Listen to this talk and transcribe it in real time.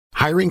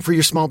Hiring for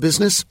your small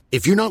business?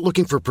 If you're not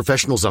looking for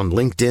professionals on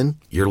LinkedIn,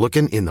 you're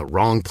looking in the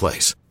wrong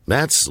place.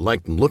 That's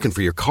like looking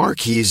for your car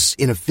keys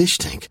in a fish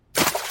tank.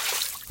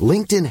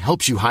 LinkedIn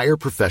helps you hire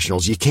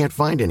professionals you can't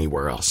find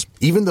anywhere else,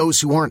 even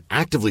those who aren't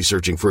actively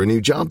searching for a new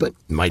job but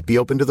might be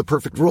open to the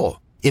perfect role.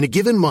 In a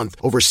given month,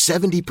 over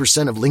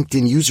 70% of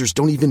LinkedIn users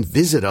don't even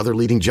visit other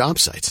leading job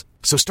sites.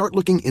 So start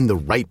looking in the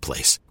right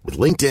place. With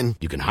LinkedIn,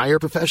 you can hire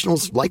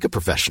professionals like a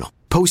professional.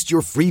 Post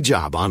your free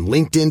job on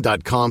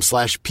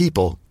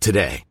linkedin.com/people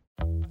today.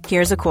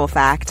 Here's a cool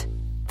fact.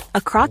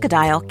 A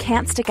crocodile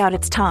can't stick out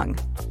its tongue.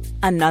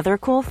 Another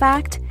cool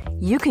fact,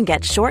 you can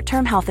get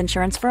short-term health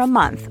insurance for a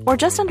month or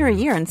just under a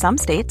year in some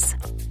states.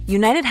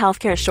 United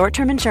Healthcare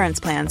short-term insurance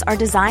plans are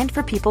designed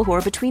for people who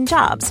are between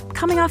jobs,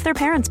 coming off their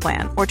parents'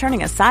 plan, or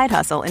turning a side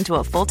hustle into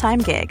a full-time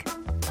gig.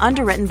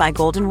 Underwritten by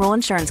Golden Rule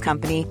Insurance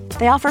Company,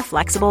 they offer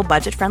flexible,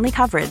 budget-friendly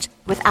coverage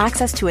with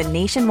access to a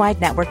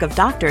nationwide network of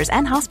doctors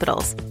and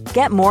hospitals.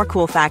 Get more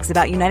cool facts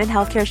about United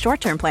Healthcare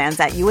short-term plans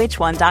at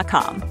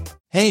uh1.com.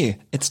 Hey,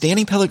 it's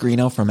Danny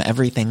Pellegrino from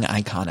Everything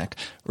Iconic.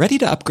 Ready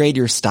to upgrade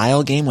your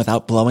style game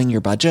without blowing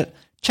your budget?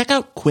 Check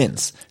out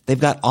Quince. They've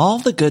got all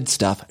the good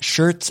stuff,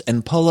 shirts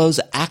and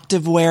polos,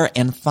 activewear,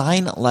 and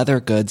fine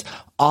leather goods,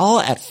 all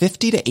at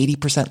 50 to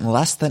 80%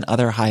 less than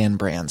other high-end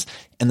brands.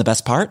 And the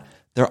best part?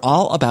 They're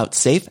all about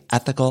safe,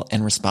 ethical,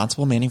 and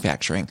responsible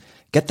manufacturing.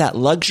 Get that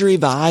luxury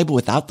vibe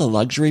without the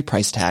luxury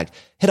price tag.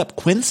 Hit up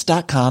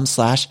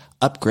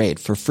quince.com/upgrade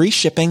for free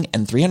shipping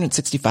and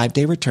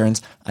 365-day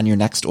returns on your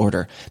next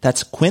order.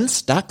 That's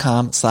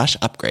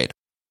quince.com/upgrade.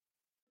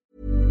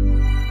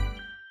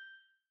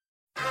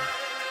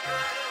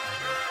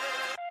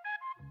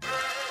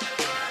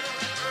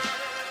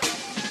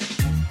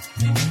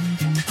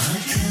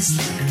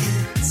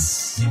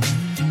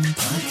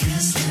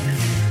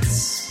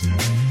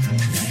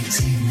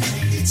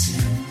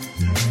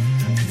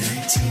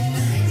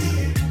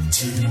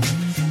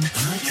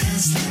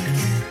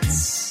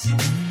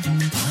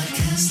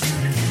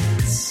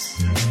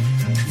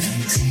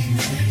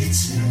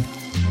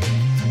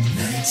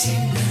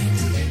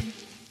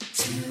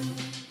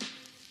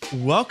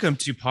 Welcome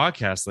to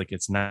Podcast Like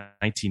It's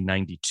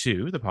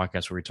 1992, the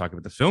podcast where we talk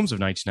about the films of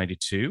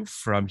 1992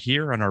 from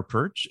here on our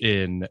perch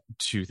in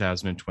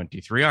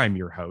 2023. I'm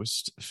your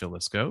host,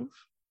 Phyllis Gove.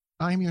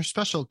 I'm your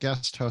special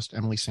guest host,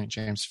 Emily St.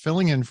 James,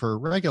 filling in for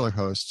regular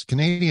host,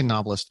 Canadian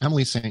novelist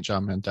Emily St.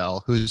 John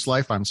Mandel, whose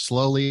life I'm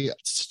slowly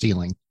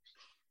stealing.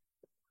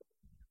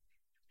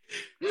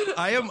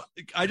 I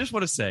just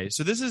want to say,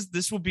 so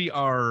this will be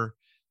our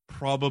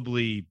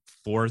probably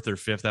fourth or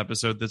fifth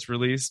episode that's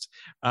released.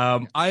 I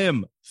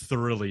am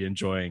thoroughly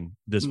enjoying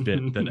this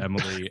bit that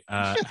Emily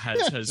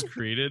has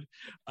created.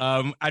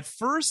 At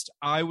first,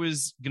 I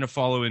was going to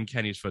follow in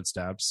Kenny's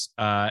footsteps,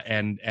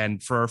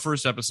 and for our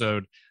first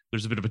episode,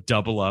 there's a bit of a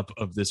double up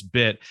of this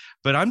bit,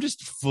 but I'm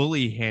just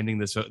fully handing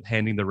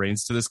the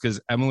reins to this because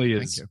Emily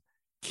is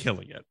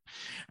killing it.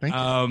 Thank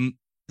you.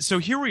 So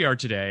here we are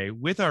today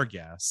with our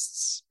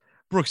guests,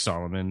 Brooke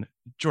Solomon,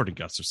 Jordan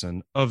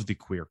Gustafson of the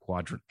Queer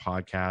Quadrant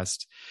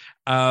podcast.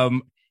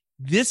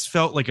 This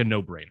felt like a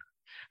no-brainer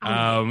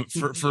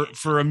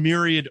for a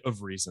myriad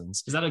of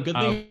reasons. Is that a good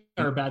thing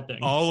or a bad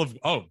thing?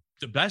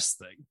 The best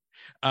thing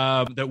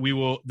that we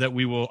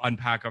will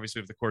unpack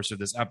obviously over the course of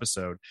this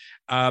episode.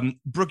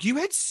 Brooke, you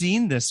had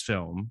seen this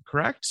film,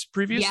 correct?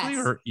 Previously?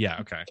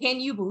 Yes. Okay.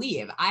 Can you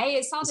believe I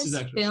saw this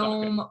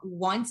film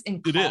once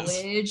in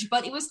college,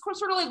 but it was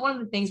sort of like one of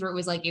the things where it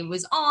was like it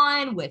was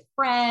on with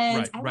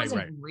friends. I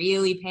wasn't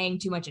really paying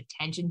too much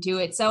attention to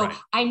it. So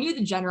I knew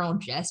the general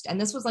gist,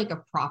 and this was like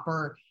a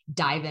proper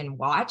dive-in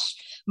watch.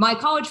 My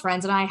college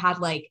friends and I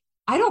had I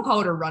don't call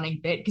it a running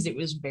bit because it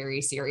was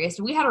very serious.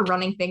 We had a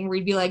running thing where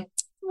we'd be like,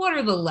 what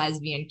are the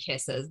lesbian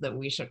kisses that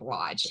we should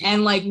watch?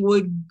 And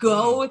would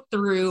go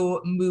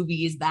through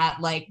movies that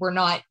were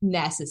not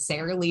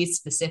necessarily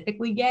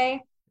specifically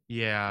gay.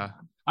 Yeah.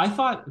 I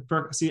thought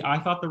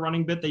the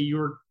running bit that you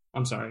were,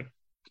 I'm sorry.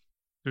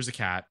 There's a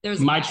cat. There's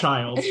my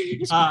child.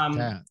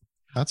 Cat.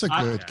 That's a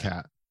good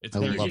cat. I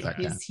love that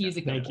cat. He's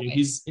a good boy.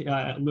 He's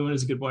Luna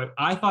is a good boy.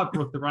 I thought,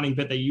 Brooke, the running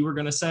bit that you were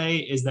going to say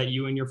is that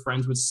you and your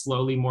friends would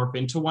slowly morph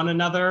into one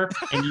another,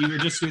 and you were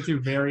just going through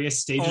various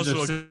stages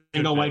of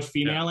single white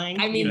femaling.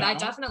 I mean, that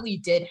definitely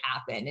did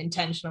happen,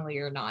 intentionally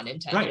or not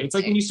intentionally. Right. It's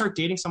like when you start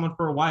dating someone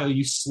for a while,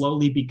 you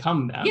slowly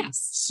become them.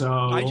 Yes. So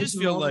I just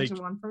feel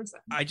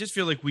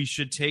like we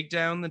should take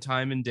down the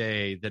time and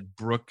day that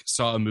Brooke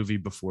saw a movie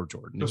before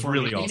Jordan. It's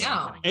really all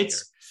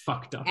it's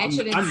fucked up.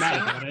 I'm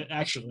mad about it,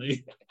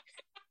 actually.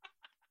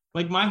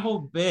 My whole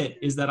bit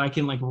is that I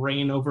can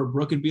reign over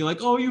Brooke and be like,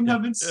 "Oh, you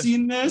haven't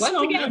seen this? Once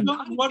again,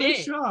 what a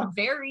shock!"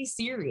 Very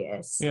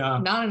serious. Yeah,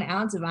 not an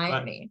ounce of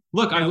irony.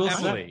 Look, I will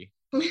Emily,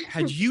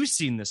 had you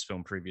seen this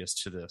film previous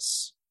to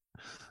this?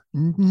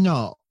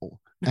 No.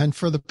 And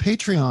for the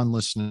Patreon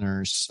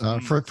listeners,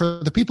 for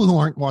the people who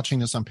aren't watching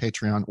this on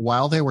Patreon,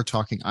 while they were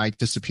talking, I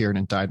disappeared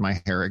and dyed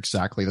my hair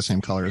exactly the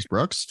same color as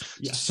Brooke's.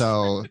 Yes.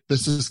 So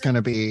this is going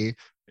to be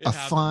a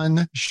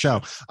fun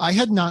show. I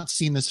had not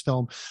seen this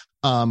film.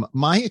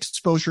 My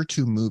exposure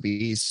to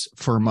movies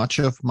for much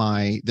of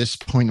this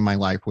point in my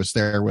life was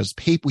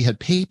we had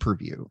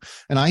pay-per-view,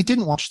 and I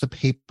didn't watch the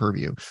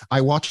pay-per-view.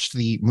 I watched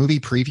the movie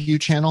preview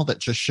channel that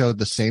just showed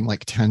the same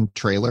like 10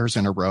 trailers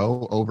in a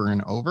row over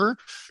and over.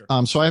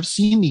 Sure. So I've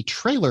seen the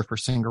trailer for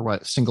Single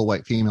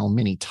White Female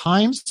many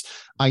times.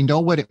 I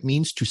know what it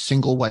means to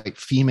single white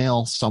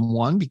female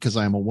someone because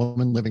I am a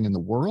woman living in the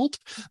world,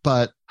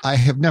 but I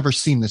have never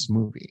seen this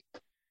movie.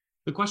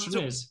 The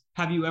question is,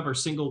 have you ever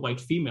single white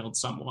femaled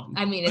someone?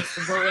 I mean,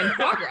 we're in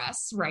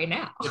progress right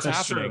now. It's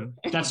happening.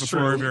 That's before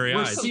true. Our very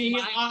we're eyes. Seeing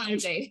it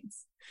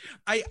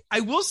live. I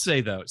will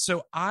say though,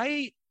 so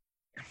I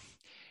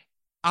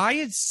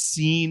had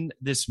seen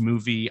this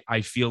movie,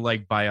 I feel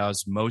like by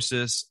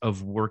osmosis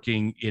of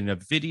working in a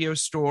video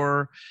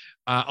store,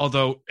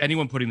 although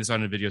anyone putting this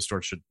on a video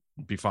store should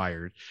be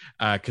fired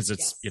because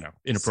it's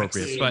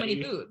inappropriate. Sexy. But too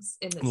many boobs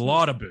in this a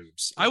lot of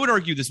boobs. I would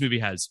argue this movie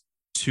has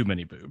too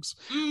many boobs,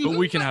 but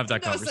we can have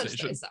that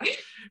conversation.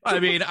 I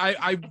mean,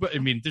 I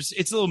mean,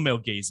 it's a little male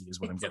gazy is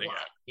what I'm getting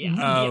at.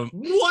 Yeah.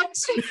 What?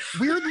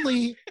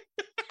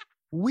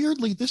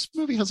 Weirdly, this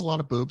movie has a lot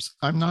of boobs.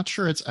 I'm not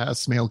sure it's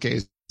as male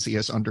gazy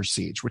as Under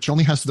Siege, which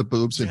only has the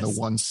boobs in the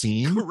one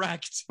scene.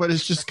 Correct. But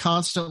it's just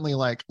constantly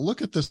like,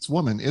 look at this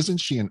woman. Isn't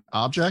she an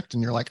object?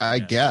 And you're like, I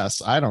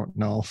guess. I don't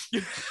know.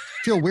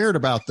 Feel weird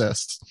about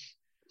this.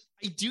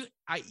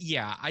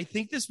 I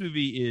think this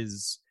movie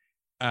is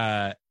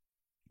I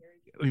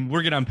mean,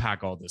 we're going to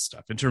unpack all this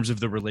stuff in terms of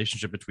the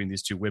relationship between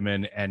these two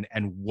women and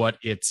what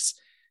it's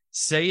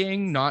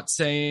saying, not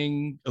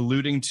saying,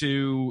 alluding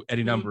to,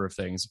 any number of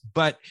things.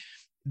 But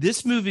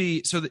this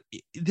movie,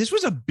 this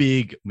was a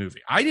big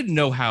movie. I didn't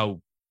know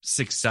how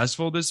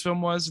successful this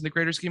film was in the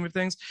greater scheme of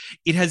things.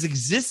 It has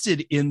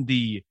existed in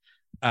the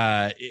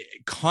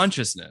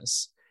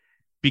consciousness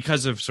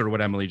because of sort of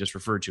what Emily just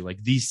referred to,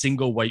 like the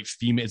single white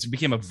female. It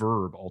became a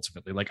verb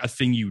ultimately, like a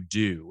thing you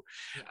do.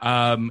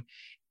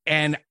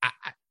 And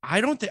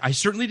I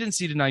certainly didn't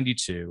see it in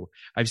 92.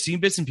 I've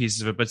seen bits and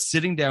pieces of it, but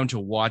sitting down to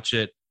watch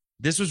it,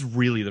 this was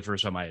really the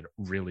first time I had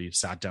really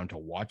sat down to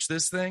watch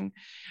this thing.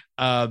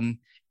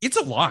 It's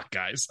a lot,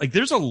 guys. Like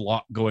there's a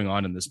lot going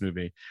on in this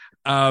movie.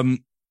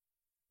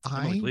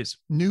 I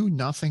knew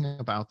nothing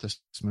about this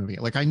movie.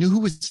 Like I knew who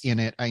was in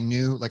it. I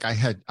knew like I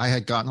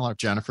had gotten a lot of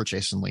Jennifer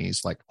Jason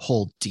Leigh's like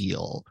whole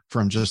deal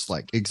from just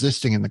like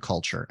existing in the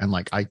culture. And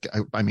like, I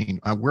mean,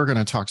 we're going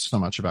to talk so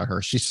much about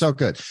her. She's so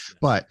good.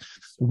 But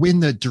when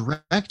the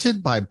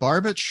directed by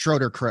Barbet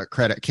Schroeder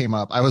credit came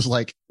up, I was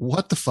like,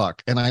 what the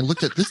fuck? And I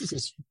looked at this is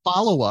his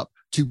follow-up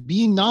to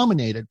being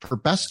nominated for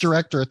Best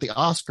Director at the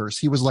Oscars.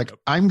 He was like,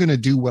 I'm going to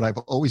do what I've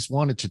always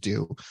wanted to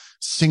do.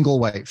 Single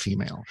white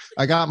female.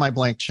 I got my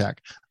blank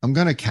check. I'm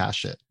going to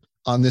cash it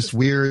on this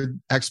weird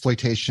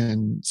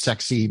exploitation,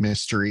 sexy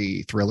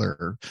mystery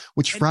thriller,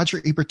 which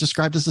Roger Ebert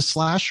described as a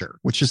slasher,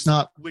 which is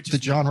not the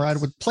genre I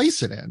would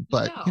place it in.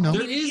 But, you know,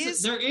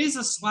 there is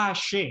a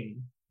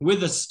slashing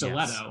with a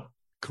stiletto. Yes.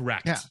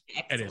 Correct. Yeah.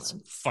 And it's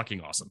fucking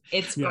awesome.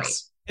 It's great.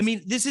 I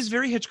mean, this is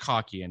very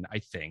Hitchcockian, I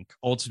think.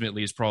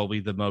 Ultimately is probably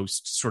the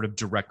most sort of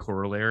direct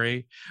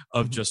corollary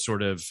of just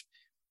sort of,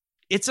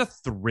 it's a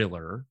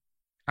thriller.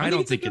 I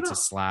don't think it's a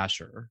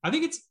slasher. I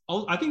think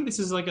this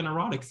is like an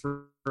erotic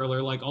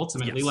thriller, like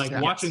ultimately,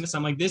 watching this,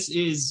 I'm like, this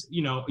is,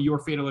 you know, your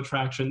Fatal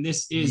Attraction.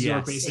 This is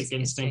your Basic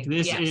Instinct.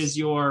 This is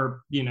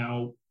your, you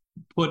know,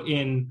 put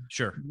in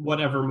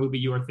whatever movie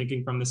you are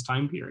thinking from this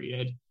time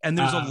period. And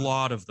there's a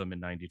lot of them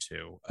in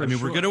 92. I mean,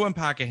 we're going to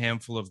unpack a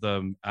handful of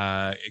them.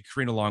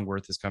 Karina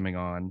Longworth is coming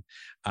on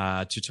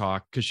to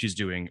talk because she's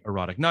doing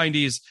erotic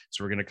 90s.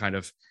 So we're going to kind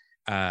of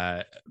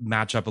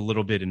match up a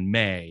little bit in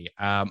May.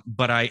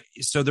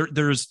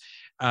 There's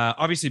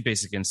obviously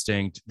Basic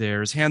Instinct.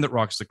 There's Hand That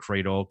Rocks the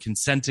Cradle,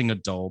 Consenting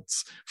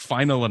Adults,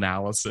 Final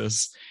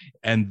Analysis,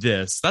 and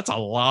this. That's a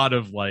lot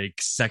of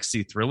like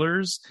sexy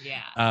thrillers.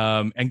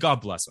 Yeah. And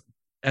God bless them.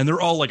 And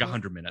they're all like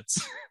 100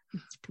 minutes.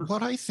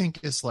 What I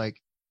think is like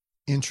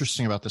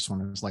interesting about this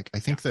one is like, I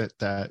think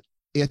that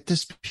at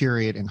this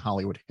period in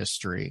Hollywood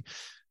history,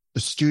 the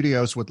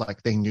studios would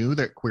like, they knew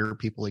that queer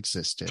people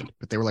existed,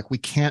 but they were like, we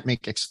can't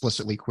make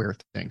explicitly queer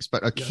things.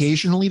 But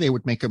occasionally they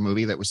would make a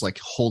movie that was like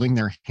holding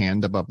their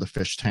hand above the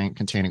fish tank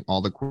containing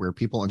all the queer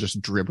people and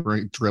just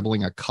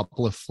dribbling a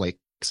couple of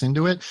flakes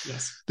into it.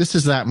 Yes. This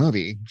is that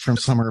movie from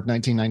summer of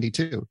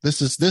 1992.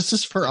 This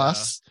is for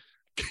us,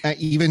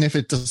 even if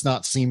it does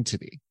not seem to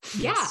be.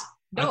 Yeah.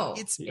 No,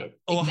 it's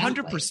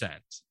 100%.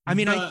 I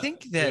mean, I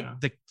think that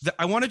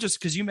I want to just,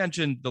 because you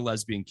mentioned the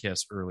lesbian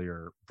kiss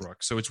earlier,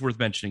 Brooke, so it's worth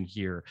mentioning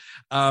here.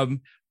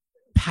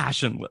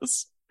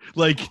 Passionless,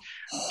 like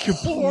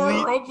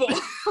horrible.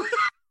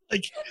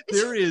 Like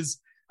there is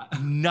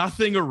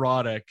nothing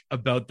erotic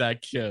about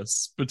that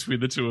kiss between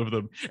the two of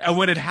them. And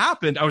when it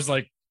happened, I was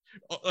like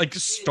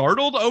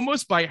startled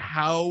almost by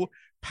how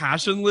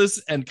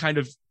passionless and kind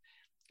of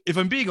if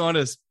I'm being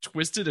honest,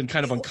 twisted and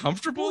kind of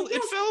uncomfortable.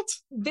 It felt.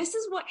 This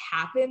is what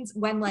happens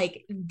when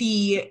like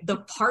the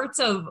parts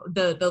of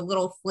the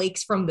little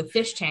flakes from the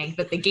fish tank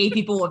that the gay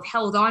people have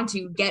held on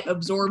to get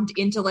absorbed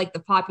into like the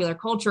popular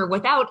culture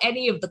without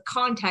any of the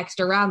context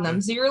around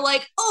them. So you're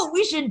like, oh,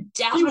 we should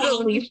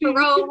definitely throw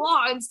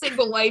on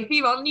single white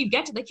female, and you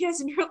get to the kiss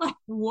and you're like,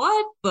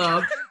 what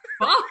the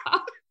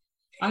fuck?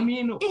 I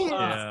mean,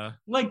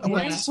 like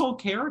Rand's whole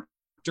character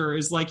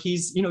is like,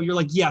 he's, you know, you're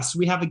like, yes,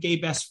 we have a gay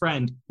best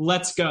friend,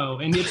 let's go.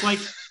 And it's like,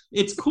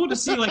 it's cool to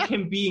see like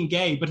him being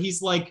gay, but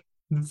he's like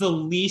the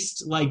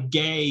least like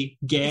gay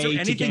Is there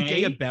anything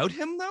gay about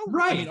him though?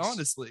 Right. I mean,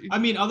 honestly,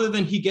 other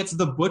than he gets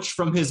the butch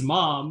from his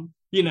mom,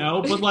 you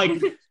know, but like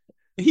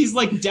he's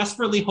like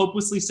desperately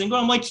hopelessly single.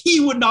 I'm like, he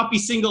would not be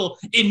single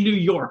in New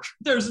York.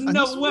 There's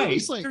no way.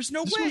 There's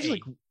no way.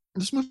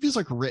 This movie is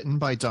like written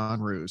by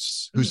Don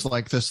Roos, who's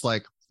like this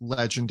like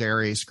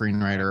legendary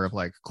screenwriter of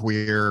like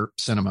queer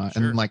cinema.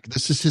 Sure. And like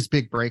this is his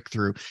big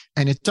breakthrough.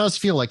 And it does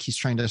feel like he's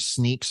trying to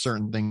sneak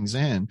certain things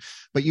in,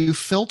 but you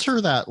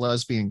filter that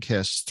lesbian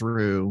kiss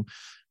through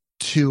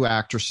two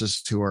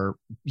actresses who are,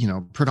 you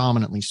know,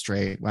 predominantly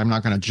straight. I'm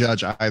not going to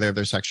judge either of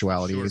their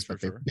sexualities,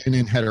 but they've been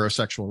in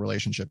heterosexual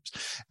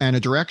relationships, and a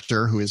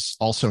director who is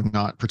also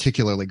not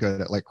particularly good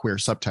at like queer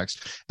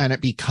subtext. And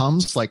it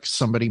becomes like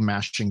somebody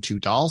mashing two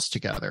dolls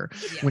together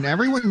when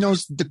everyone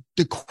knows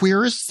the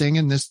queerest thing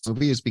in this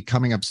movie is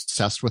becoming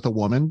obsessed with a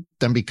woman,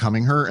 then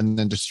becoming her, and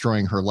then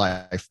destroying her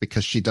life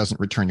because she doesn't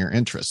return your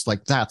interest.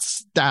 Like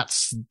that's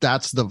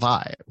the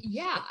vibe.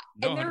 Yeah.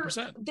 No,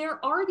 and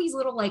there are these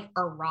little like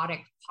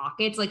erotic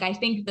pockets. Like I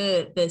think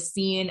the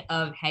scene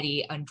of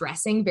Hetty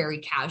undressing very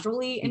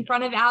casually in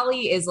front of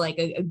Allie is like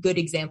a good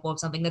example of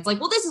something that's like,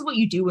 well, this is what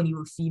you do when you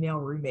were female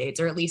roommates,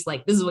 or at least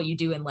like this is what you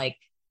do in like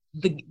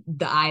the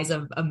eyes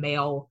of a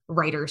male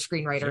writer,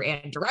 screenwriter,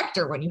 and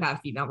director when you have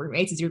female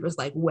roommates, is you're just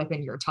like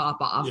whipping your top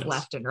off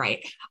left and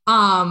right.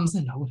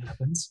 Doesn't know what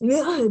happens.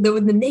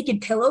 The naked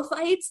pillow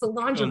fights, the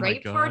lingerie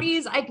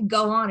parties, I could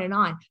go on.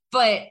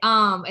 But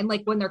and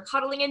like when they're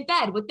cuddling in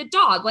bed with the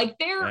dog, like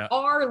there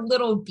are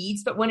little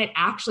beats, but when it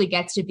actually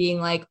gets to being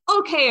like,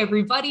 okay,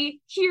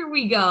 everybody, here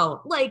we go.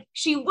 Like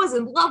she was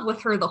in love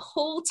with her the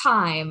whole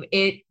time,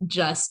 it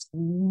just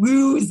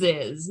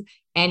loses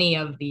any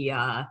of the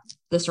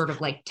sort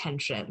of like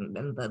tension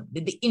and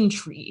the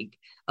intrigue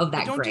of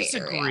that. I don't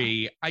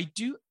disagree.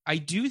 Area. I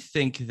do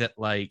think that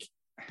like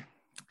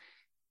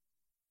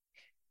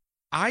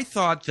I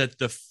thought that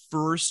the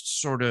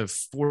first sort of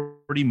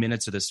 40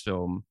 minutes of this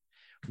film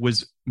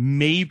was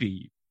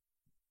maybe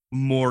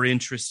more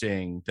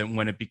interesting than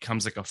when it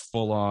becomes like a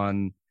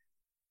full-on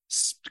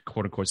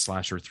quote unquote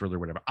slasher thriller,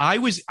 whatever.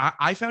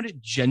 I found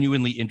it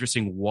genuinely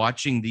interesting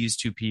watching these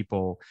two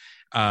people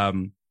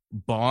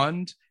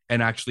bond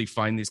and actually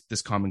find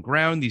this common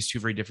ground, these two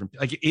very different,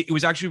 like it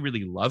was actually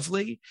really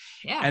lovely.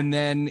 Yeah. And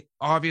then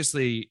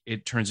obviously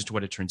it turns into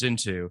what it turns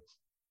into,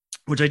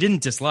 which I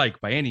didn't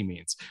dislike by any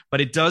means,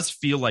 but it does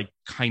feel like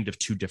kind of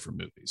two different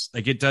movies.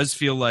 Like it does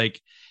feel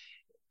like,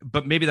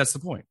 but maybe that's the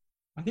point.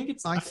 I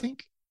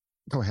think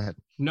go ahead.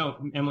 No,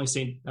 Emily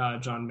St.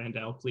 John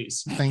Mandel,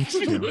 please. Thank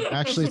you.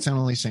 Actually, it's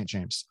Emily St.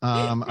 James.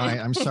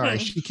 I'm sorry.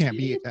 She can't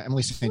be,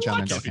 Emily St. John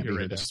Mandel can't be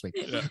here this week.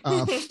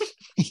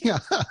 Yeah.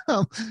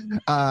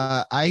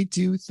 I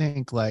do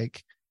think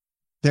like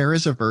there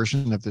is a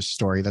version of this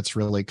story that's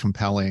really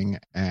compelling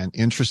and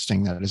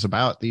interesting that is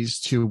about these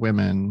two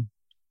women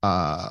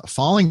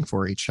falling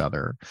for each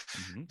other.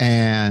 Mm-hmm.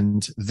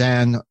 And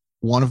then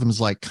one of them's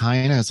like,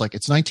 kind of, it's like,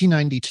 it's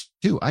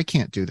 1992. I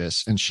can't do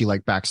this. And she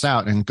like backs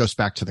out and goes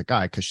back to the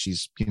guy because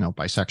she's, you know,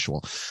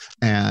 bisexual.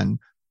 And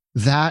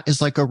that is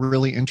like a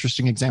really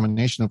interesting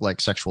examination of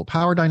like sexual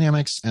power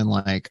dynamics and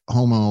like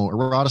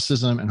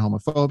homoeroticism and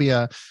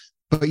homophobia.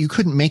 But you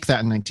couldn't make that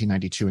in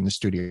 1992 in the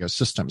studio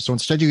system. So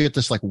instead you get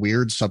this like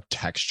weird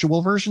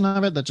subtextual version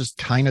of it that just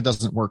kind of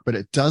doesn't work, but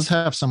it does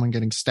have someone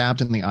getting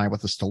stabbed in the eye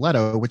with a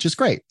stiletto, which is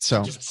great.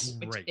 So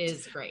which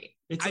is great.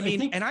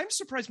 And I'm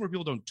surprised more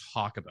people don't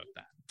talk about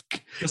that.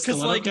 The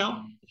stiletto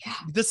kill? Yeah.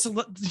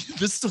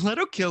 The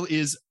stiletto kill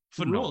is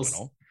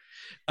phenomenal.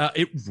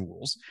 It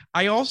rules.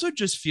 I also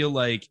just feel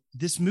like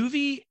this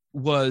movie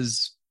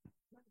was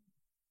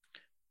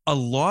a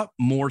lot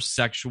more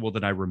sexual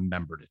than I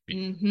remembered it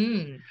being.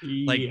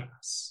 Mm-hmm. Like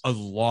a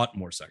lot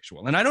more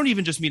sexual. And I don't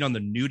even just mean on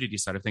the nudity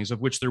side of things, of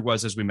which there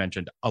was, as we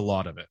mentioned, a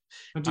lot of it.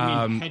 Do you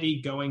mean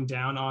Hetty going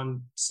down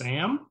on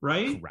Sam,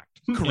 right? Correct.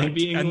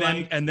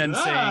 And then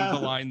saying the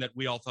line that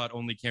we all thought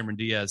only Cameron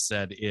Diaz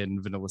said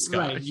in Vanilla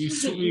Sky. Right.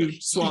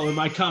 You swallowed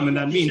my cum and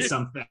that means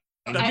something.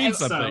 That means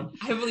something.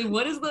 I believe,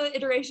 what is the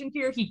iteration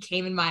here? He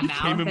came in my mouth.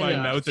 Came in my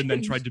mouth and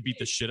then tried to beat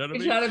the shit out of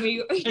me.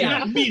 Yeah.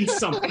 That means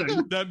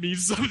something. That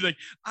means something.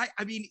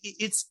 I mean,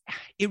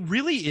 it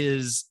really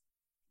is.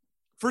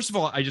 First of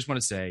all, I just want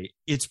to say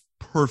it's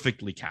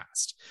perfectly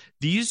cast.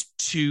 These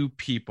two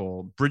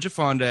people, Bridget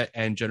Fonda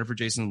and Jennifer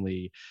Jason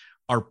Leigh,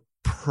 are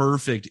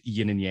perfect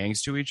yin and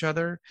yangs to each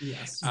other.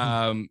 Yes.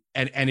 And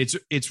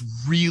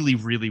it's really,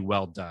 really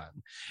well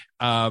done.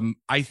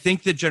 I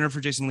think that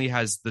Jennifer Jason Leigh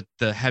has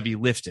the heavy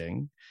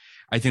lifting.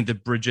 I think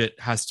that Bridget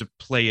has to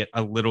play it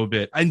a little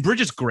bit. And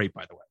Bridget's great,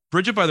 by the way.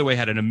 Bridget, by the way,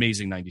 had an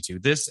amazing 92.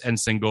 This and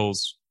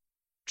Singles,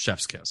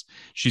 chef's kiss.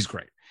 She's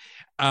great.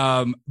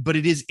 But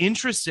it is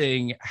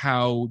interesting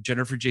how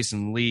Jennifer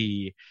Jason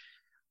Leigh,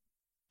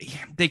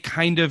 they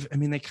kind of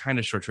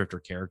short shrift her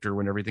character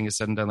when everything is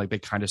said and done. Like, they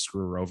kind of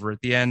screw her over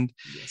at the end.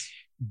 Yes.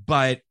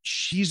 But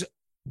she's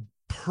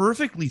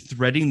perfectly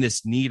threading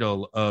this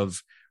needle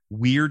of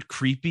weird,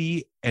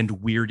 creepy,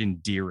 and weird,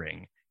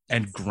 endearing,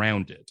 and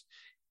grounded.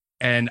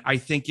 And I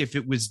think if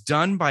it was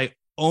done by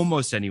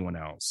almost anyone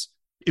else,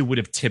 it would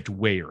have tipped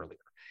way earlier.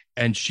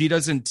 And she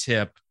doesn't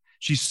tip.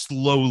 She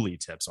slowly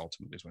tips,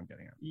 ultimately, is what I'm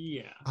getting at.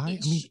 Yeah.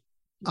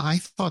 I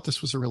thought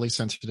this was a really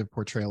sensitive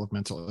portrayal of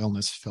mental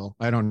illness, Phil.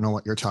 I don't know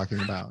what you're talking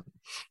about.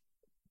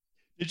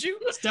 Did you?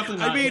 It's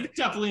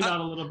definitely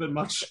not a little bit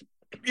much.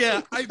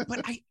 Yeah.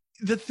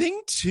 The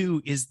thing,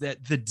 too, is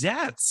that the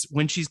deaths,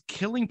 when she's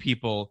killing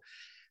people,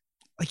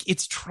 like,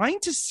 it's trying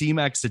to seem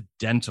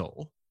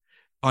accidental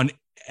on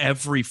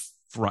every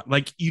front.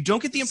 Like, you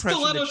don't get the impression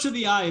stiletto to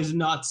the eye is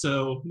not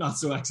so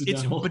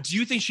accidental. But do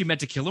you think she meant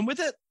to kill him with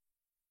it?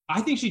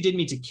 I think she did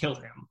mean to kill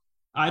him.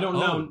 I don't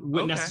know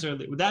what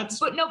necessarily that's.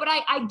 But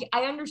I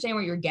understand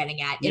what you're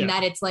getting at in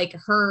that it's like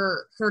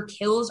her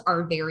kills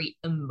are very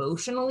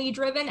emotionally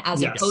driven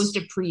as opposed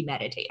to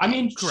premeditated. I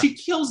mean, she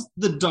kills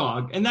the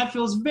dog, and that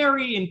feels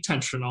very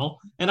intentional.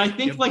 And I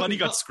think Buddy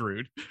got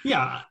screwed.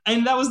 Yeah,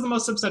 and that was the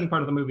most upsetting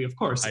part of the movie, of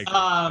course.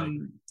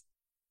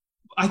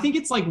 I think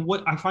it's like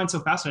what I find so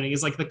fascinating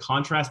is like the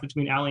contrast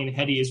between Allie and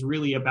Hetty is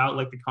really about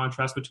like the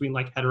contrast between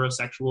like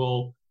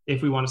heterosexual,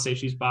 if we want to say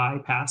she's bi,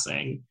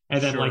 passing,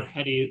 and then like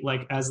Hetty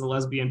like as the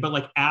lesbian. But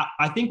like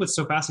I think what's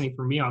so fascinating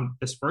for me on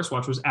this first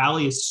watch was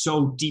Allie is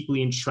so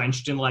deeply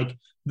entrenched in like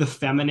the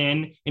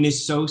feminine and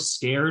is so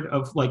scared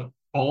of like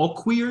all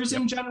queers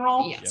in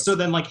general. Yep. So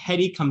then like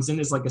Hetty comes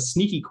in as like a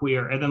sneaky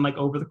queer, and then like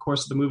over the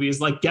course of the movie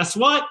is like, guess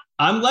what?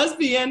 I'm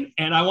lesbian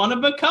and I want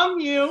to become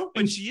you.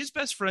 And she is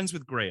best friends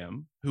with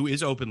Graham, who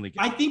is openly gay.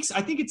 I think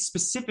it's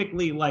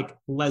specifically like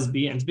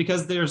lesbians,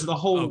 because there's the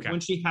whole when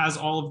she has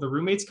all of the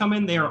roommates come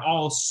in, they are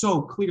all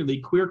so clearly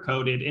queer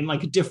coded in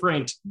like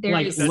different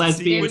like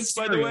lesbian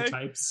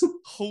stereotypes.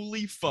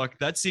 Holy fuck.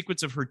 That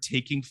sequence of her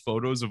taking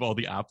photos of all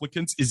the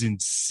applicants is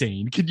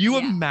insane. Can you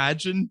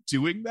imagine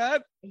doing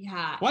that?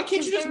 Yeah. Why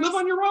can't you just live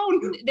on your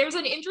own? There's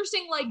an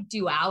interesting like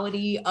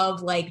duality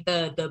of like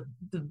the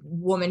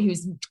woman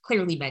who's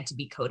clearly meant to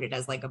be coded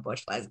as like a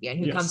butch lesbian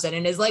who comes in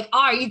and is like,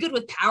 are you good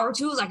with power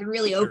tools? I can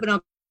really open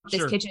up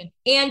this kitchen.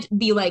 And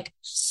the like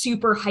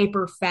super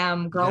hyper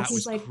femme girl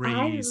who's like,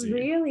 crazy. I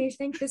really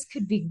think this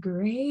could be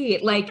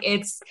great. Like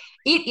it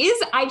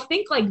is, I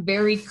think, like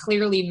very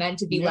clearly meant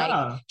to be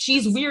like,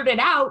 she's weirded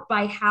out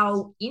by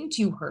how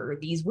into her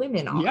these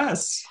women are.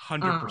 Yes,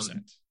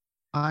 100%.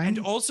 And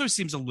also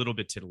seems a little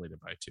bit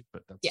titillated by it too,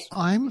 but that's.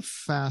 I'm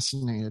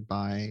fascinated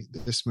by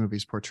this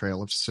movie's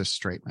portrayal of cis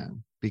straight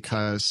men,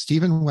 because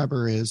Steven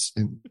Weber is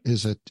an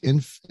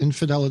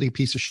infidelity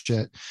piece of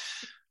shit.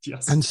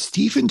 Yes. And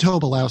Stephen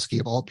Tobolowsky,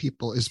 of all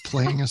people, is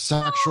playing a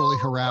sexual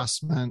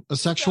harassment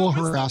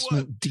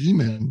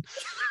demon.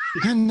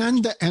 And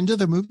then the end of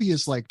the movie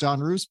is like Don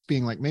Roos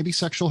being like, maybe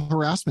sexual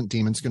harassment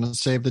demon's going to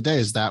save the day.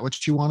 Is that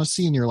what you want to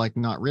see? And you're like,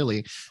 not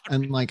really.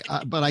 And like,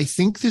 but I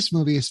think this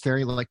movie is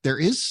very like, there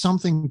is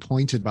something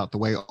pointed about the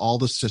way all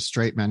the cis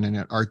straight men in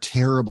it are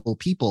terrible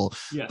people,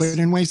 but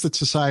in ways that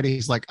society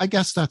is like, I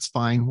guess that's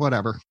fine,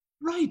 whatever.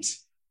 Right.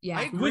 Yeah.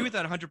 I agree with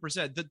that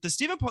 100%. The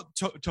Stephen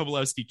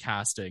Tobolowsky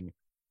casting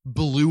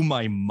blew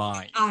my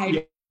mind.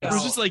 It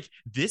was just like,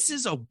 this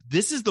is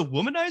the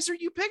womanizer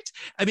you picked.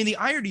 I mean, the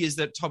irony is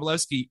that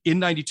Tobolowsky in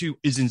 92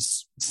 is in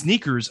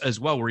Sneakers as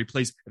well, where he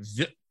plays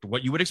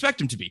what you would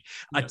expect him to be,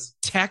 a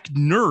tech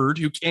nerd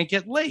who can't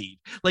get laid.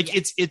 Like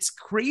it's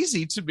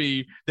crazy to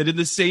me that in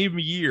the same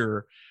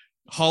year,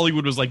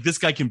 Hollywood was like, this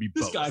guy can be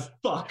both. This guy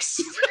fucks.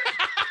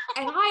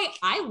 And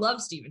I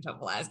love Stephen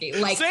Tobolowsky.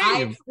 Like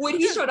when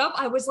he showed up,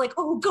 I was like,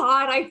 oh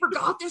God, I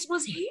forgot this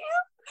was him.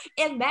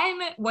 And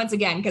then once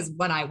again, because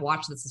when I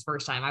watched this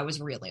first time, I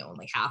was really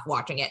only half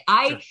watching it.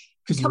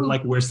 Because you were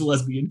like, where's the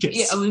lesbian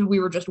kiss? Yeah, we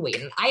were just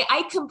waiting.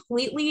 I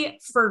completely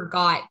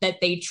forgot that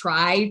they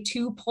tried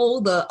to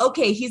pull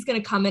okay, he's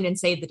going to come in and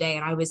save the day.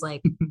 And I was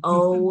like,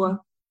 oh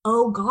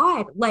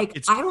God.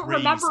 Like, I don't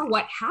remember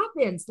what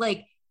happens.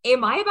 Like,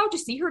 am I about to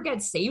see her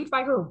get saved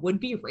by her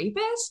would-be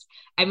rapist?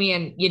 I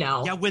mean, you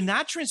know. Yeah, when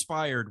that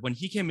transpired, when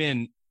he came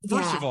in,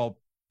 first of all,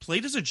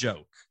 played as a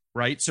joke.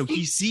 Right. So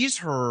he sees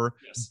her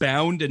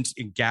bound and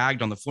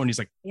gagged on the floor and he's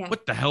like,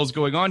 what the hell's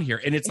going on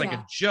here? And it's like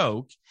a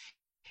joke.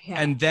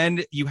 Yeah. And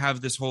then you have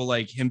this whole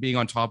like him being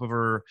on top of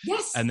her.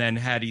 Yes. And then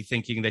Hattie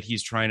thinking that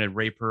he's trying to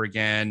rape her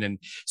again. And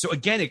so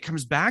again, it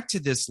comes back to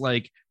this,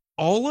 like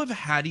all of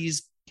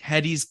Hattie's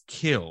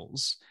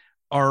kills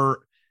are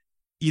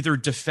either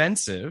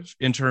defensive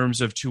in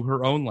terms of to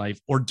her own life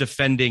or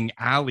defending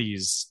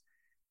Allie's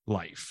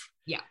life.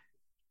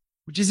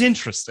 Which is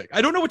interesting.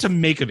 I don't know what to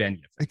make of any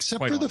of it.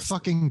 Except for the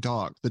fucking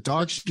dog. The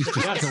dog she just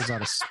kills out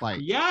of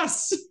spite.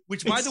 Yes.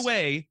 Which, by the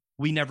way,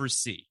 we never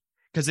see.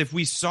 Because if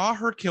we saw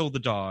her kill the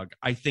dog,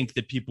 I think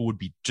that people would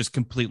be just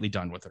completely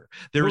done with her.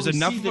 There is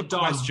enough of a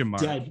question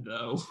mark. Dead,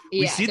 though.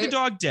 We see the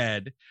dog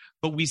dead,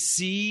 but we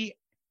see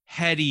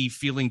Hetty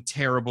feeling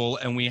terrible,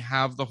 and we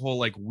have the whole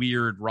like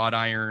weird wrought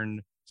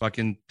iron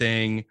fucking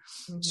thing.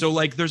 Mm-hmm. So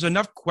like there's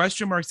enough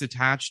question marks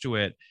attached to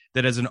it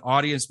that as an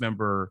audience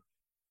member,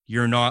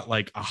 you're not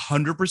like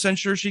 100%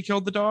 sure she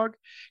killed the dog.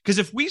 Because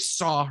if we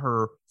saw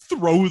her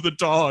throw the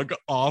dog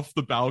off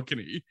the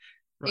balcony,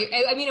 right.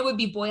 I mean, it would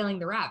be boiling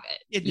the rabbit.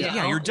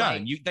 You're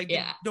done.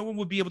 No one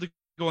would be able to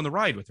go on the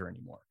ride with her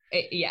anymore.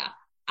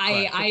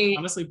 I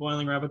honestly,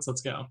 boiling rabbits,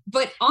 let's go.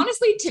 But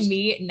honestly, to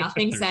me,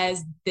 nothing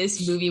says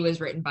this movie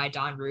was written by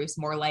Don Roos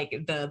more like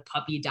the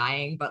puppy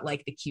dying, but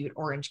like the cute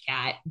orange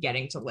cat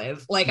getting to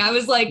live. Like I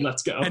was like,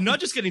 let's go. And not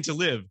just getting to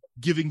live,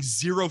 giving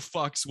zero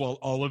fucks while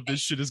all of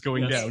this shit is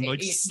going down,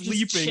 like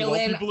sleeping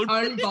chilling, while people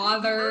are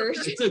unbothered.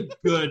 It's a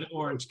good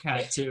orange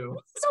cat too.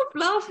 So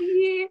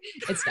fluffy.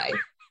 It's nice.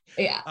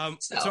 Yeah.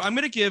 So I'm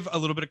going to give a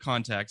little bit of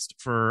context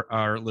for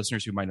our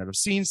listeners who might not have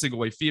seen Single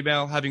White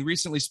Female. Having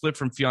recently split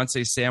from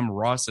fiance Sam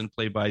Rawson,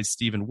 played by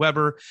Steven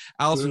Weber,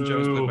 Allison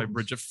Jones, played by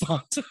Bridget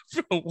Fonda,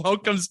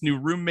 welcomes new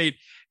roommate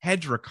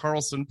Hedra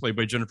Carlson, played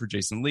by Jennifer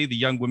Jason Leigh. The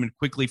young women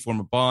quickly form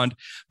a bond,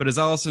 but as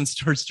Allison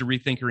starts to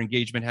rethink her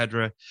engagement,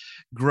 Hedra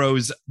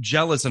grows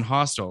jealous and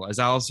hostile. As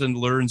Allison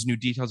learns new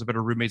details about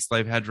her roommate's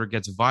life, Hedra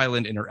gets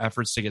violent in her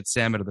efforts to get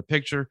Sam out of the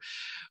picture.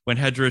 When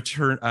with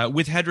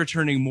Hedra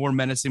turning more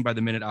menacing by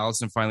the minute,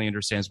 Allison finally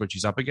understands what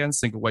she's up against.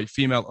 Single White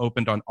Female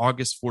opened on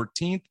August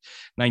 14th,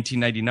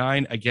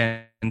 1999,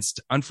 against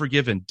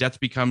Unforgiven, Death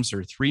Becomes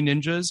Her, Three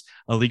Ninjas,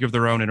 A League of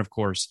Their Own, and of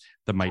course,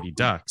 The Mighty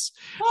Ducks.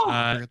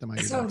 The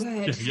Mighty Ducks.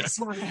 Good. Yeah.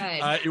 So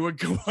good. It would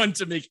go on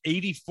to make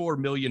 $84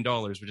 million,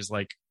 which is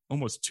like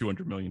almost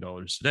 $200 million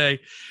today.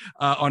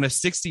 On a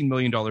 $16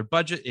 million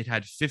budget, it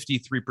had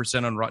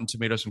 53% on Rotten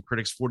Tomatoes from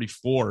critics,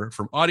 44%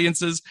 from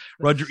audiences.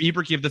 Roger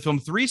Ebert gave the film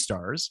 3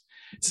 stars,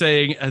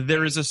 saying,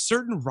 there is a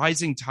certain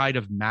rising tide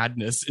of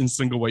madness in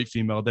Single White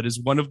Female that is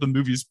one of the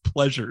movie's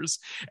pleasures.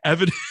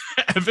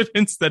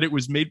 Evidence that it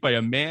was made by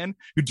a man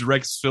who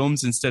directs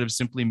films instead of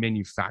simply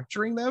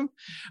manufacturing them.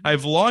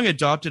 I've long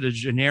adopted a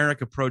generic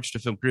approach to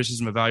film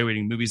criticism,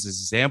 evaluating movies as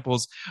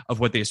examples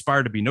of what they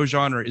aspire to be. No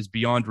genre is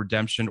beyond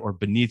redemption or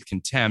beneath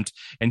contempt,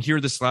 and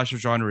here the slasher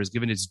genre is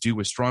given its due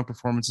with strong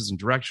performances and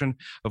direction.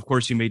 Of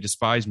course, you may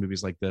despise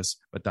movies like this,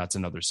 but that's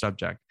another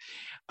subject.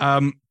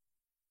 I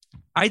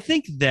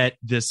think that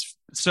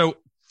the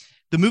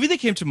movie that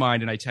came to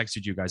mind, and I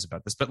texted you guys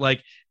about this, but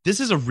like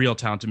this is a real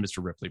Talented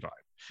Mr. Ripley vibe.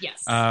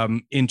 Yes.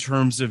 In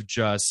terms of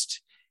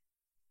just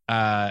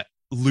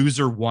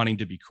loser wanting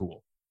to be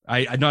cool.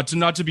 I not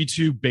to be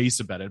too base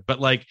about it, but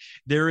like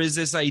there is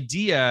this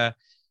idea,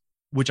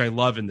 which I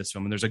love in this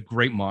film. And there's a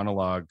great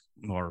monologue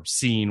or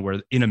scene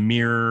where in a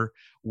mirror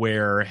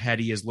where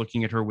Hetty is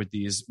looking at her with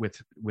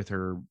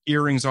her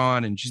earrings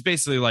on. And she's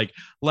basically like,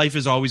 life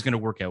is always going to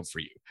work out for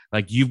you.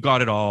 Like you've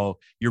got it all.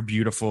 You're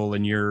beautiful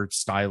and you're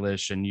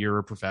stylish and you're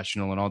a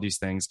professional and all these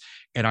things.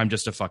 And I'm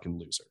just a fucking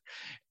loser.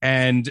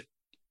 And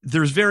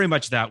there's very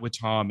much that with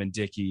Tom and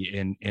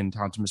Dickie in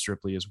Talented Mr.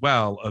 Ripley as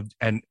well.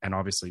 And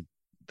obviously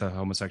the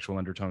homosexual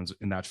undertones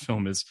in that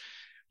film is,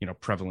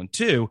 prevalent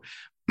too.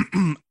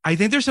 I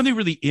think there's something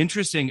really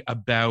interesting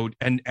about,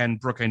 and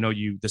Brooke, I know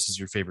this is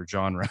your favorite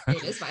genre.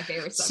 It is my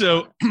favorite.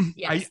 So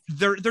yes.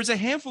 There's a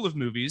handful of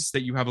movies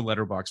that you have a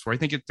letterbox for. I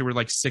think there were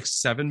like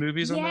 6-7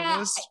 movies on that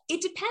list.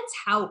 It depends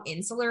how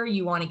insular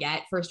you want to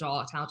get. First of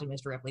all, Talented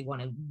Mr. Ripley, one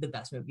of the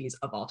best movies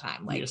of all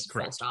time, like yes,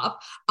 full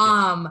stop.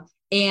 Yeah.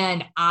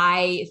 And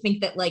I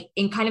think that like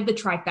in kind of the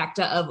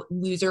trifecta of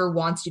loser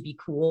wants to be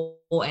cool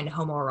and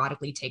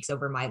homoerotically takes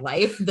over my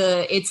life,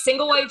 it's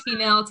Single White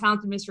Female,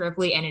 Talented Mr.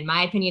 Ripley, and in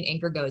my opinion,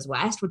 Ingrid Goes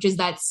West, which is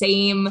that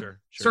same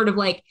sort of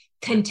like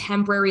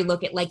contemporary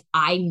look at like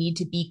I need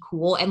to be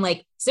cool. And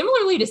like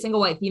similarly to Single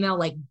White Female,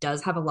 like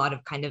does have a lot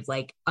of kind of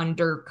like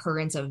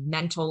undercurrents of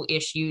mental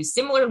issues,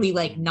 similarly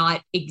like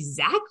not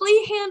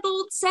exactly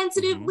handled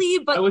sensitively,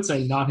 but I would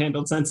say not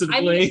handled sensitively.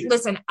 I mean,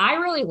 listen,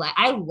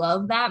 I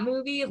love that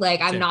movie. Like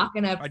I'm not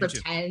gonna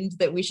pretend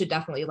that we should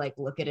definitely like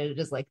look at it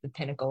as like the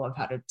pinnacle of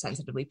how to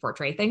sensitively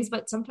portray things,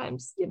 but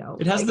sometimes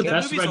it has the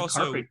best red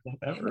carpet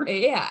ever.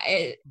 Yeah,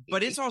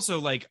 but it's also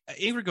like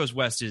Ingrid Goes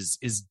West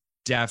is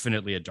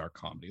definitely a dark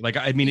comedy. Like,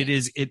 I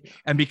mean,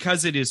 and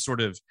because it is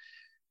sort of,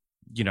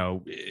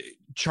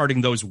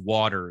 charting those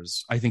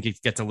waters, I think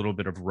it gets a little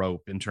bit of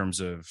rope in terms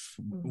of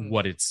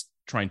what it's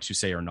trying to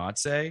say or not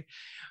say.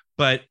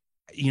 But,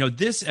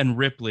 this and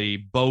Ripley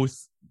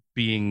both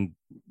being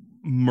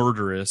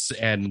murderous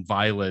and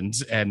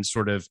violent and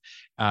sort of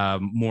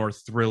more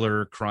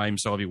thriller, crime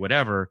solving,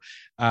 whatever.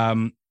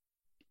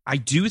 I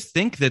do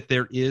think that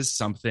there is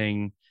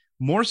something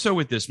more so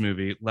with this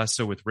movie, less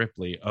so with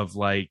Ripley, of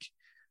like,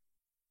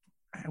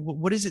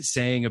 what is it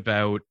saying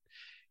about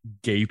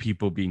gay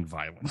people being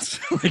violent?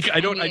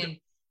 Like,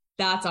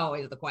 that's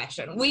always the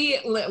question.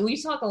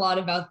 We talk a lot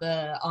about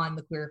on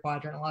the Queer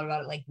Quadrant, a lot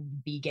about it, like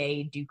be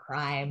gay, do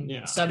crime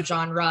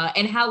subgenre,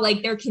 and how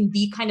like there can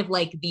be kind of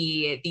like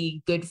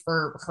the good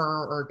for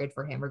her or good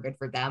for him or good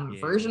for them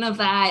version of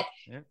that.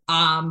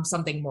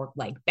 Something more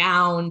like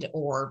Bound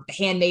or The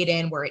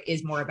Handmaiden, where it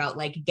is more about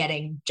like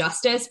getting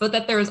justice, but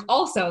that there's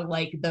also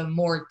like the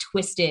more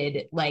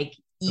twisted, like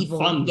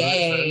evil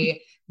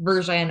gay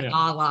version a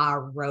la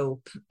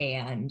Rope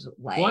and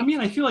like. Well, I mean,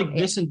 I feel like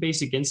this and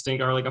Basic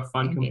Instinct are like a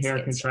fun compare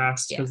and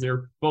contrast because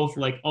they're both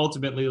like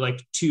ultimately like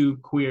two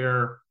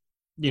queer,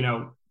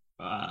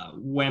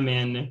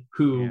 women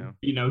who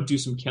do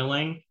some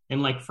killing,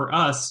 and like for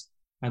us,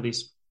 at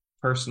least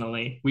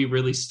personally, we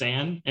really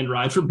stand and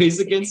ride for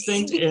Basic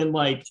Instinct, and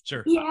like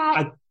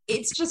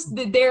it's just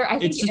there. I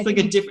think it's just like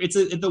a different.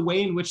 It's the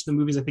way in which the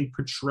movies I think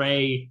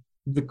portray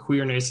the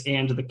queerness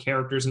and the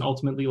characters and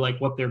ultimately like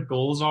what their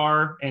goals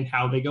are and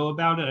how they go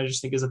about it. I just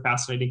think is a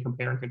fascinating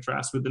compare and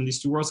contrast within these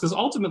two worlds, because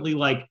ultimately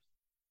like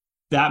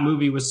that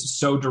movie was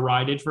so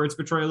derided for its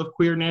portrayal of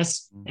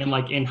queerness and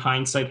like in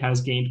hindsight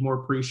has gained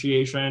more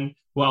appreciation,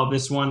 while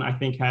this one I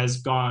think has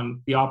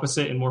gone the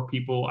opposite and more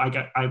people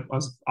I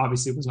was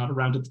not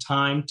around at the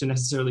time to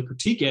necessarily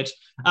critique it,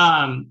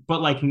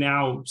 but like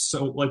now,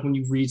 so like when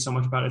you read so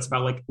much about it, it's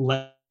about like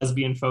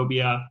lesbian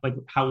phobia, like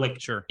how like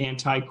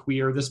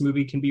anti-queer this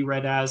movie can be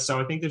read as. So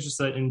I think there's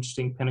just an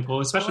interesting pinnacle,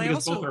 especially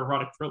because both are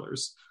erotic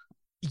thrillers.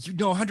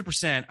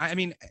 100%. I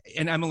mean,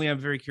 and Emily, I'm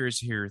very curious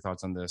to hear your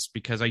thoughts on this,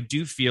 because I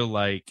do feel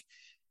like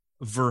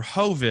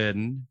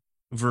Verhoeven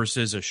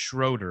versus a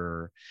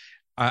Schroeder.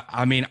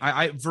 I mean,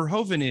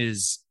 Verhoeven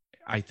is,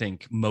 I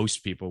think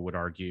most people would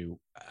argue,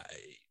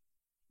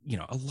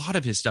 a lot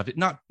of his stuff,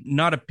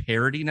 not a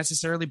parody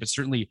necessarily, but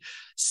certainly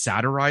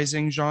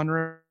satirizing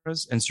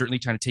genres and certainly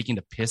kind of taking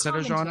the piss out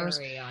of genres.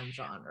 On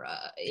genre,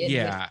 with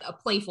a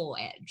playful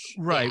edge,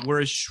 right? Yeah.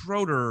 Whereas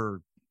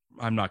Schroeder,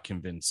 I'm not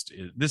convinced.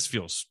 This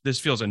feels,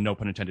 a no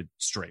pun intended,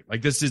 straight.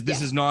 Like this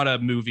is not a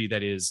movie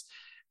that is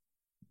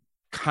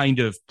kind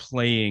of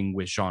playing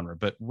with genre.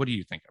 But what do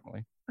you think,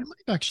 Emily? I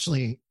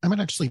might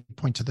actually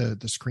point to the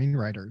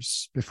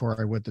screenwriters before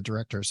I would the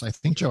directors. I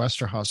think Joe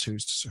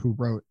Eszterhas, who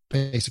wrote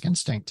Basic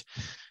Instinct,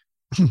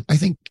 I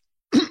think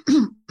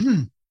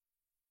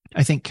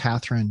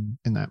Catherine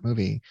in that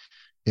movie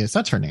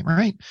that's her name,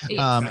 right?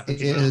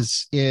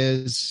 Is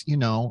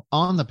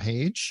on the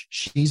page,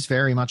 she's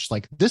very much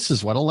like, this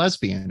is what a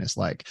lesbian is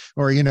like,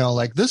 or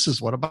like this is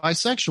what a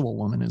bisexual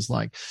woman is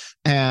like.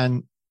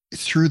 And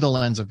through the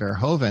lens of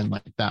Verhoeven,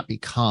 like that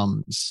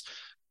becomes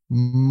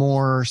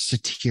more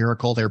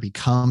satirical. There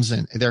becomes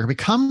an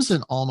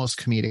almost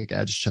comedic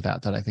edge to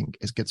that I think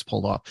gets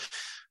pulled off.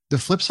 The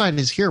flip side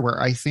is here,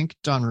 where I think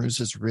Don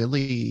Roos is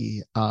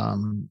really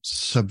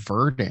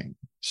subverting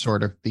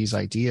sort of these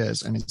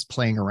ideas and is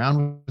playing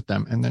around with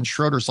them. And then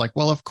Schroeder's like,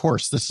 well, of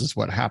course, this is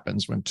what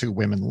happens when two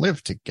women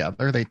live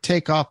together. They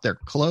take off their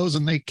clothes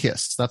and they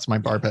kiss. That's my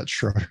Barbette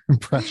Schroeder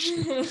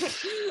impression.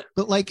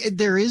 But like,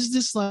 there is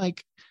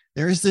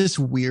this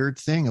weird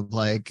thing of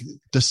like,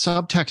 the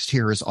subtext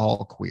here is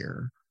all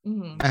queer.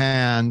 Mm-hmm.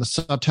 And the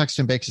subtext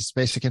in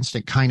Basic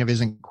Instinct kind of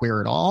isn't queer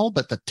at all,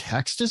 but the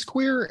text is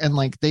queer. And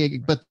like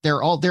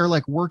they're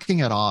like working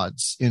at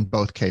odds in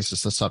both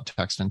cases, the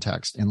subtext and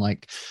text, in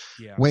like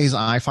ways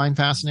I find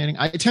fascinating.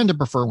 I tend to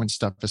prefer when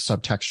stuff is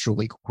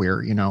subtextually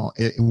queer,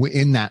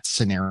 in that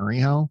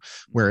scenario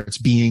where it's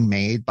being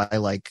made by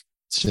like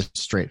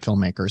straight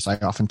filmmakers.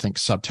 I often think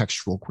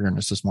subtextual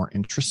queerness is more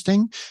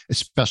interesting,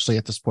 especially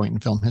at this point in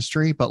film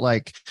history. But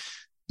like,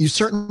 I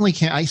certainly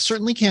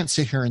can't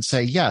sit here and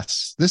say,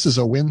 yes, this is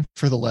a win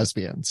for the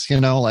lesbians,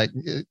 I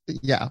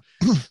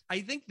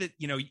think that,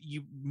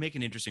 you make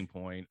an interesting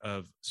point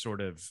of sort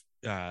of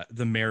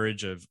the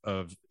marriage of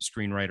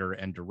screenwriter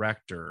and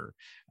director.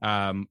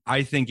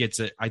 I think it's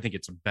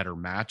a better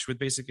match with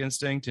Basic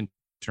Instinct in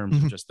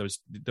terms of just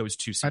those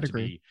two seem to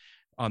be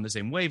on the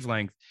same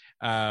wavelength.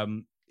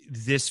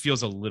 This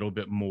feels a little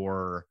bit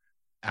more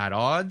at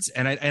odds,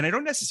 and I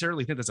don't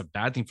necessarily think that's a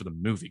bad thing for the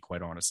movie,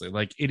 quite honestly.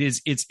 Like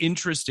it's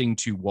interesting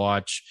to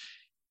watch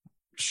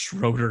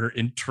Schroeder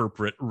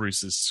interpret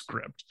Roos's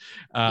script,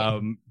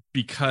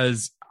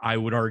 because I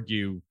would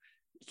argue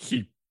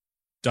he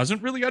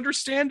doesn't really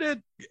understand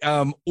it,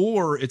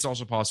 or it's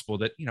also possible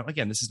that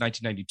again, this is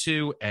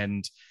 1992,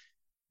 and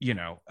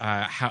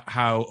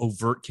how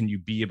overt can you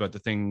be about the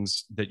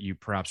things that you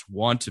perhaps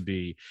want to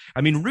be? I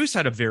mean, Roos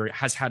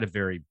has had a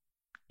very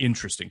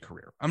interesting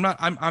career. I'm not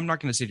going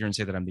to sit here and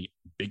say that I'm the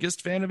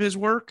biggest fan of his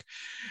work.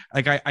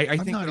 Like I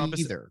think not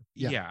either.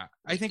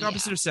 I think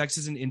Opposite of Sex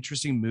is an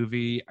interesting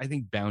movie. I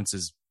think Bounce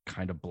is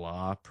kind of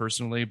blah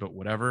personally, but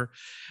whatever.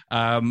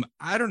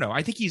 I don't know.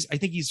 I think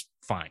he's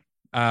fine.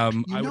 I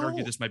would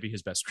argue this might be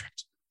his best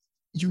script.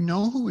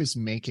 Who is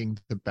making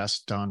the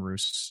best Don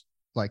Roos,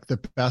 like the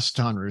best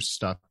Don Roos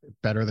stuff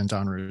better than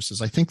Don Roos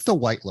is? I think The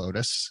White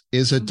Lotus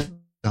is a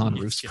Don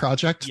Roos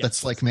project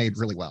that's like made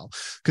really well,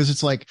 because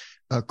it's like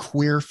a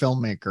queer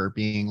filmmaker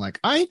being like,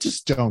 I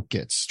just don't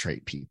get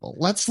straight people.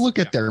 Let's look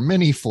at their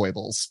many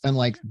foibles. And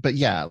like, but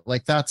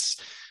like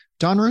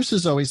Don Roos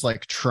is always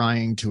like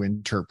trying to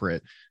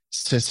interpret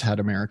cishet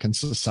American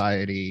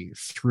society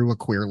through a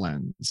queer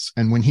lens.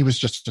 And when he was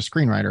just a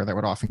screenwriter, that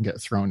would often get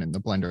thrown in the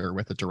blender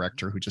with a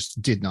director who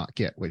just did not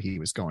get what he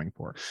was going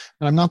for.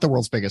 And I'm not the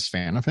world's biggest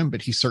fan of him,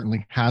 but he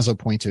certainly has a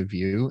point of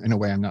view in a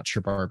way I'm not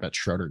sure Barbet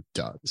Schroeder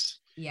does.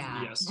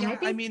 Yeah. Yes. Yeah,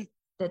 I mean,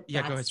 go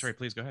ahead. Sorry,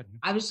 please go ahead.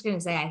 I was just going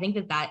to say, I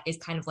think that is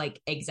kind of like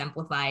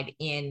exemplified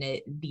in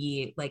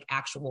the like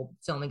actual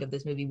filming of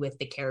this movie with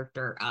the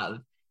character of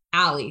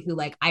Allie, who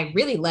like I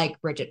really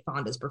like Bridget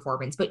Fonda's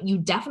performance, but you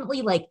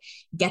definitely like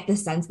get the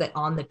sense that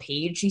on the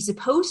page she's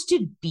supposed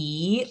to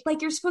be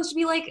like, you're supposed to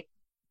be like,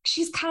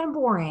 she's kind of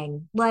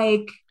boring.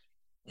 Like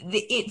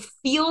it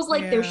feels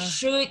like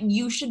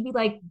you should be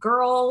like,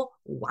 girl,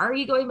 why are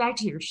you going back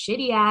to your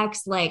shitty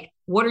ex? Like,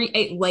 what are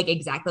you like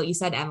exactly what you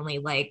said, Emily?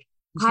 Like,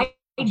 I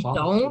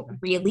don't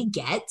really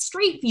get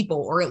straight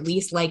people, or at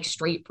least like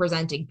straight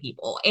presenting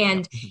people.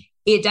 And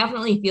it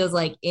definitely feels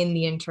like in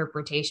the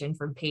interpretation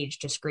from page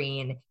to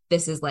screen,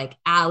 this is like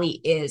Allie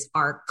is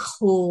our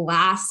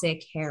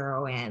classic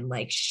heroine.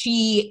 Like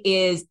she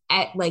is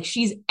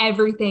she's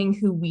everything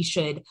who we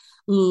should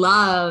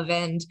love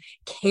and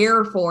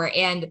care for.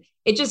 And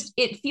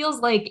it feels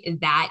like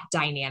that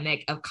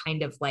dynamic of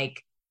kind of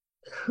like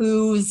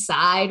whose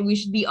side we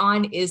should be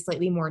on is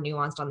slightly more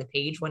nuanced on the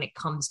page when it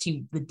comes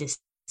to the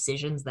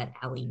decisions that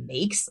Allie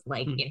makes,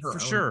 like in her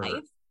own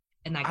life.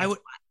 And that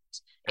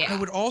I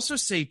would also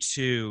say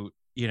too,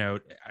 you know,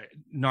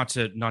 not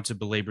to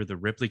belabor the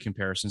Ripley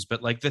comparisons,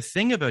 but like the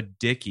thing about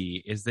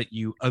Dickie is that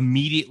you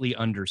immediately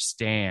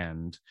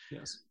understand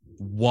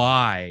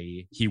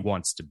why he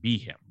wants to be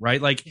him,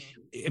 right? Like,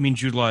 I mean,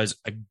 Jude Law is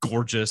a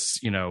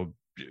gorgeous, you know,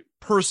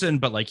 person,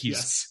 but like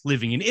he's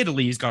living in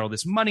Italy, he's got all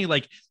this money,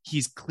 like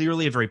he's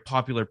clearly a very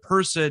popular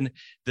person.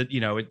 That,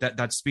 you know,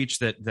 that speech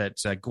that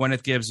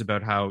Gwyneth gives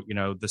about how, you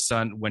know, the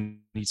sun, when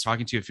he's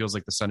talking to you, it feels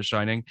like the sun is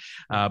shining,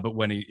 but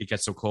when it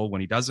gets so cold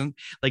when he doesn't,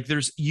 like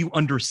you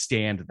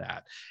understand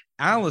that.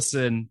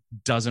 Allison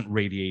doesn't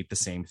radiate the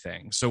same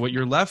thing. So what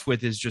you're left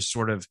with is just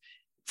sort of,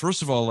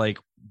 first of all, like,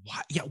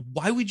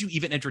 why would you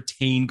even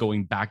entertain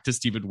going back to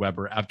Steven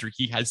Weber after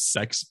he has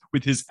sex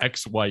with his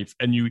ex-wife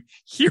and you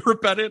hear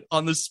about it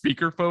on the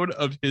speakerphone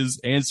of his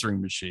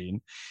answering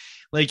machine?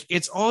 Like,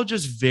 it's all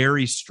just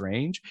very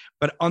strange.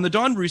 But on the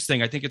Don Roos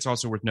thing, I think it's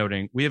also worth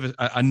noting, we have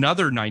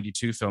another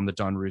 92 film that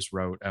Don Roos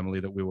wrote, Emily,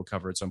 that we will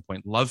cover at some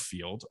point, Love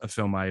Field, a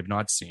film I have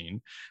not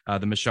seen,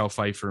 the Michelle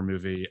Pfeiffer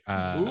movie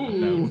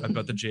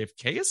about the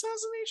JFK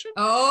assassination.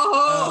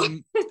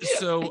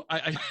 So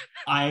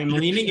I'm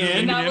leaning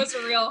in. That was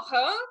a real,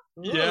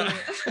 Yeah.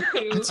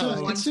 It's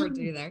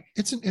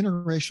an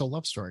interracial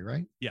love story,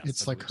 right? Yes.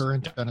 It's like her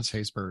and Dennis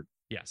Haysbert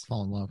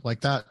fall in love. Like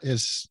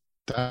that's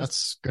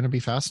going to be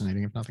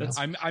fascinating, if nothing else.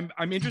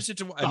 I'm interested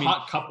to. I mean,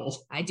 hot couple.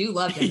 I do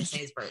love Dennis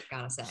Haysbert.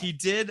 Gotta say, he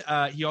did.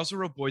 He also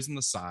wrote Boys on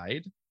the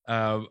Side,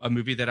 a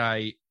movie that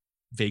I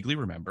vaguely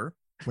remember.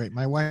 Wait,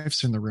 my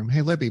wife's in the room.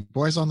 Hey, Libby,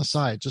 Boys on the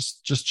Side.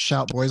 Just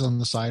shout Boys on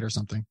the Side or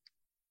something.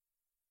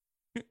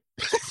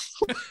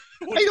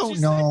 I don't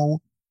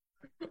know.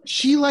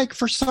 She, like,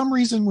 for some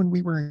reason when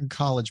we were in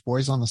college,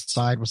 Boys on the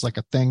Side was like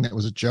a thing that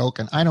was a joke,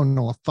 and I don't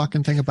know a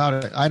fucking thing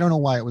about it. I don't know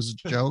why it was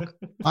a joke.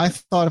 I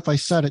thought if I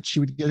said it, she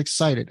would get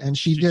excited, and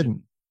she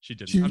didn't. She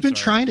didn't. She's been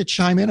trying to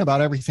chime in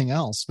about everything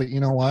else, but you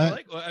know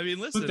what? I mean,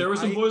 listen. But there were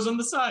some Boys on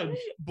the Side.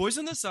 Boys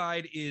on the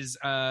Side is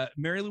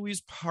Mary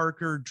Louise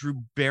Parker,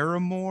 Drew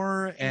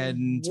Barrymore,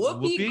 and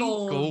Whoopi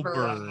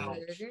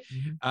Goldberg.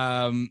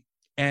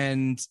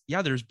 And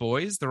yeah, there's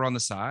boys. They're on the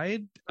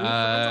side. On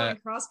a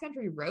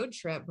cross-country road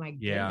trip. My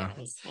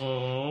goodness.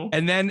 Oh.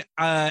 And then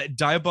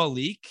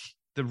Diabolique,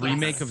 the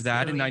remake of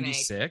that in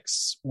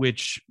 '96,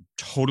 which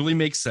totally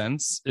makes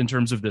sense in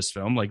terms of this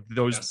film. Like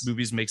those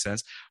movies make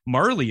sense.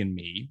 Marley and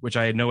Me, which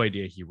I had no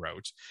idea he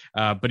wrote,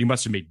 but he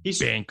must have made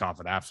bank off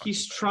of that.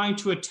 He's trying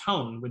to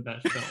atone with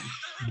that film,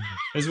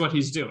 is what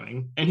he's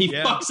doing, and he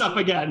fucks up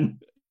again.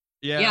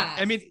 Yeah.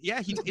 I mean,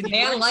 he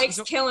man likes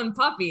killing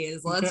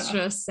puppies. Let's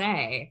just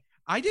say.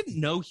 I didn't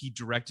know he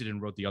directed and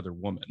wrote The Other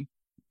Woman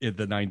in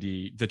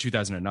the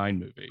 2009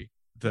 movie.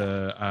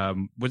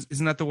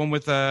 Isn't that the one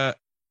with oh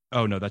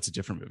no, that's a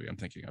different movie I'm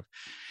thinking of.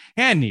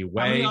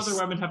 Anyway, how many other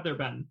women have there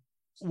been?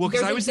 Well,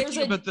 because I was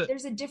thinking about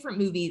there's a different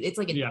movie. It's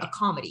like a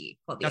comedy.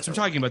 That's what I'm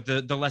talking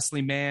about. The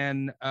Leslie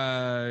Mann,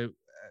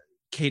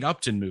 Kate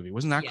Upton movie.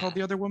 Wasn't that called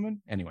The Other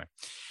Woman? Anyway.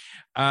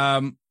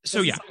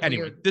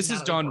 Anyway, this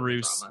is Don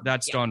Roos.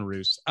 That's Don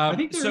Roos. I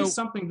think there is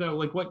something though,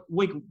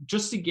 like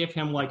just to give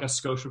him like a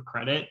skosh of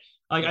credit.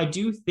 Like I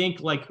do think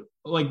like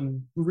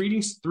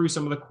reading through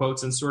some of the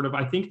quotes and sort of,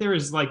 I think there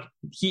is like,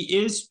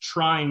 he is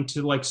trying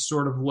to like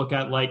sort of look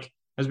at like,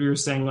 as we were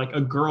saying, like a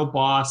girl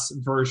boss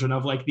version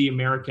of like the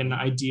American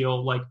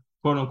ideal, like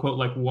quote unquote,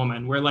 like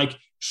woman, where like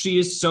she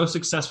is so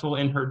successful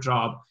in her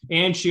job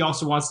and she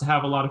also wants to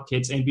have a lot of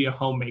kids and be a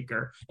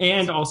homemaker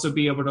and also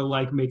be able to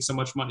like make so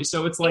much money.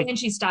 So it's like, and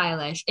she's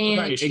stylish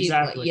and she's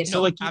exactly. Like,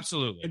 so like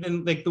absolutely. And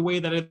then like the way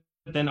that it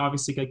then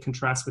obviously like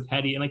contrasts with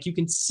Hetty, and like you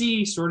can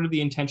see sort of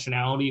the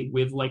intentionality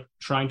with like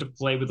trying to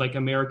play with like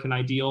American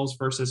ideals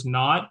versus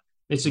not.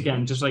 It's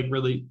again just like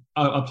really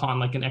upon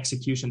like an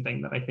execution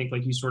thing that I think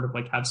like you sort of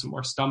like have some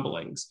more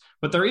stumblings.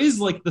 But there is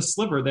like the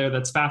sliver there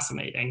that's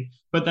fascinating.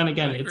 But then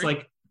again, it's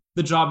like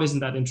the job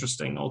isn't that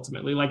interesting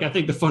ultimately. Like I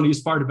think the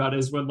funniest part about it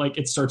is when like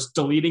it starts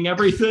deleting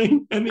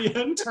everything in the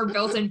end. Her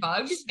built-in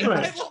bugs.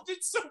 Right. I loved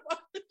it so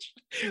much.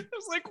 I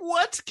was like,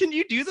 what? Can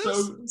you do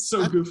this?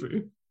 So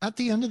goofy. At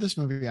the end of this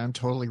movie, I'm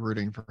totally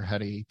rooting for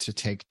Hetty to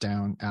take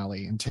down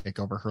Allie and take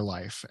over her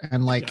life.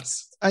 And like,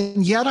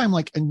 and yet I'm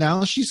like, and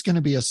now she's going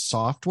to be a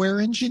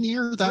software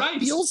engineer. That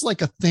feels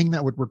like a thing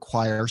that would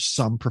require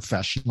some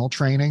professional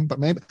training, but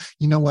maybe,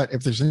 you know what,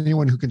 if there's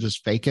anyone who can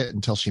just fake it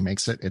until she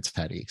makes it, it's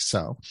Hetty.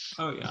 So,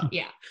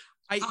 yeah.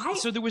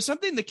 So there was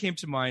something that came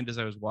to mind as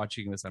I was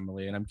watching this,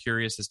 Emily, and I'm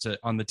curious as to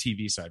on the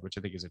TV side, which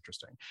I think is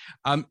interesting.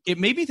 It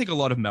made me think a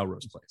lot of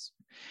Melrose Place.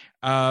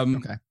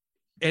 Okay.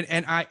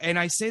 And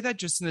I say that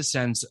just in the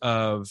sense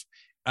of,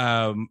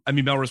 I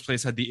mean, Melrose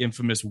Place had the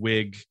infamous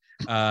wig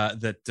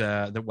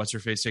that what's her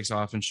face takes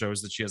off and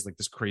shows that she has like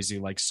this crazy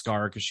like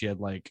scar because she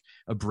had like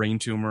a brain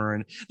tumor,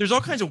 and there's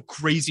all kinds of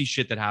crazy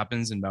shit that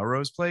happens in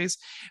Melrose Place.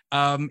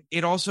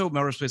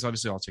 Melrose Place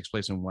obviously all takes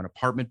place in one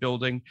apartment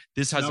building.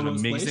 This has an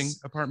amazing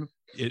apartment.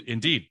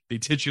 Indeed, the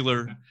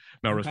titular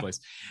Melrose Place.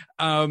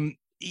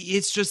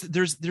 It's just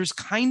there's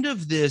kind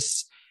of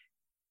this,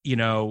 you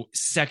know,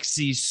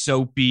 sexy,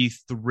 soapy,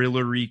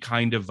 thrillery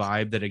kind of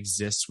vibe that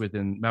exists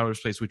within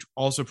Melrose Place, which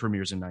also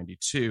premieres in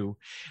 92,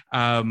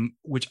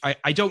 which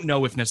I don't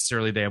know if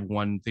necessarily they have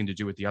one thing to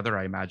do with the other.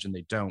 I imagine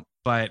they don't,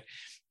 but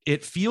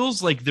it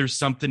feels like there's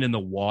something in the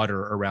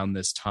water around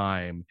this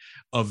time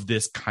of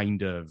this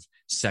kind of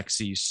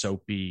sexy,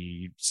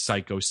 soapy,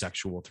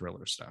 psychosexual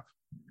thriller stuff.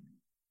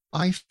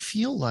 I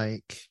feel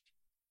like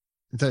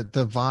the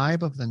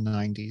vibe of the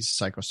 90s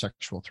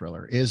psychosexual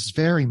thriller is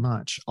very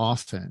much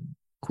often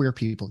queer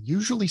people,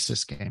 usually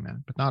cis gay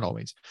men, but not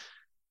always,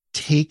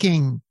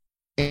 taking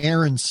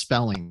Aaron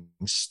Spelling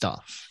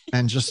stuff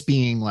and just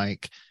being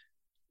like,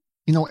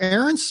 you know,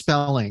 Aaron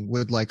Spelling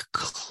would like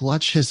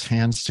clutch his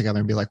hands together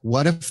and be like,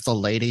 what if the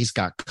ladies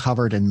got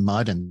covered in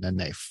mud and then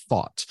they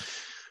fought?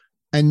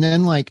 And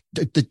then like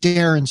the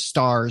Darren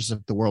Stars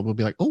of the world would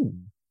be like, oh,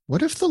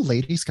 what if the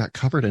ladies got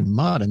covered in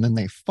mud and then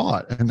they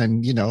fought? And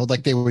then, you know,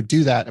 like they would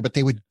do that, but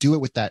they would do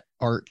it with that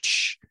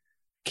arch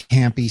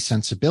campy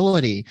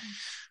sensibility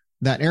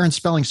that Aaron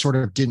Spelling sort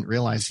of didn't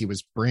realize he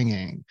was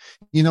bringing.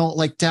 You know,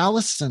 like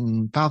Dallas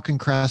and Falcon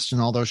Crest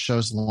and all those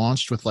shows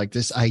launched with like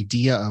this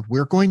idea of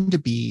we're going to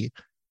be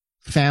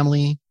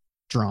family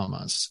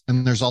dramas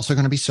and there's also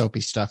going to be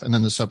soapy stuff. And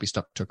then the soapy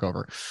stuff took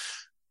over.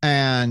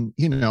 And,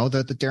 you know,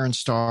 the Darren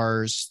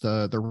Stars,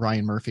 the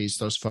Ryan Murphys,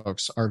 those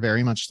folks are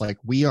very much like,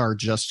 we are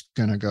just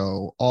going to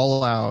go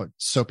all out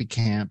soapy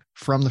camp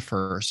from the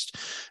first.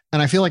 And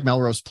I feel like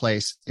Melrose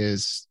Place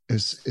is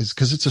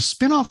because it's a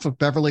spinoff of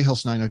Beverly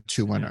Hills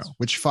 90210,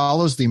 which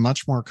follows the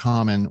much more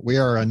common, we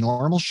are a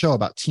normal show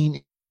about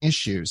teen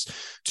issues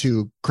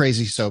to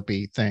crazy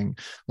soapy thing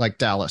like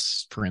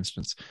Dallas, for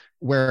instance.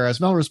 Whereas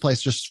Melrose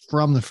Place just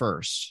from the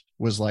first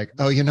was like,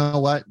 oh, you know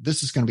what?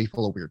 This is going to be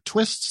full of weird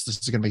twists. This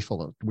is going to be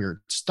full of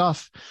weird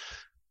stuff.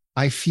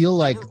 I feel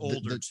like they were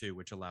older too,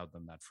 which allowed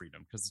them that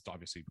freedom because it's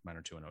obviously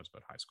 90210 is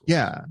about high school.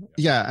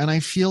 Yeah. And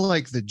I feel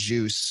like the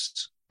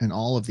juice in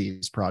all of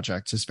these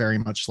projects is very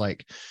much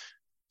like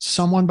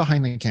someone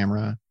behind the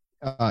camera.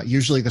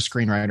 Usually the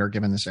screenwriter,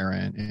 given this era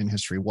in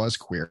history, was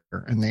queer,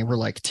 and they were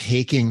like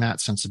taking that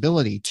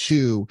sensibility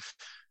to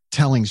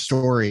telling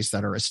stories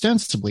that are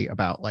ostensibly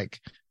about like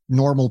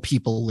normal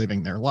people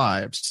living their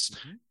lives.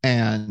 Mm-hmm.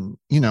 And,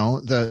 you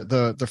know,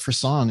 the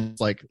Frisson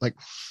is like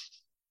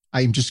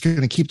I'm just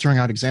going to keep throwing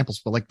out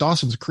examples, but like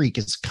Dawson's Creek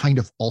is kind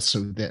of also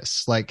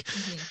this, like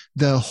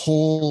the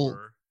whole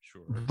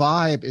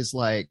vibe is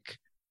like,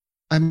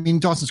 I mean,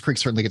 Dawson's Creek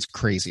certainly gets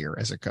crazier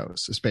as it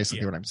goes, is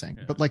basically what I'm saying.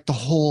 Yeah. But like the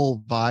whole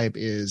vibe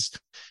is,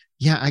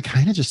 I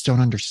kind of just don't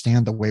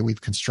understand the way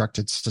we've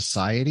constructed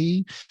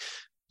society,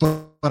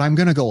 but I'm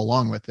going to go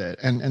along with it.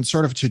 And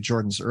sort of to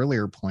Jordan's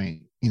earlier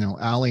point, you know,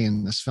 Allie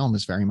in this film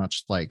is very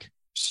much like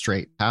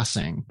straight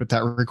passing, but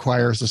that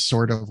requires a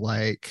sort of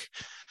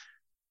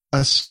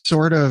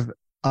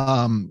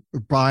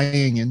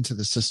buying into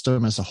the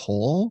system as a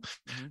whole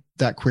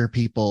that queer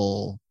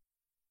people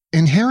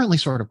inherently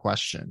sort of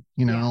question,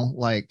 you know,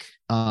 like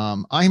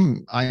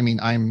I'm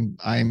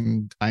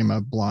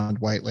a blonde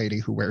white lady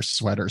who wears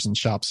sweaters and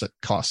shops at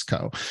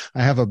Costco.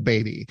 I have a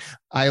baby.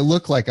 I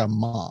look like a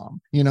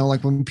mom, you know,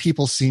 like when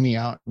people see me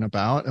out and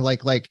about,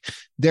 like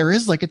there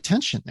is like a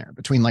tension there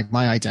between like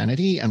my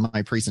identity and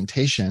my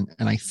presentation.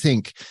 And I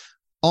think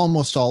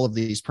almost all of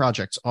these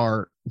projects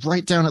are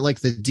right down at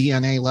like the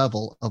DNA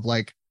level of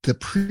like the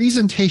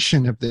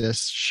presentation of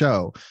this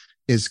show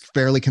is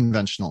fairly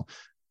conventional,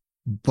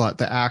 but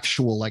the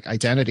actual like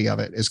identity of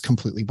it is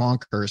completely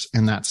bonkers.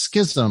 And that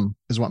schism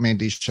is what made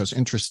these shows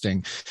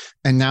interesting.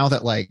 And now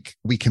that like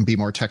we can be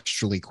more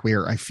textually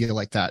queer, I feel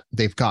like that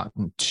they've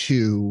gotten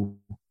too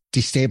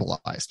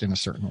destabilized in a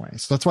certain way.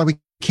 So that's why we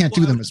can't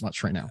do them as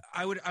much right now.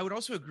 I would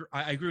also agree.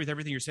 I agree with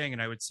everything you're saying.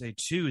 And I would say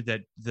too,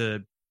 that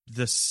the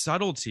the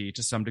subtlety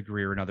to some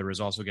degree or another is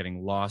also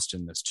getting lost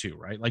in this too,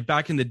 right? Like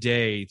back in the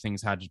day,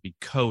 things had to be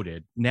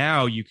coded.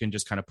 Now you can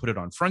just kind of put it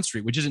on Front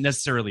Street, which isn't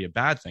necessarily a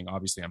bad thing.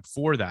 Obviously, I'm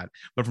for that.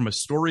 But from a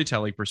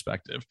storytelling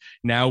perspective,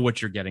 now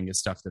what you're getting is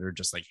stuff that are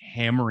just like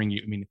hammering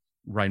you. I mean,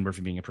 Ryan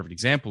Murphy being a perfect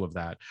example of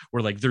that,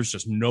 where like there's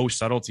just no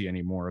subtlety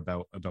anymore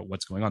about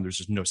what's going on. There's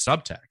just no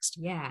subtext.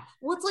 Yeah.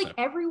 Well, it's like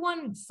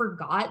everyone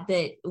forgot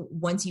that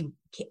once you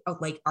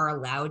like are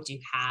allowed to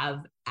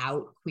have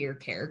out queer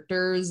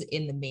characters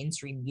in the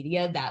mainstream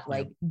media, that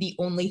like the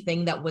only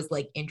thing that was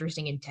like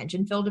interesting and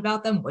tension filled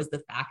about them was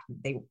the fact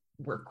that they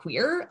were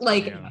queer.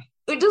 Like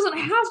it doesn't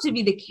have to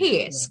be the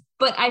case.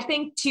 But I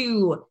think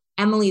to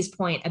Emily's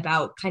point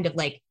about kind of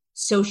like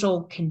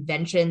social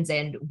conventions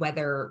and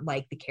whether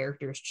like the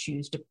characters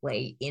choose to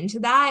play into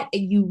that,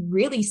 and you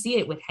really see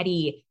it with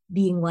Hetty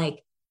being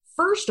like,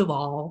 first of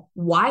all,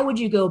 why would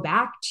you go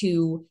back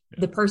to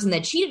the person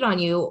that cheated on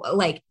you?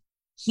 Like,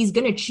 he's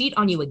gonna cheat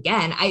on you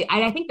again.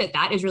 I think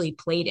that is really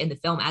played in the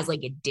film as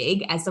like a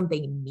dig, as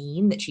something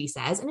mean that she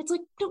says, and it's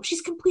like, no,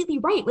 she's completely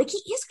right. Like,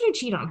 he is gonna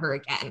cheat on her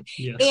again.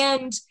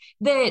 And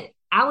that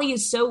Allie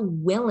is so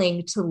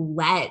willing to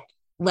let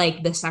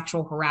like the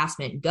sexual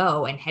harassment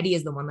go, and Hetty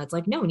is the one that's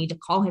like, no, we need to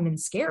call him and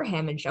scare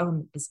him and show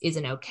him this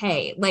isn't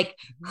okay. Like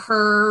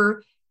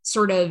her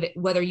sort of,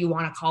 whether you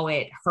want to call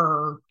it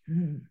her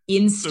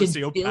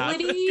instability,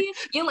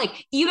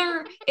 like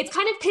either it's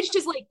kind of pitched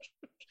as like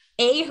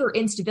A, her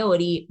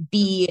instability,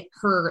 B,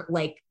 her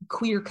like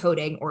queer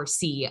coding, or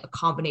C, a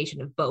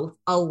combination of both,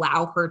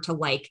 allow her to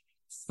like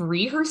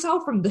free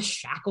herself from the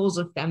shackles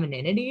of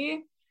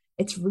femininity.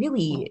 It's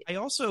really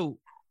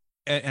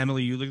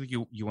Emily, you look like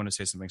you want to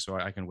say something, so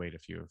I can wait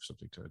if you have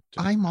something to.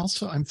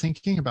 I'm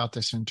thinking about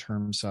this in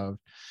terms of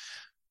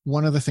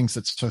one of the things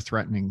that's so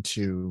threatening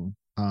to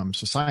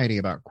society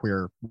about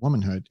queer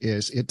womanhood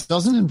is it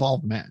doesn't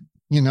involve men.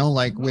 You know,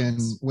 like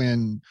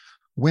when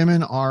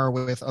women are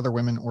with other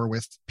women or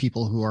with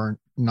people who are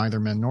neither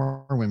men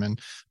nor women,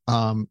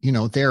 you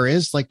know, there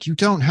is like, you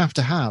don't have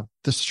to have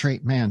the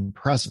straight man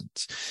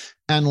present.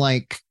 And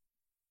like,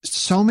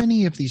 so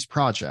many of these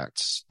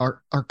projects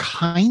are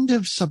kind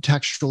of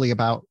subtextually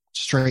about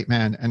straight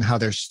men and how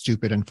they're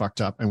stupid and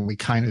fucked up, and we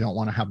kind of don't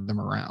want to have them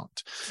around.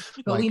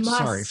 But like, we must.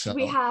 Sorry, Phil.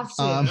 We have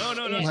to. No.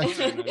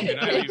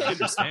 I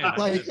understand.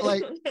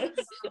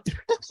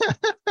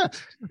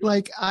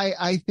 Like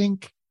I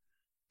think,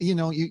 you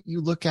know,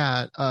 you look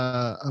at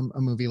a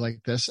movie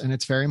like this, and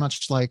it's very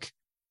much like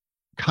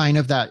kind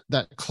of that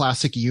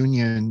classic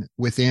union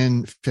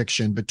within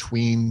fiction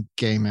between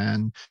gay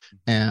men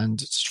and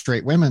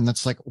straight women.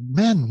 That's like,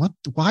 men,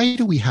 why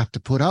do we have to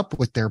put up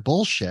with their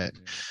bullshit?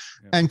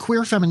 And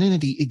queer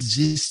femininity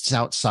exists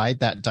outside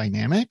that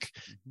dynamic.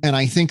 And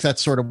I think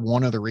that's sort of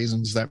one of the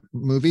reasons that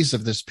movies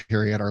of this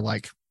period are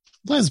like,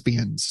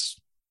 lesbians,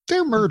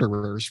 they're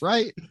murderers,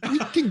 right? We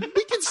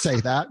can say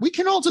that. We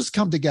can all just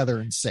come together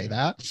and say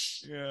that.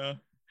 Yeah.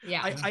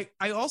 Yeah.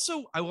 I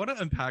also want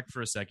to unpack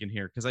for a second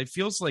here, because I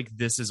feels like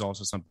this is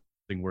also something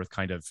worth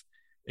kind of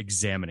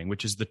examining,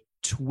 which is the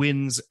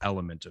twins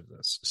element of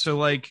this. So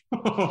like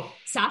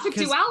sapphic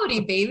duality,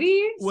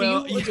 baby.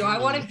 Well, do I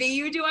want to be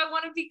you? Do I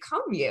want to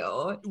become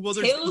you?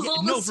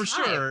 Well, no, for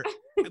sure.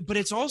 But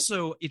it's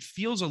also, it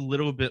feels a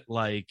little bit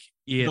like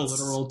it's the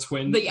literal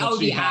twin. The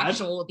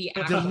actual.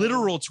 The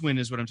literal twin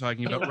is what I'm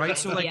talking about, right?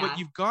 So like what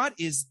you've got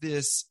is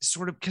this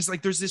sort of, because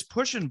like there's this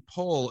push and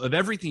pull of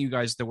everything you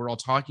guys that we're all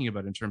talking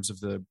about in terms of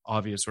the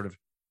obvious sort of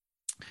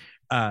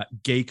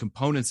gay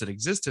components that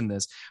exist in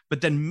this,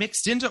 but then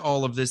mixed into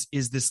all of this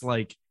is this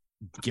like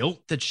guilt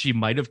that she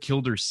might have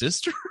killed her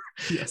sister.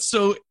 Yes.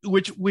 So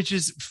which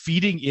is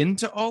feeding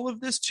into all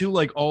of this too,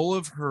 like all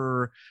of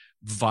her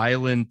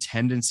violent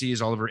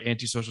tendencies, all of her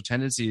antisocial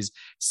tendencies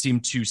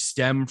seem to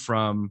stem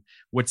from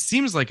what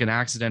seems like an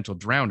accidental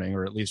drowning,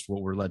 or at least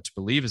what we're led to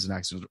believe is an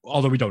accident,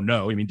 although we don't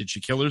know. I mean, did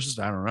she kill her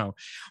sister? I don't know.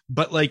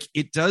 But like,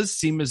 it does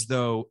seem as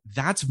though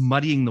that's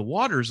muddying the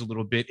waters a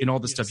little bit in all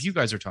the stuff you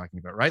guys are talking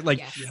about, right?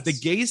 Like the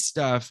gay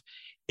stuff,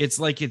 it's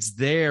like it's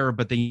there,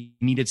 but they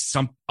needed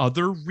some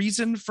other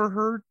reason for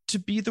her to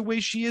be the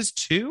way she is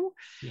too.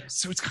 Yes.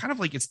 So it's kind of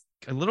like, it's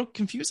a little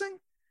confusing.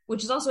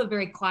 Which is also a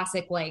very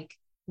classic, like,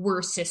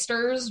 we're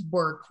sisters,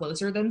 we're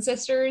closer than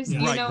sisters. You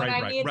know what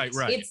I mean?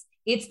 Right.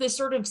 It's this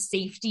sort of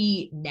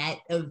safety net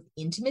of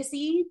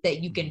intimacy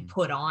that you can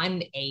put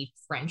on a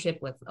friendship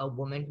with a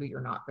woman who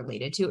you're not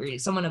related to, or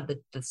someone of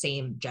the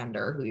same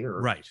gender who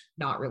you're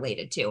not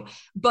related to.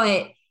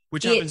 But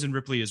which happens in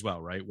Ripley as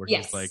well, right? Where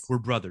he's like, we're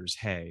brothers.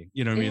 Hey,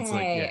 you know what I mean? It's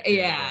like,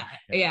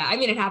 yeah. I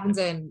mean, it happens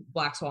in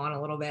Black Swan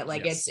a little bit.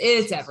 Like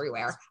it's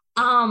everywhere.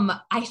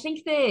 I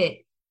think that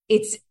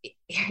it's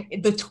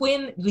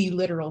the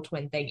literal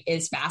twin thing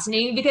is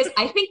fascinating, because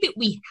I think that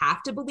we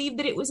have to believe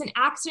that it was an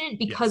accident,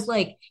 because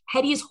like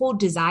Hetty's whole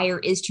desire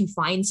is to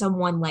find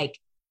someone like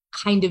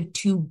kind of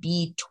to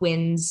be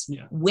twins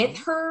with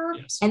her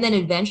and then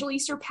eventually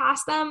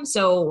surpass them.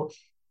 So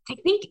I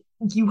think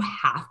you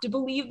have to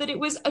believe that it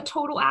was a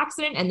total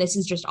accident, and this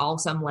is just all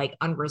some like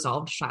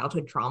unresolved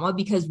childhood trauma,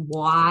 because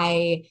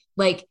why,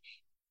 like,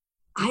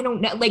 I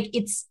don't know, like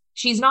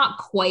she's not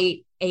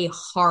quite a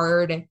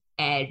hard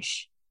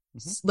edge,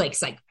 like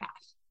psychopath.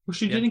 Well,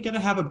 she didn't get to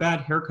have a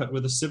bad haircut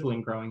with a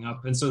sibling growing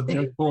up, and so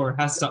therefore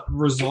has to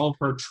resolve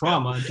her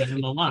trauma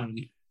down the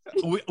line.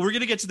 We're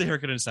going to get to the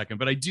haircut in a second,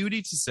 but I do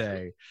need to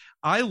say,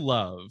 I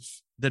love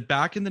that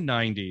back in the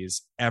 90s,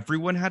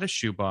 everyone had a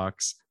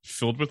shoebox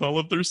filled with all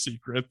of their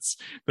secrets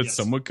that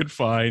someone could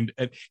find.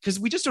 Because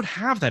we just don't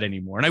have that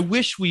anymore. And I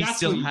wish we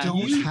still had. You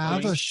don't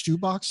have a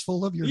shoebox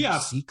full of your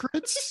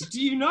secrets?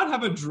 Do you not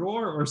have a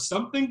drawer or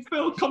something,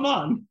 Phil? Come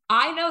on.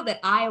 I know that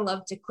I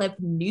love to clip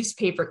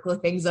newspaper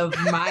clippings of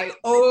my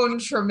own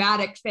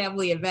traumatic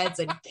family events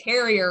and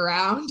carry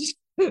around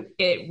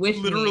it with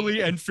literally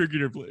me. And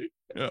figuratively.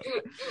 Yeah.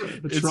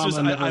 It's just,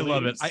 I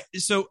love it.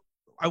 So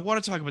I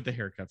want to talk about the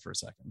haircut for a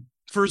second.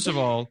 First of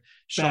all,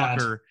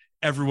 shocker,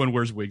 everyone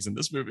wears wigs in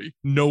this movie.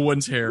 No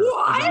one's hair.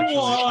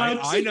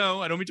 I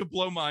know. I don't mean to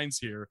blow minds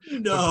here.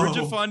 No. But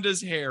Bridget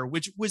Fonda's hair,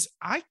 which was,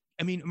 I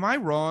mean, am I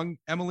wrong,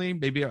 Emily?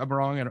 Maybe I'm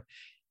wrong.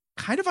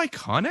 Kind of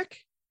iconic.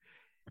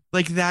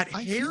 Like that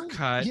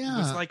haircut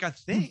was like a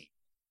thing.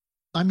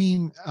 I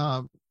mean,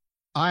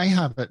 I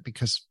have it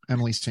because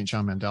Emily St.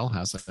 John Mandel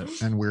has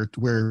it, and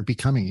we're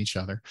becoming each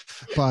other.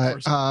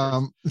 But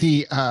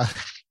the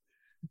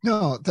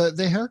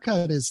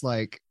haircut is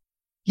like,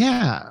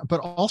 but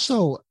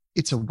also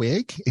it's a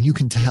wig, and you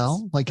can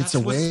tell it's a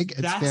wig.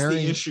 It's very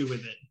the issue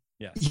with it.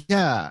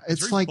 Yeah,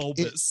 it's like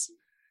bulbous.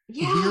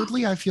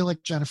 Weirdly, I feel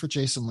like Jennifer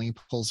Jason Leigh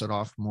pulls it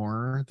off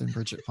more than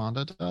Bridget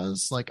Fonda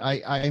does. Like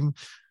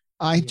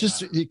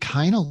it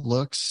kind of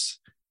looks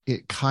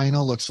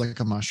like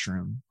a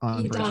mushroom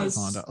on Bridget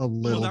Fonda a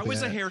little bit. That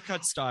was a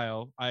haircut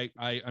style. I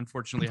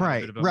unfortunately had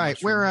a bit of a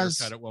mushroom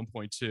haircut at one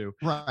point too.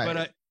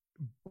 Right.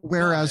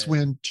 Whereas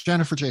when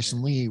Jennifer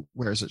Jason Leigh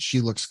wears it,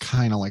 she looks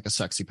kind of like a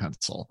sexy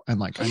pencil, and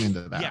like I'm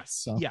into that.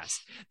 Yes.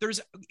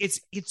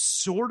 It's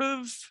sort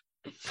of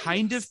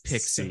kind of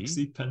pixie.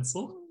 Sexy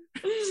pencil.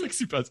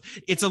 Sexy pencil.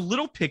 It's a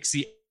little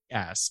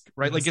pixie-esque,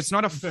 right? Yes, like it's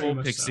not a full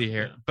pixie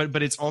hair,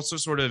 but it's also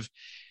sort of.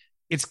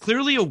 It's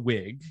clearly a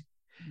wig,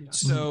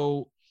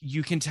 so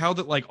you can tell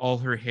that like all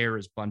her hair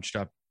is bunched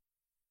up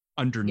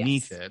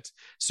underneath it,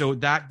 so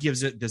that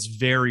gives it this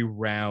very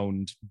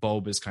round,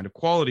 bulbous kind of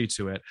quality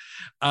to it.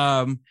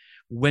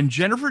 When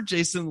Jennifer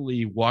Jason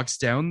Leigh walks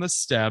down the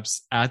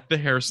steps at the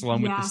hair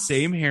salon with the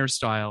same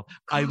hairstyle,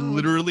 I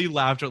literally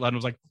laughed out loud and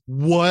was like,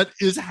 what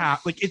is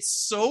happening? Like, it's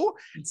so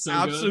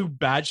absolute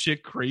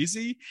batshit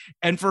crazy.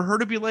 And for her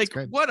to be like,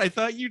 what? I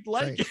thought you'd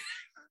like it.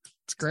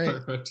 It's great.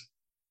 Perfect.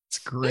 It's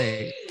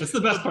great. That's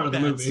the best part of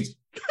the movie.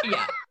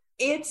 Yeah.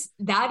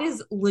 That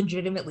is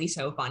legitimately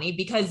so funny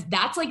because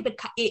that's like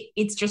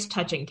it's just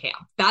touching camp.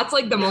 That's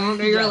like the moment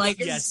where you're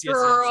like,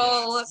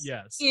 girl,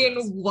 in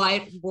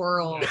what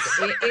world?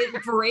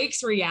 It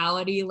breaks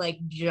reality like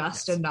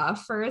just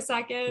enough for a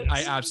second.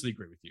 I absolutely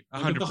agree with you.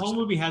 100%. If the whole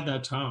movie had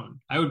that tone,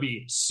 I would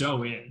be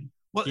so in.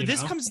 Well,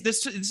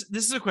 this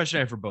is a question I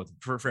have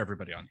for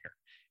everybody on here.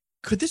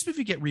 Could this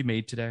movie get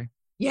remade today?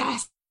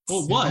 Yes.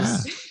 Well, it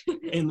was.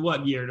 In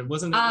what year?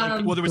 Wasn't it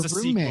like... Well, there was a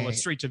sequel, a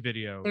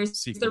straight-to-video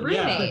sequel. The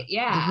Roommate,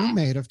 The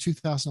Roommate of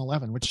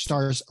 2011, which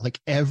stars like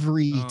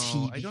every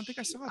I don't think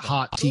I saw that.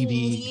 Hot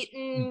TV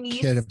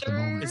kid of the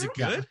moment. Is it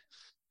good?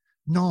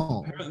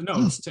 No,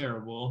 it's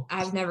terrible.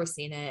 I've never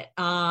seen it.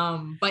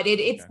 But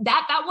it's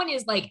that one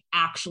is like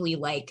actually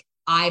like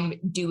I'm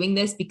doing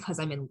this because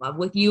I'm in love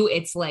with you.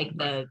 It's like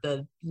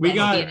the we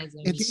got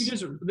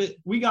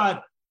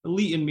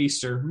Leighton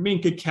Meester,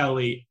 Minka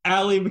Kelly,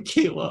 Ali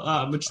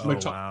Michaela.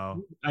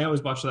 Wow. I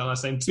always watched that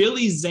last name.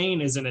 Billy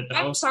Zane is in it though.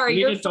 I'm sorry,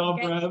 you're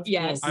Dobrev.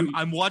 Yes,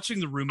 I'm watching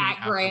The Roommate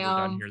after we're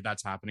done here.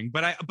 That's happening.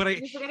 But I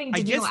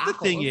guess the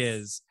thing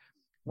is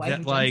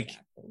that like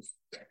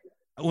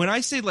when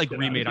I say like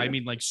remade, I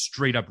mean like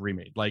straight up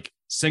remade, like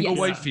single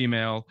white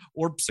female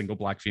or single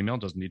black female.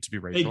 Doesn't need to be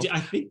racial.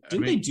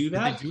 Didn't they do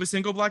that? Did they do a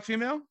single black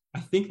female? I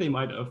think they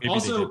might have. Maybe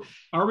also,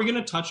 are we going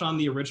to touch on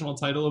the original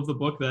title of the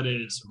book that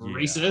is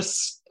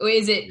racist?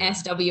 Is it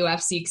SWF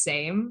Seek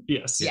Same?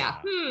 Yes. Yeah.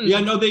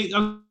 Yeah. No.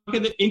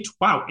 In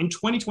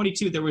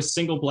 2022 there was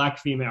single black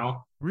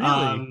female.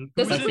 Really?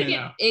 This looks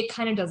like it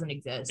kind of doesn't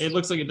exist. It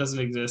looks like it doesn't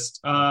exist.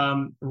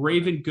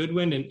 Raven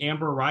Goodwin and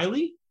Amber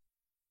Riley.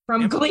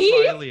 From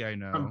Glee? Riley, I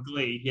know. From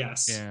Glee,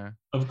 yes. Yeah.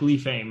 Of Glee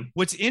fame.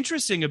 What's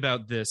interesting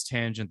about this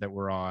tangent that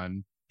we're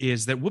on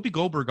is that Whoopi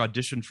Goldberg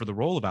auditioned for the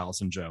role of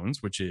Allison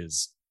Jones, which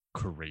is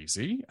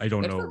crazy. I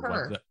don't know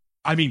what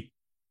I mean,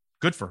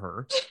 good for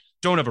her.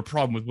 Don't have a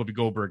problem with Whoopi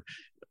Goldberg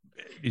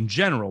in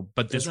general,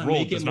 but this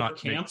role does not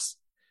camps.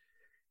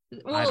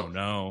 I don't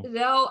know.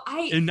 No,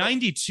 in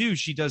 92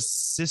 she does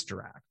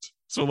Sister Act.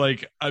 So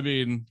like, I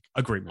mean,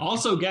 a great movie.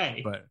 Also gay.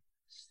 But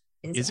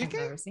is it gay?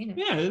 I've never seen it.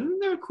 Yeah, isn't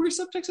there queer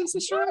subtext in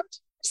Sister Act?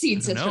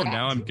 Seen Sister Act.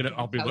 Now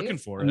I'll be looking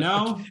for it.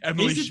 No.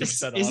 Emily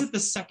is it the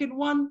second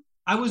one?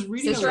 I was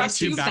reading Sister Act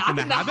 2, Back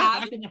in the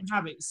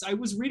Habit. I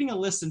was reading a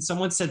list and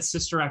someone said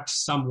Sister Act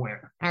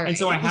somewhere. All right. And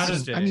so I had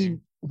to. I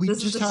mean, we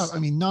just have. I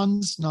mean,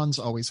 nuns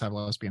always have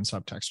lesbian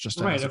subtext,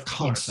 just as a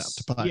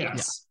concept. But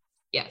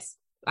yes.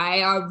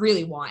 I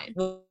really want.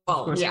 Well,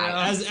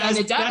 yeah, as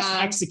best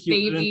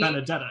executed in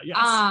Benedetta. Yes.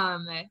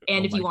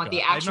 And if you want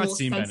the actual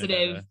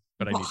sensitive,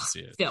 but I need to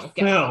see it.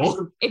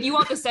 Phil. If you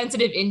want the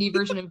sensitive indie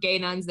version of Gay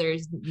Nuns,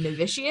 there's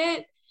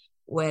Novitiate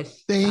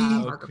with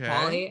Marco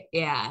Pauly.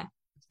 Yeah.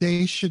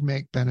 They should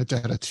make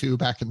Benedetta 2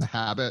 Back in the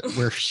Habit,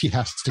 where she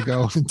has to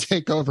go and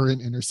take over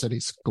an inner city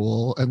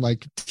school and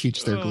like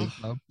teach their glee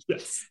club.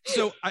 Yes.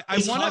 So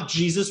I want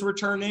Jesus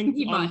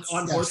returning on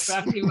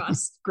horseback. He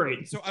must.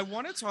 Great. So I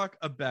want to talk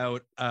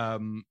about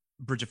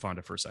Bridget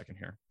Fonda for a second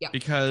here. Yeah.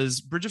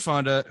 Because Bridget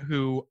Fonda,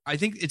 who I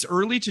think it's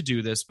early to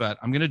do this, but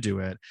I'm going to do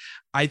it.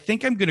 I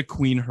think I'm going to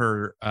queen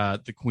her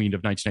the queen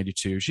of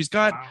 1992. She's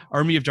got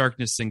Army of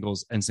Darkness,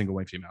 Singles, and Single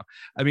White Female.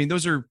 I mean,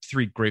 those are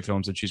 3 great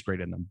films and she's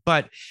great in them.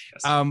 But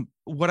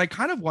what I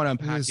kind of want to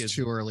unpack is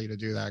too early to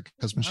do that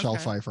because Michelle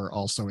Pfeiffer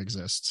also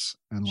exists.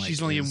 And like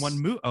she's only in one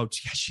movie. Oh,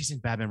 yeah, she's in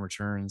Batman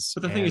Returns.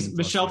 But the thing is,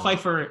 Michelle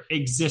Pfeiffer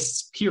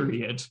exists,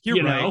 period.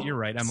 You're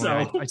right. Emily,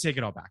 I take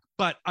it all back.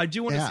 But I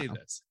do want to say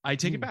this. I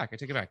take it back.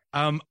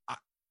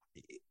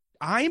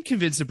 I am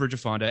convinced that Bridget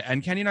Fonda,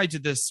 and Kenny and I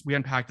did this, we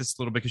unpacked this a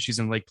little bit because she's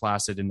in Lake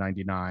Placid in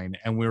 99.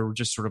 And we were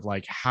just sort of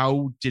like,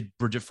 how did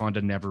Bridget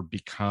Fonda never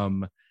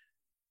become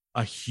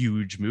a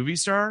huge movie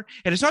star?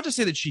 And it's not to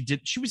say that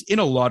she was in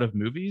a lot of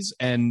movies,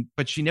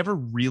 but she never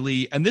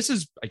really, and this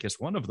is, I guess,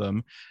 one of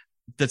them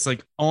that's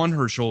like on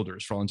her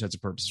shoulders for all intents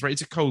and purposes, right?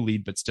 It's a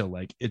co-lead, but still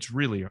like, it's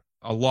really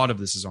a lot of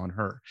this is on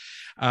her.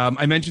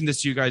 I mentioned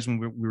this to you guys when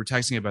we were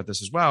texting about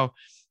this as well.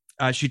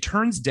 She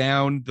turns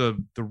down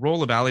the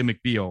role of Ally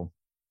McBeal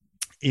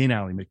in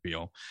Ally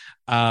McBeal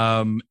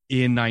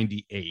in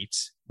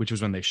 98, which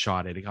was when they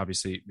shot it,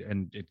 obviously,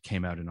 and it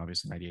came out in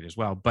obviously 98 as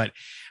well, but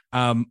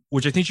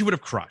which I think she would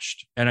have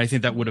crushed. And I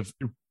think that would have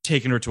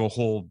taken her to a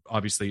whole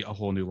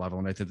new level.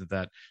 And I think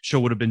that show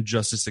would have been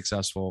just as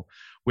successful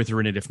with her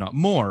in it, if not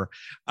more.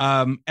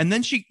 And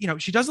then she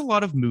does a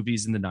lot of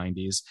movies in the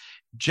 90s.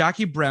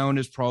 Jackie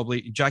Brown,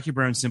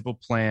 Simple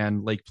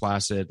Plan, Lake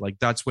Placid. Like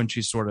that's when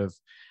she's sort of,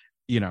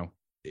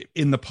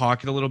 in the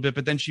pocket a little bit,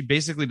 but then she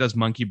basically does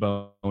Monkey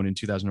Bone in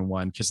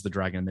 2001, Kiss the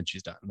Dragon, and then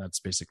she's done. That's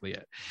basically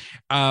it.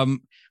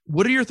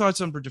 What are your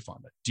thoughts on Bridget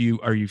Fonda?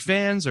 Are you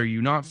fans? Are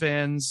you not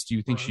fans? Do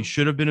you think she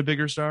should have been a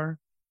bigger star?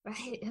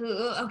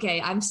 Okay,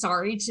 I'm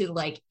sorry to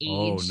like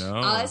age us. No.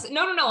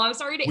 I'm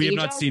sorry to age us. We have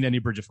not seen any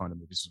Bridget Fonda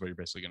movies, is what you're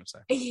basically going to say.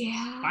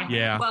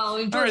 Yeah. Well,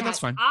 all right, that's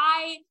fine.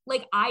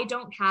 I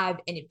don't have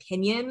an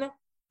opinion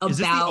about. Is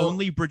this the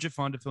only Bridget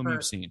Fonda film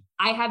you've seen?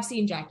 I have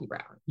seen Jackie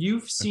Brown.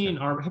 You've seen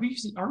have you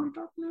seen Army of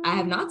Darkness? I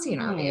have not seen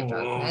Army of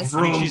Darkness.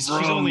 I mean, she's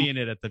only in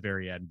it at the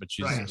very end, but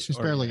she's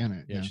barely in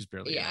it. Yeah, she's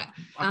barely in it.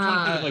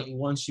 I'm like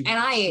once you.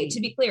 And to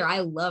be clear, I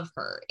love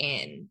her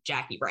in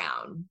Jackie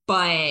Brown,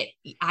 but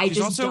I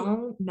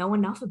don't know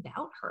enough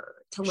about her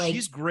to like.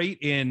 She's great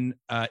in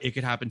It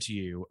Could Happen to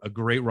You, a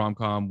great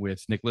rom-com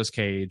with Nicolas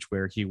Cage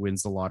where he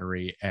wins the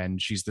lottery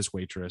and she's this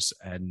waitress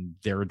and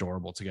they're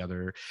adorable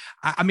together.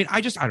 I mean,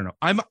 I don't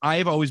know.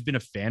 I've always been a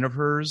fan of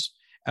hers.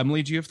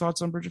 Emily, do you have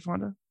thoughts on Bridget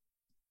Fonda?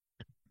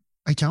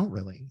 I don't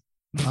really.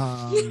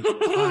 A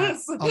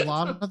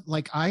lot of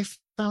like I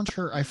found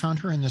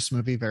her in this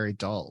movie very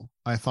dull.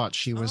 I thought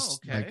she was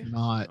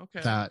not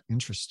that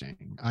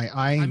interesting.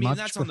 I mean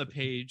that's on the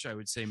page. I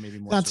would say maybe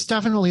more. That's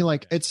definitely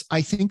like it's.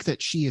 I think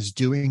that she is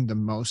doing the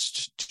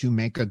most to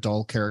make a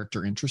dull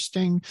character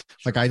interesting.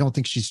 Like I don't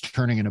think she's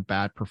turning in a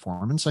bad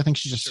performance. I think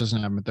she just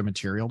doesn't have the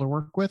material to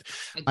work with.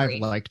 I've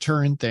liked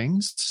her in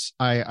things.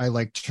 I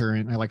like her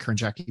in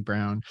Jackie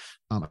Brown.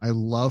 I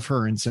love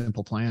her in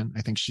Simple Plan.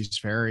 I think she's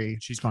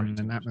fun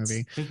in that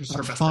movie.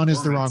 Fun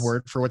is the wrong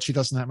word for what she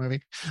does in that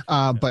movie.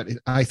 But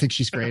I think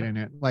she's great in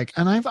it. Like,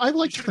 and I've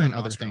liked her in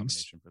other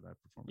things.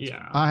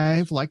 Yeah,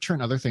 I've liked her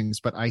in other things,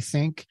 but I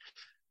think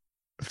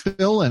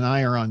Phil and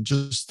I are on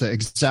just the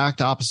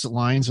exact opposite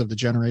lines of the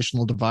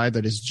generational divide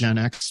that is Gen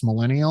X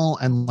millennial.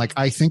 And like,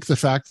 I think the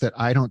fact that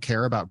I don't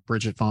care about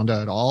Bridget Fonda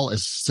at all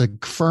is a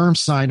firm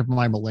sign of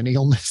my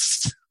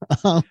millennialness.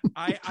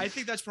 I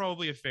think that's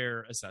probably a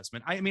fair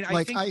assessment. I mean,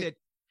 I think that,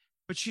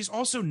 but she's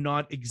also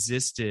not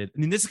existed. I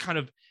mean, this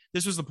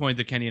was the point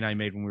that Kenny and I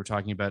made when we were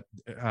talking about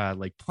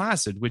like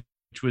Placid, which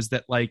was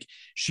that like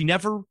she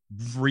never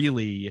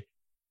really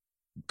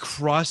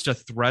crossed a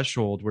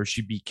threshold where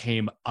she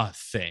became a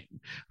thing.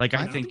 Like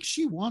I think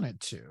she wanted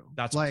to.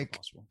 That's like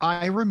possible.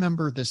 I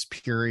remember this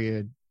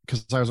period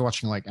because I was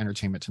watching like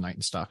Entertainment Tonight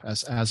and stuff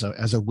as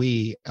a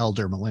wee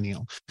elder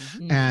millennial,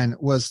 and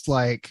was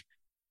like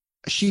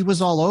she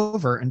was all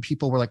over, and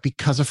people were like,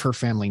 because of her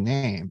family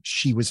name,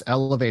 she was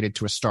elevated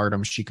to a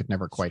stardom she could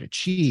never quite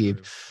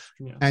achieve.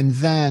 Yeah. And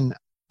then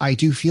I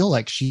do feel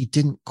like she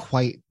didn't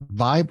quite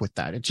vibe with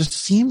that. It just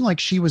seemed like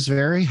she was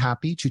very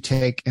happy to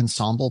take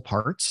ensemble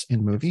parts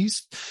in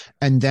movies.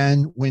 And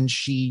then when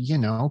she,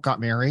 got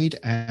married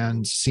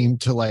and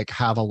seemed to like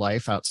have a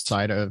life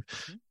outside of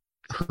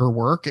her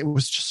work, it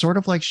was just sort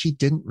of like she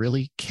didn't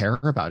really care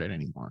about it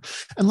anymore.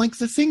 And like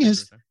the thing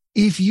is,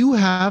 if you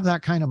have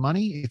that kind of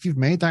money, if you've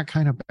made that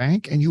kind of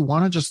bank and you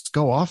want to just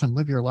go off and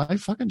live your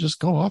life, fucking just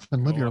go off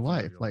and live your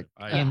life. Like,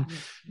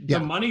 the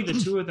money the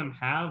two of them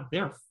have,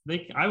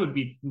 I would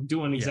be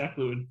doing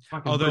exactly what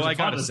fucking Although I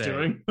gotta say,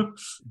 doing.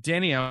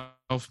 Danny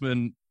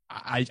Elfman,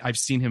 I've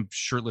seen him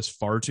shirtless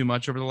far too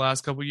much over the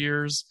last couple of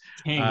years.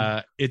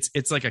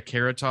 It's like a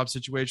Carrot Top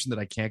situation that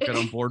I can't get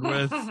on board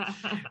with.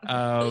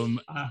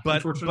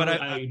 But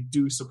I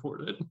do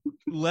support it.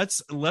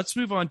 Let's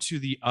move on to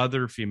the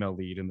other female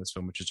lead in this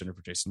film, which is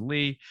Jennifer Jason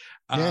Leigh.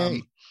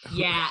 Who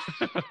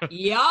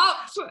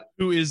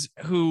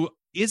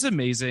is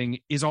amazing,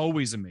 is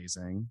always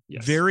amazing.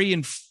 Yes. Very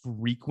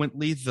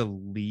infrequently the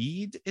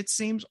lead, it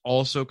seems.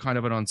 Also kind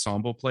of an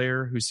ensemble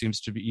player who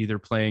seems to be either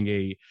playing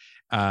a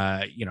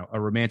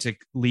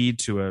romantic lead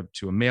to a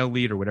male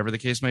lead or whatever the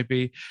case might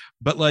be.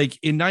 But like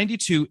in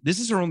 92,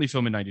 this is her only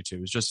film in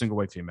 92. It's just single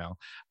white female.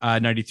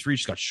 93,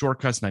 she's got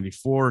Shortcuts.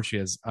 94, she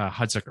has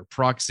Hudsucker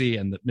Proxy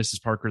and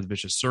Mrs. Parker, The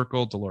Vicious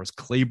Circle, Dolores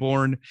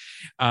Claiborne.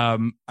 I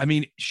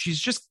mean, she's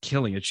just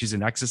killing it. She's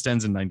in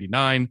Existenz in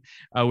 99,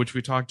 which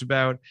we talked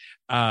about,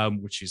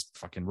 which she's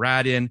fucking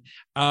rad in.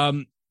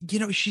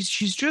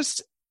 She's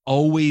just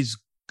always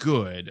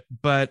good,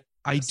 but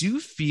I do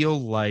feel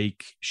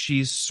like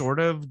she's sort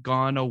of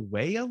gone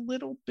away a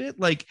little bit.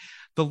 Like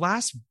the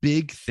last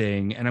big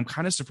thing, and I'm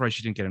kind of surprised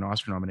she didn't get an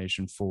Oscar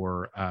nomination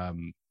for,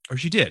 or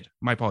she did.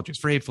 My apologies,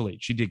 for Hateful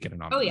Eight. She did get a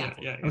nomination.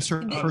 Oh yeah, it was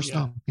her first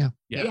film. Yeah.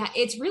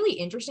 It's really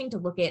interesting to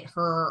look at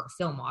her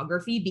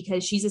filmography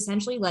because she's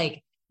essentially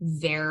like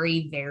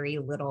very, very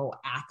little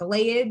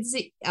accolades.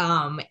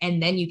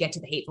 And then you get to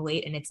the Hateful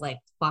Eight, and it's like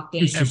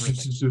fucking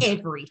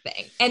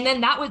everything. And then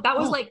that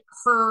was like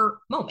her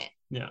moment.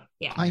 Yeah.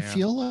 I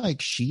feel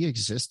like she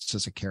exists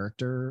as a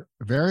character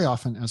very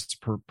often as a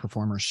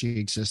performer. She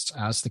exists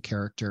as the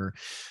character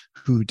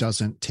who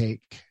doesn't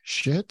take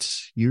shit,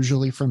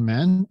 usually from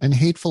men. And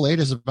Hateful Eight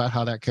is about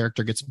how that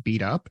character gets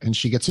beat up and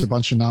she gets a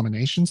bunch of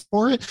nominations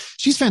for it.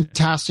 She's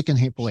fantastic in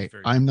Hateful Eight.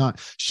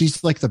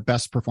 She's like the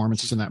best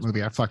performance in that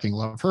movie. I fucking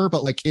love her.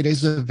 But like, it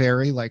is a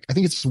very I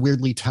think it's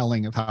weirdly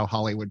telling of how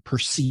Hollywood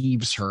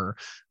perceives her,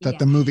 that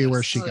the movie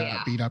where she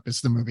got beat up is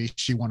the movie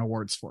she won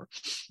awards for.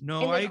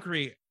 No, I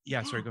agree.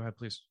 Yeah, sorry, go ahead,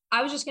 please.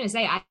 I was just going to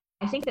say, I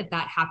think that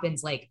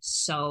happens like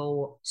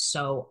so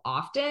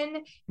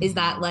often is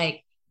that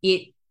like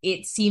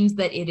it seems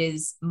that it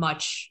is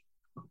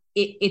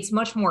it's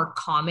much more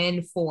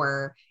common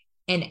for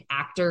an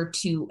actor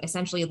to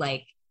essentially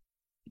like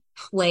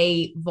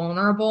play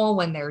vulnerable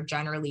when they're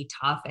generally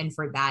tough, and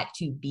for that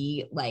to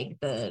be like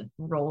the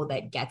role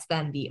that gets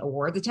them the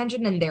awards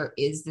attention. And there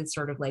is this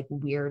sort of like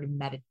weird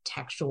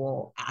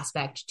metatextual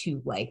aspect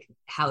to like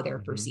how they're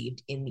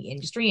perceived in the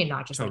industry, and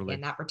not just like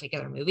in that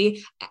particular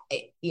movie.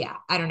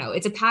 I don't know.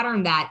 It's a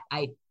pattern that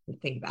I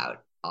think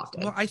about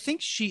often. Well, I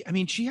think she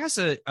has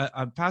a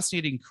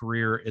fascinating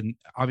career, and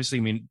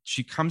obviously,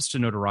 she comes to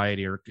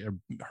notoriety, or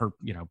her,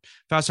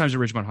 Fast Times at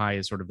Ridgemont High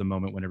is sort of the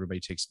moment when everybody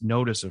takes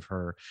notice of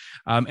her.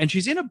 And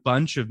she's in a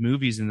bunch of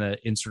movies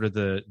in sort of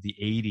the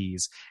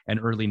 80s and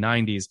early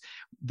 90s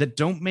that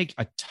don't make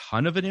a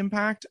ton of an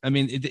impact. I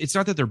mean, it's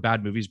not that they're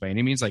bad movies by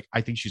any means. Like,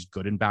 I think she's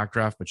good in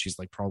Backdraft, but she's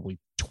like probably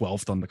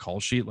 12th on the call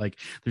sheet. Like,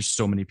 there's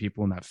so many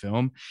people in that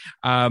film.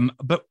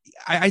 But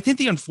I think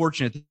the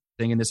unfortunate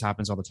thing, and this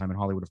happens all the time in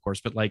Hollywood, of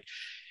course, but like,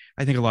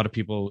 I think a lot of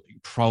people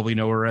probably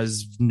know her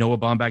as Noah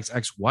Baumbach's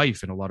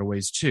ex-wife in a lot of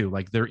ways too.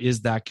 Like, there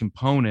is that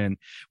component,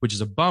 which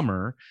is a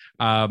bummer.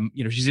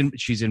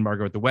 She's in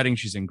Margot at the Wedding.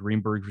 She's in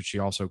Greenberg, which she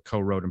also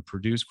co-wrote and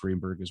produced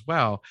Greenberg as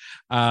well.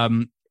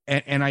 And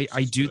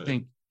I do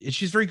think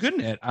she's very good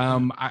in it.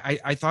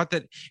 I thought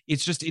that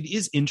it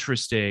is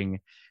interesting.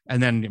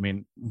 And then, I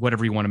mean,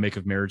 whatever you want to make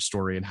of Marriage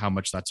Story and how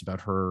much that's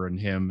about her and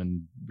him.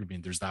 And I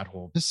mean, there's that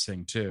whole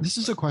thing too. This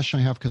is a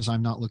question I have because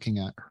I'm not looking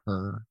at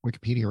her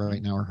Wikipedia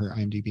right now or her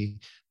IMDb.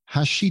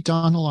 Has she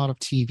done a lot of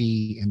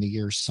TV in the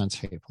years since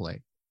Hateful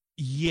Eight?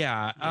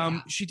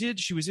 Yeah. She did.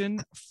 She's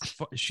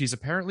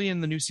apparently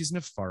in the new season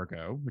of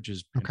Fargo, which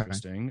is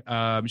interesting.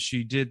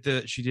 She did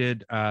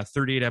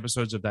 38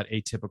 episodes of that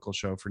Atypical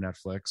show for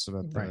Netflix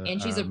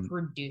and she's a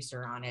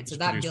producer on it, so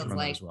that feels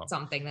like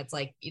something that's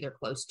like either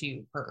close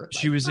to her.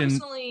 She was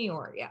personally,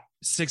 or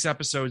 6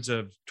 episodes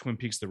of Twin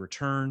Peaks: The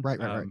Return,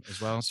 right.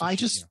 As well. So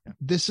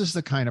this is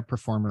the kind of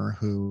performer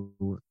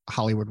who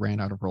Hollywood ran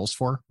out of roles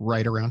for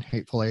right around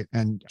Hateful Eight,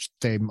 and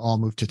they all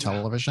moved to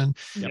television.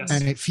 Yes.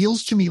 And it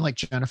feels to me like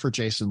Jennifer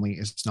Jason Leigh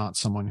is not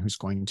someone who's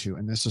going to,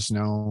 and this is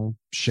no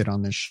shit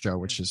on this show,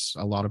 which is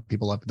a lot of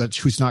people love, that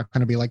who's not going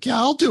to be like, yeah,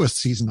 I'll do a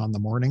season on the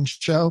morning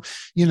show.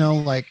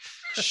 Like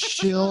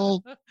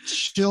she'll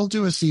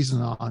do a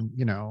season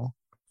on,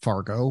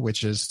 Fargo,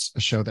 which is a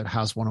show that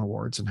has won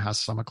awards and has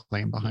some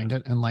acclaim behind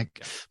it. And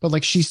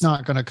but she's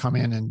not going to come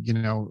in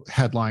and,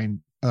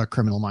 headline a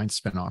Criminal Minds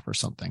spinoff or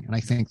something. And I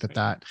think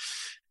that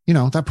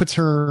puts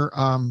her,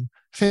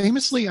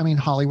 Famously, I mean,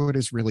 Hollywood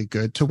is really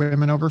good to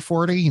women over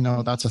 40. You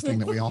know, that's a thing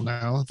that we all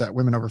know, that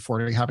women over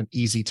 40 have an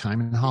easy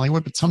time in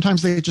Hollywood, but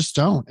sometimes they just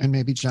don't. And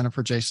maybe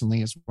Jennifer Jason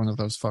Leigh is one of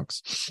those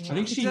folks. I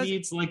think she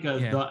needs like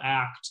the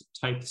act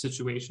type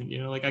situation,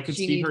 you know, like I could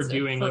see her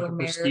doing like a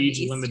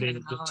Prestige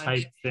Limited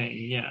type thing.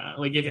 Yeah.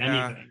 Like if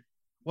anything.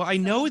 Well, I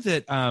know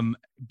that,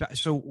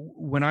 so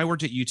when I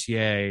worked at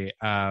UTA,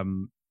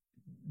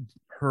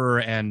 her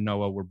and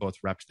Noah were both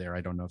repped there.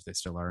 I don't know if they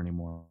still are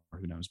anymore.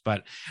 Who knows?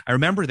 But I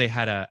remember they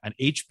had an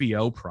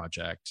HBO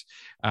project,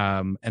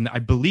 and I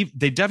believe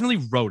they definitely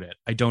wrote it.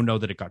 I don't know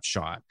that it got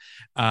shot.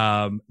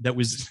 That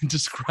was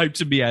described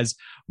to me as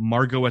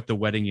Margot at the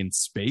Wedding in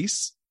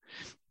Space,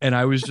 and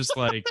I was just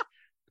like,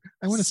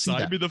 I want to see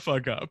that. Sign me the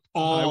fuck up.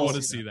 I want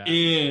to see that.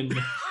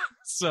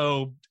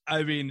 So,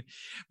 I mean,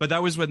 but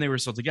that was when they were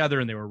still together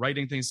and they were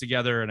writing things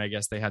together. And I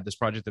guess they had this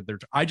project that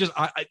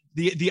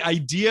the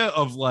idea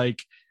of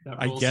like,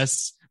 I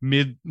guess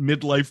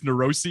midlife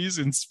neuroses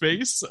in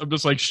space. I'm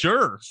just like,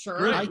 sure.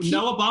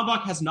 Noah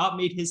Baumbach has not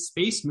made his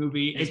space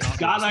movie. It's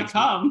gotta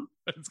come.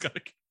 It's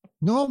gotta come.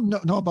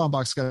 Noah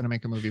Baumbach's got to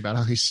make a movie about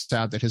how he's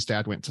sad that his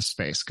dad went to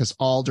space, because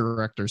all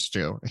directors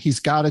do. He's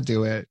got to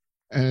do it.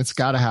 And it's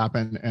got to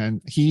happen.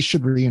 And he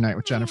should reunite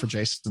with Jennifer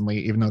Jason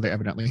Leigh, even though they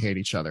evidently hate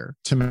each other,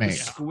 to make.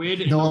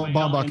 Noah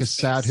Baumbach is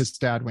sad his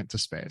dad went to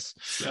space.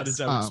 Sad his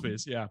dad went to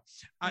space, yeah.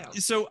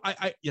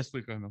 Yes,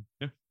 please go ahead.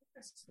 Yeah.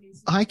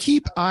 I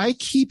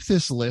keep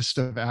this list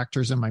of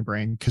actors in my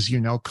brain because, you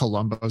know,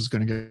 Columbo is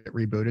going to get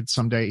rebooted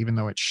someday, even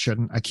though it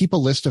shouldn't. I keep a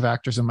list of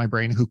actors in my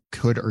brain who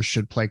could or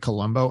should play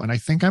Columbo, and I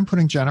think I'm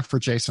putting Jennifer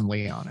Jason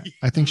Leigh on it.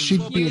 I think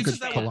she'd be a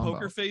good Columbo. What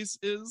Poker Face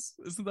is?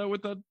 Isn't that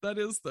what that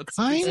is? That's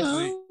I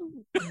know.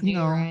 You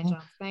know,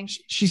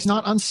 she's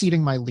not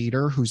unseating my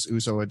leader, who's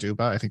Uzo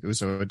Aduba. I think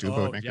Uzo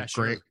Aduba would make a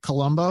great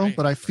Columbo, right.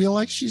 But I feel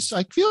like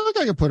I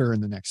could put her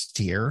in the next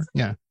tier.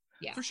 Yeah.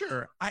 Yeah, for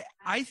sure.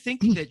 I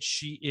think that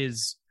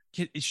she's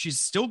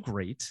still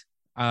great.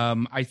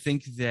 I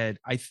think that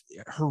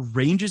her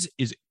range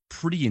is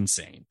pretty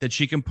insane. That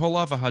she can pull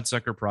off a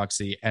Hudsucker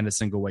Proxy and a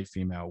Single White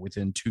Female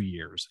within 2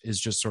 years is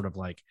just sort of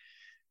like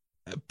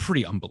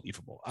pretty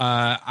unbelievable.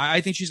 I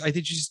think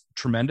she's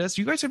tremendous.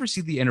 You guys ever see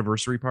The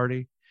Anniversary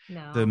Party?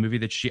 No. The movie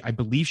that I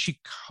believe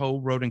she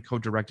co-wrote and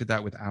co-directed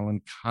that with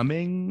Alan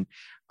Cumming.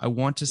 I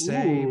want to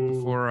say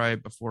before I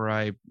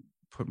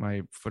put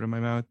my foot in my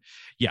mouth.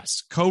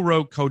 Yes.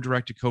 Co-wrote,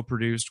 co-directed,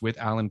 co-produced with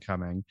Alan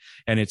Cumming.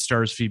 And it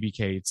stars Phoebe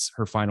Cates,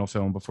 her final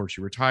film before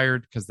she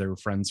retired, because they were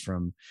friends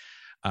from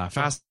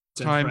Fast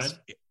Times.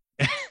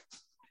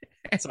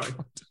 Sorry.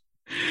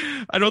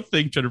 I don't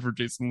think Jennifer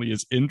Jason Leigh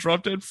is in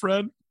Drop Dead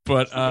Fred,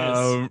 but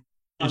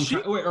is she?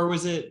 Or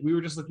was it, we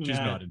were just looking She's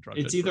at, not in Drop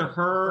Dead it's either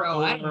her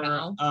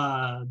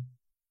or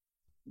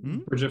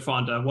Bridget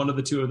Fonda. One of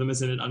the two of them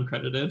is in it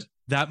uncredited.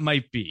 It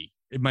might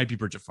be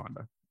Bridget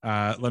Fonda.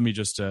 Let me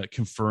just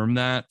confirm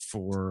that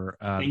for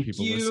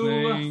people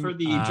listening. For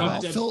the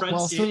Drop Dead Fred.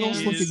 While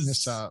Phil's looking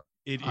this up,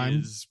 it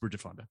is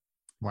Bridget Fonda.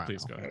 Wow.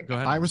 Please go ahead.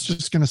 I was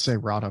just going to say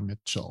Radha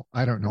Mitchell.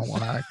 I don't know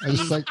why. I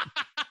was like,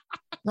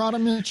 Radha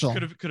Mitchell.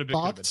 Could have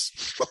been.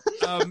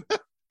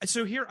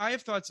 So here I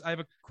have thoughts. I have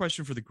a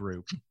question for the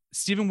group.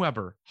 Steven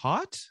Weber,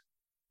 hot?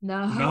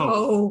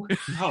 No.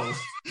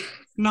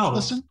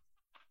 Listen,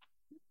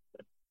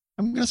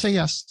 I'm going to say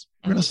yes.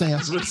 I'm going to say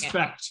yes.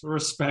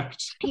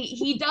 Respect.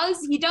 He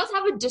does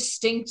have a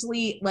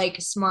distinctly like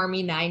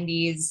smarmy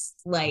 90s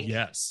like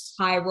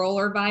high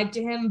roller vibe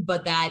to him,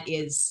 but that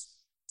is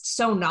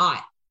so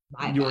not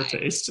your vibe.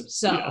 Taste.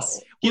 So yes.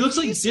 He looks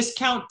like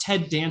discount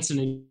Ted Danson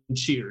in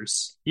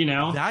Cheers, you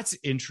know? That's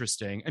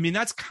interesting. I mean,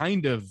 that's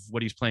kind of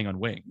what he's playing on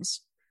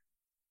Wings.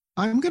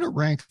 I'm going to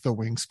rank the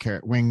Wings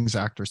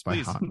actors by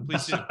hot.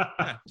 Please do.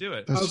 Yeah, do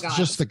it.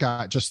 Just the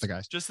guys. Just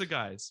the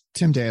guys.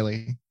 Tim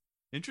Daly.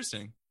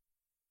 Interesting.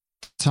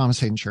 Thomas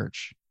Hayden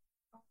Church,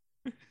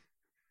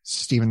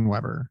 Steven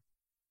Weber,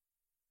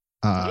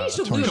 Tony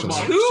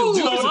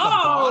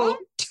Shalhoub.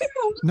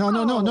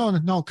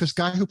 No, because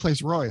guy who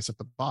plays Roy is at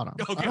the bottom.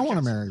 Okay, I don't want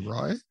to marry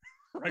Roy.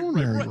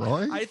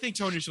 Roy. I think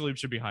Tony Shalhoub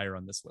should be higher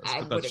on this list.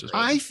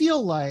 I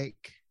feel like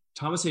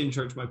Thomas Hayden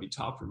Church might be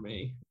top for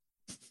me.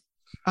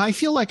 I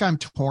feel like I'm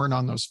torn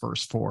on those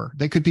first four.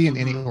 They could be in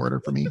any order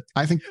for me.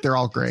 I think they're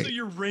all great. So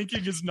your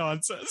ranking is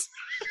nonsense.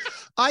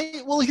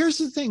 Here's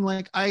the thing.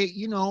 Like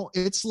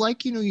it's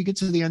like, you get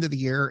to the end of the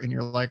year and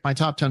you're like, my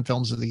top 10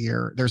 films of the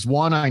year. There's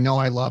one I know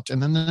I loved.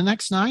 And then the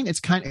next 9,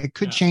 it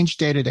could change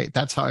day to day.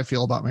 That's how I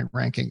feel about my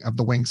ranking of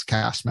the Wings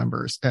cast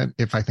members. And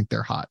if I think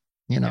they're hot,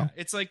 Yeah,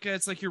 it's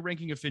like your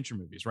ranking of Fincher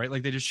movies, right?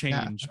 Like they just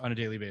change on a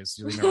daily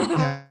basis.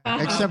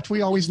 Except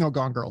we always know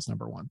Gone Girl's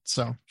number 1.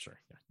 So sure.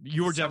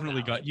 You're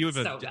definitely you have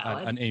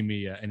an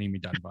Amy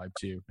Dunn vibe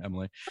too,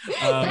 Emily.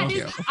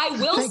 I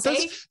will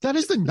say that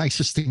is the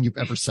nicest thing you've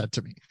ever said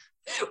to me.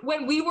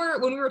 When we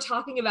were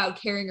talking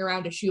about carrying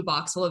around a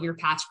shoebox full of your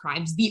past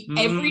crimes,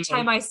 every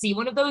time I see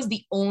one of those,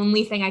 the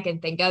only thing I can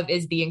think of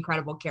is the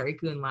incredible Carrie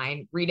Coon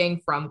line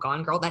reading from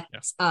Gone Girl.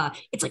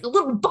 It's like a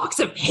little box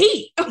of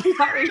hate.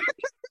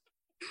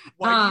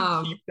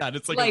 Why do you keep that?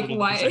 It's like a little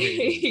why?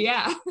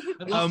 Yeah.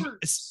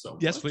 So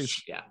yes, much.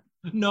 please. Yeah.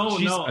 No.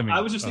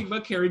 I was just thinking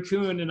about Carrie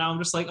Coon, and I'm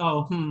just like,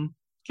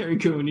 Carrie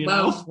Coon,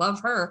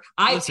 love her.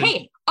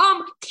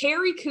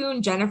 Carrie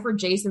Coon, Jennifer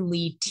Jason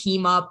Leigh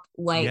team up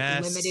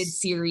limited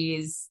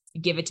series.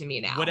 Give it to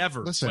me now.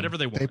 Whatever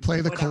they want. They play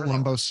the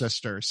Columbo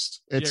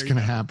sisters. It's gonna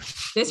happen.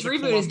 This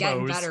reboot is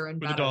getting better and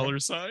better. With a dollar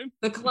sign.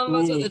 The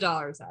Columbos with the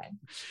dollar sign.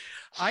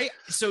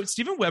 So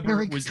Steven Weber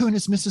Carrie Coon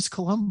is Mrs.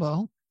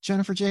 Columbo.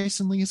 Jennifer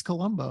Jason Leigh is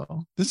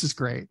Columbo. This is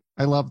great.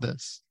 I love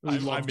this.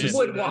 Would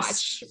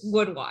watch.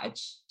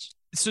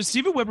 So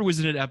Steven Weber was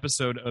in an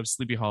episode of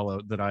Sleepy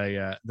Hollow that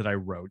I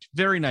wrote.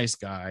 Very nice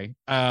guy.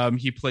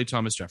 He played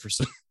Thomas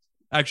Jefferson.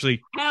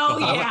 Actually, hell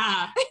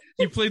yeah.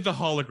 He played the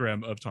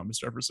hologram of Thomas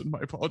Jefferson. My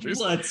apologies.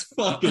 Let's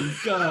fucking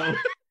go.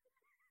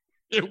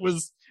 It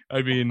was,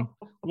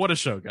 what a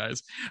show,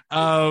 guys.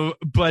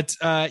 But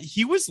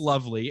he was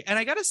lovely. And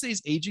I got to say,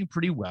 he's aging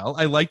pretty well.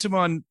 I liked him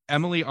on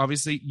Emily.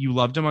 Obviously, you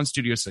loved him on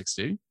Studio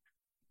 60.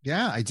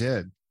 Yeah, I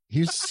did.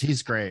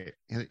 He's great.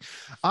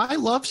 I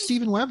love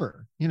Steven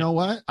Weber. You know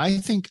what? I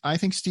think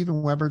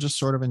Steven Weber just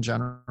sort of in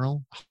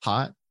general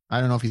hot. I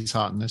don't know if he's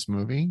hot in this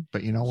movie,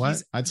 but you know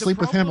what? I'd sleep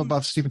with him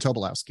above Stephen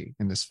Tobolowsky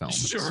in this film.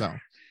 Sure. So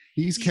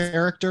these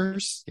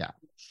characters, yeah.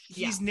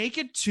 He's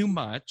naked too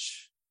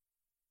much.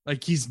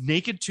 He's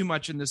naked too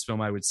much in this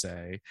film, I would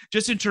say.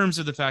 Just in terms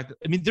of the fact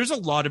that, there's a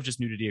lot of just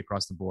nudity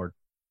across the board.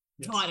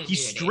 He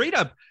straight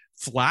up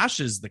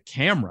flashes the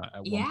camera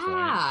at one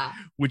point,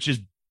 which is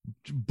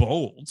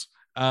bold.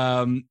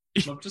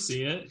 Love to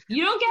see it.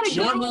 You don't get a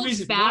good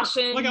old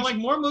fashioned.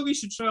 More movies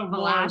should show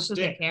more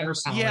dick.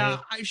 Yeah,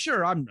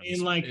 I'm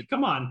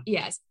come on.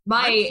 Yes,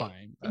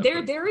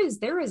 there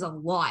is a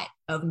lot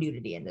of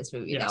nudity in this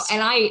movie though,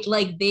 and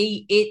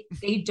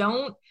they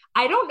don't.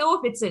 I don't know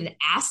if it's an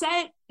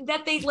asset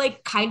that they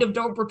kind of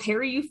don't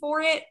prepare you for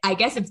it. I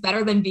guess it's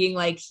better than being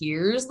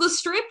here's the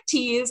strip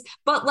tease,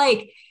 but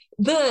I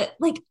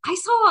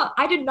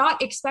did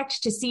not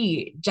expect to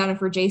see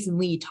Jennifer Jason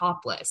Leigh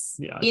topless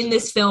in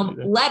this film,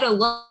 let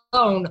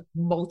alone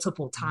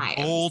multiple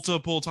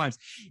times.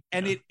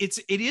 And it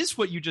is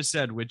what you just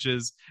said, which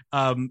is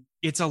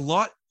it's a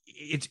lot.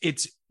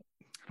 It's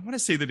I want to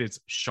say that it's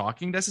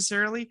shocking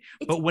necessarily,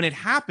 but when it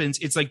happens,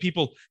 it's like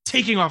people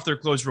taking off their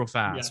clothes real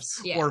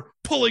fast or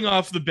pulling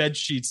off the bed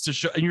sheets to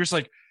show, and you're just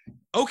like,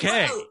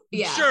 okay,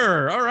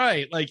 sure, all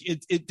right.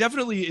 It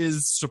definitely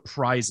is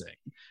surprising.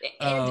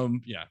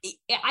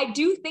 I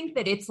do think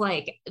that it's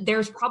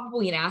there's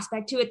probably an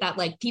aspect to it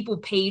that people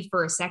paid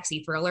for a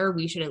sexy thriller.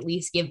 We should at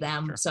least give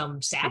them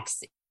some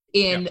sex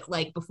in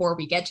before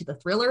we get to the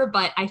thriller.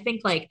 But I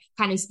think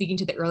kind of speaking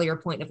to the earlier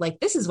point of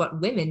this is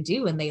what women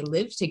do when they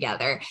live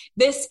together.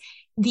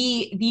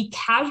 The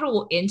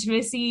casual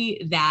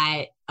intimacy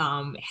that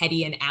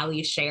Hetty and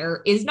Allie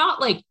share is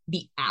not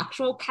the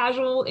actual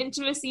casual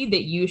intimacy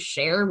that you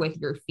share with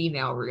your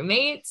female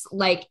roommates.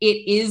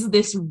 It is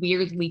this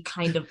weirdly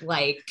kind of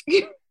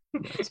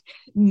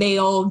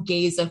male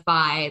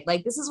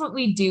gazified, this is what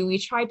we do. We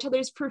try each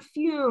other's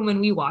perfume and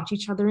we watch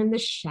each other in the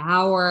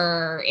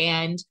shower.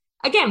 And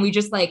again, we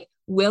just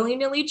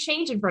willy-nilly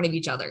change in front of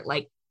each other.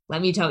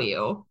 Let me tell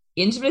you,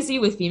 intimacy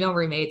with female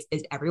roommates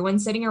is everyone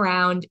sitting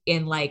around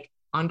in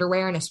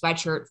underwear and a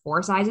sweatshirt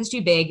 4 sizes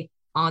too big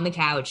on the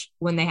couch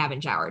when they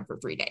haven't showered for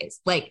 3 days.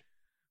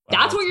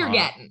 That's what you're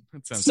getting.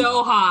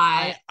 So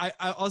hot.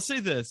 I'll say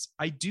this.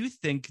 I do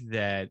think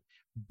that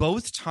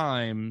both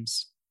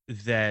times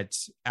that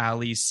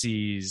Allie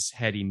sees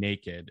Hetty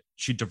naked,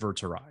 she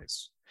diverts her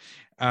eyes,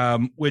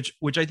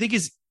 which I think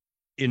is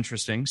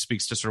interesting,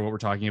 speaks to sort of what we're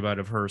talking about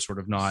of her sort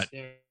of not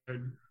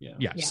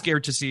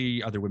scared to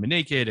see other women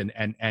naked,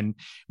 and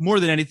more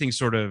than anything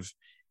sort of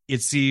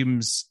it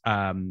seems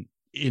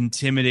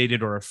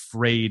intimidated or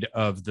afraid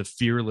of the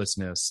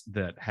fearlessness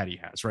that Hetty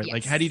has,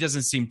 right? Hetty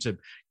doesn't seem to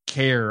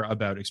care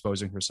about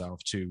exposing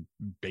herself to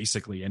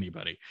basically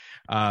anybody,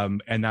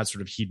 and that's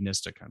sort of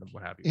hedonistic kind of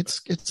what have you.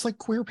 It's like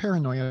queer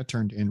paranoia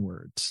turned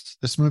inwards.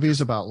 This movie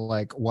is about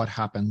what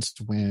happens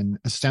when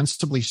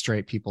ostensibly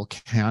straight people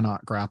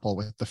cannot grapple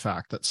with the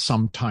fact that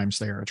sometimes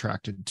they are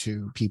attracted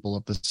to people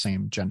of the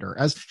same gender,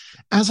 as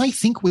I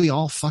think we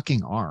all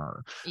fucking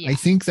are. I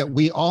think that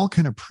we all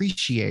can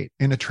appreciate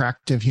an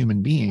attractive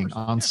human being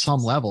on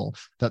some level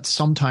that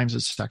sometimes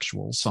is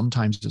sexual,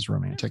 sometimes is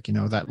romantic,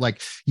 that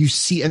you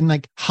see,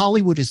 and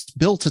Hollywood is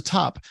built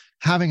atop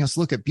having us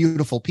look at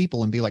beautiful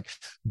people and be like,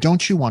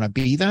 don't you want to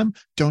be them?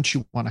 Don't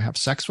you want to have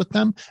sex with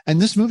them?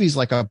 And this movie is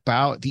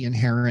about the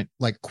inherent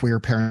queer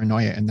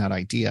paranoia in that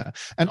idea.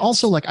 And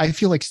also I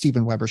feel like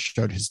Steven Weber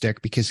showed his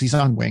dick because he's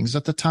on Wings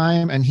at the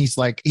time. And he's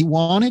he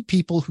wanted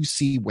people who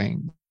see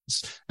Wings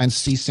and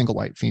see single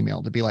white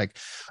female to be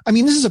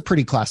this is a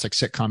pretty classic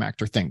sitcom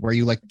actor thing where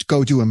you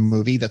go do a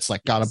movie that's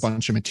got a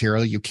bunch of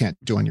material you can't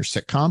do on your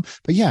sitcom.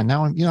 But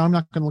now I'm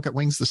not going to look at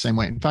Wings the same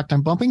way. In fact,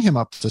 I'm bumping him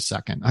up to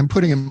second. I'm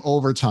putting him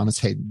over Thomas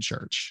Hayden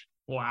Church.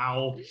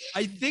 Wow.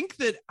 I think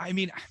that,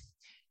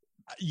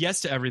 yes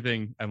to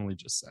everything Emily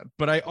just said,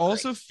 but I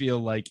also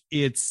feel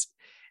it's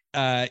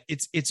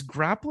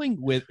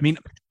grappling with,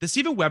 the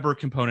Steven Weber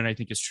component, I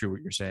think is true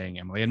what you're saying,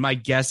 Emily. And my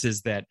guess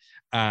is that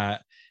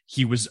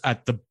he was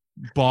at the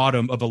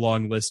bottom of a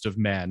long list of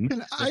men.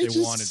 Can I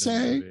just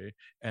say,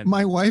 and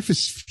my wife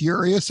is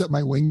furious at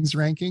my Wings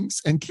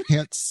rankings and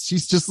can't.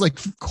 She's just like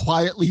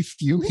quietly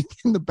fuming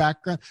in the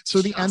background.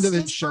 So the end of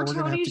the show, we're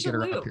gonna have to get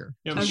her up here.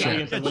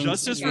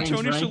 Justice for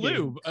Tony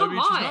Shalhoub. I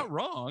mean, she's not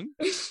wrong.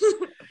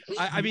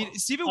 I mean,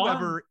 Steven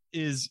Weber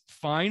is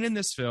fine in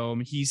this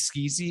film. He's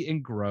skeezy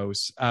and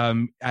gross,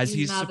 as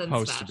he's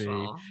supposed to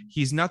be.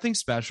 He's nothing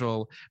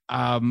special.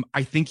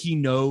 I think he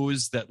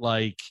knows that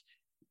like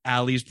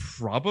Allie's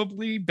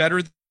probably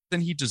better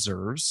than he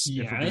deserves,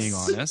 if we're being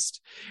honest.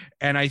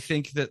 And I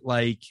think that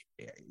like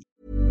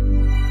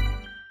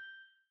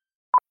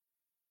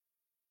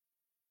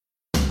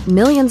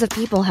Millions of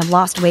people have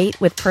lost weight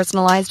with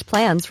personalized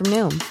plans from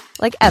Noom.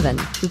 Like Evan,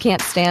 who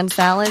can't stand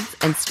salads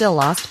and still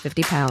lost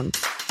 50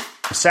 pounds.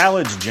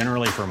 Salads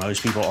generally for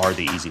most people are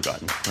the easy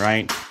button,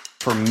 right?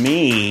 For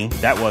me,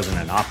 that wasn't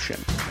an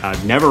option.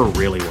 I never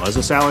really was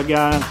a salad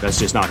guy. That's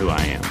just not who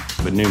I am.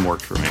 But Noom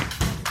worked for me.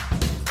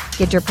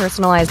 Get your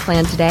personalized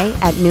plan today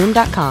at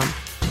Noom.com.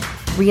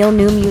 Real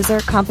Noom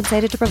user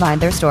compensated to provide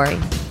their story.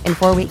 In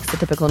 4 weeks, the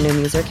typical Noom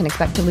user can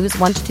expect to lose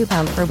 1 to 2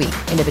 pounds per week.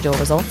 Individual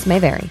results may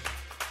vary.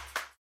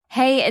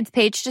 Hey, it's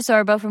Paige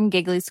DeSorbo from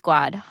Giggly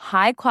Squad.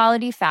 High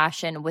quality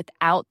fashion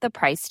without the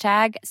price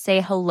tag.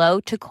 Say hello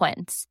to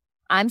Quince.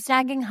 I'm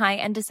snagging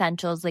high-end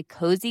essentials like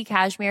cozy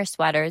cashmere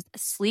sweaters,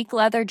 sleek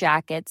leather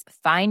jackets,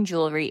 fine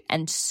jewelry,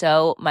 and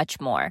so much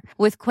more.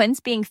 With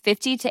Quince being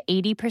 50 to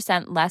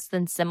 80% less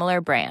than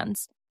similar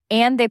brands.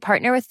 And they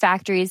partner with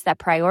factories that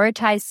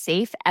prioritize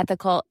safe,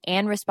 ethical,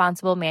 and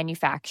responsible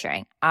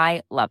manufacturing.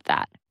 I love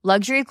that.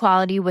 Luxury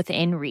quality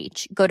within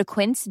reach. Go to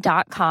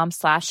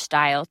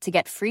quince.com/style to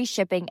get free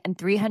shipping and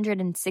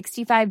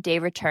 365-day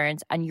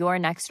returns on your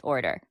next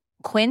order.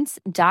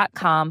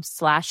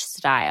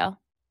 Quince.com/style.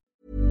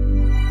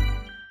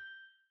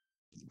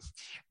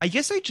 I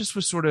guess I just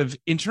was sort of,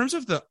 in terms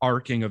of the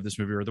arcing of this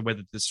movie, or the way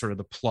that this sort of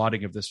the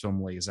plotting of this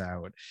film lays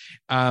out,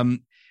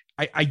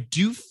 I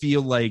do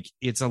feel like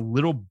it's a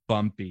little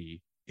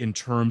bumpy in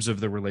terms of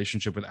the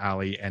relationship with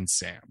Allie and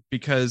Sam,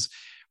 because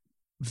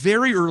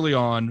very early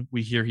on,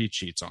 we hear he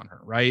cheats on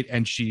her, right?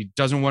 And she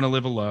doesn't want to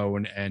live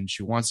alone, and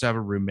she wants to have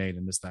a roommate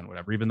and this, that, and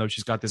whatever, even though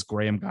she's got this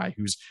Graham guy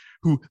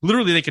who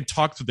literally they can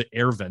talk through the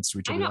air vents to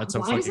each other. That's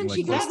so fucking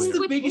like that's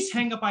the biggest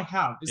hang up I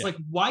have. Is like,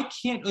 why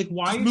just is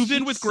move she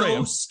in with so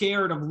Graham.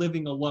 scared of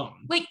living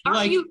alone? Like,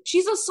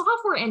 she's a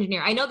software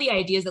engineer. I know the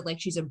idea is that like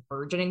she's a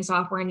burgeoning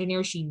software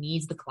engineer. She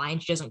needs the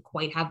client. She doesn't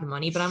quite have the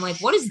money. But I'm like,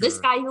 what does this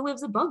guy who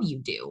lives above you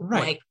do?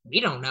 Right. Like,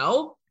 we don't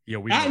know. Yeah,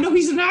 I know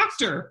he's an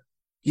actor.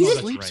 He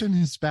sleeps in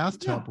his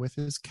bathtub with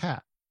his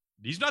cat.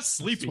 He's not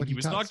sleeping. He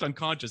was knocked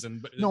unconscious.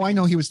 No, I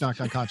know he was knocked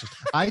unconscious.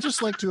 I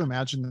just like to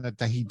imagine that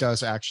he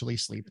does actually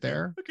sleep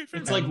there. Okay,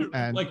 it's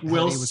like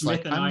Will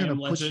Smith and I Am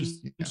Legend.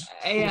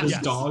 His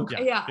dog.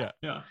 Yeah.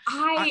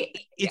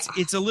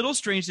 It's a little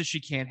strange that she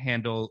can't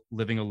handle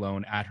living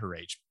alone at her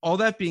age. All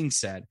that being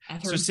said,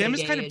 so Sam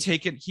is kind of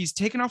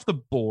taken off the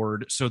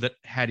board so that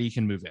Hetty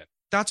can move in.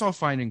 That's all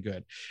fine and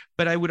good.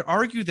 But I would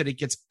argue that it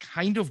gets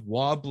kind of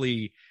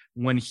wobbly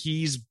when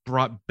he's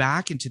brought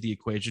back into the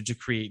equation to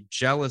create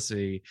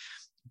jealousy,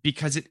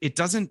 because it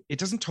doesn't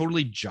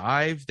totally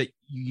jive that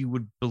you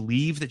would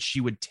believe that she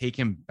would take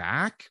him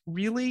back.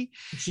 Really,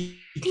 she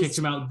kicks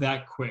him out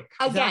that quick.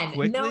 Again,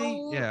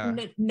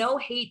 no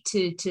hate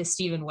to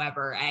Steven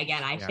Weber.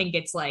 Again, I think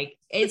it's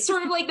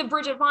sort of like the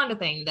Bridget Fonda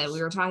thing that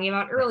we were talking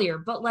about earlier,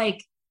 but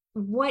like,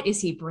 what is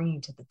he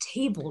bringing to the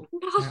table?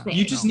 Nothing.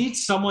 You just need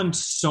someone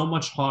so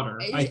much hotter,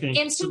 I think,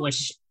 and so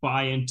to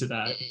buy into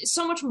that.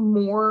 So much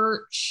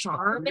more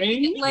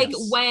charming. Like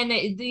when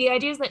the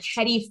idea is that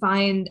Hetty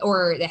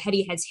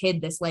Hetty has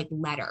hid this like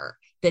letter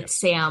that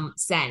Sam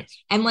sent,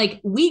 and like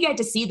we get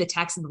to see the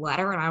text of the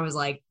letter, and I was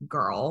like,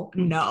 "Girl,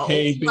 no,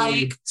 hey, babe,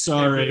 like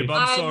sorry, hey, babe,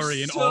 I'm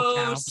sorry." In all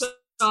caps.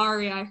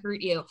 Sorry, I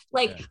hurt you.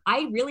 Like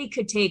I really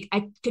could take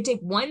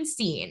one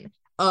scene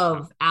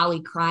of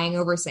Allie crying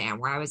over Sam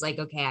where I was like,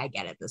 okay, I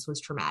get it. This was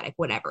traumatic,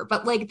 whatever.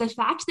 But like the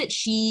fact that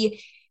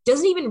she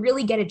doesn't even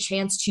really get a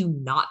chance to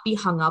not be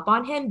hung up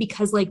on him,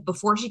 because like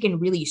before she can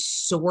really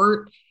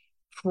sort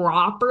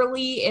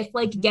properly if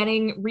like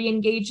getting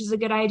re-engaged is a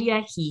good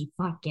idea, he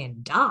fucking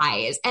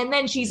dies. And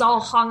then she's all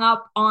hung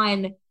up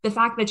on the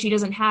fact that she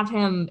doesn't have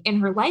him in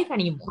her life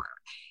anymore.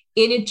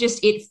 And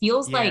it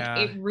feels like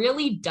it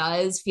really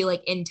does feel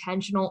like,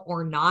 intentional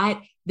or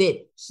not, that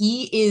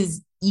he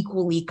is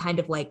equally kind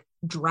of like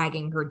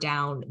dragging her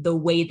down the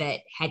way that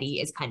Hetty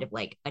is kind of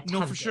like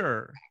attempting. No, for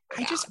sure.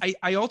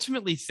 I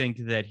ultimately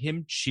think that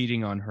him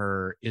cheating on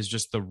her is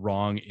just the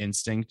wrong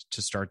instinct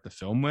to start the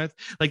film with.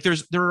 Like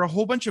there are a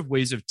whole bunch of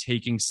ways of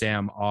taking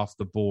Sam off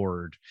the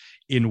board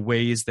in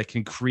ways that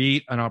can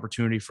create an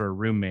opportunity for a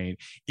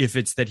roommate. If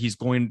it's that he's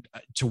going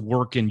to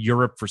work in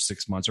Europe for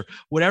 6 months or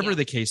whatever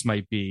the case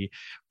might be,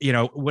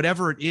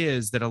 whatever it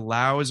is that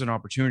allows an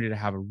opportunity to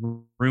have a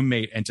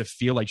roommate and to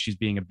feel like she's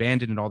being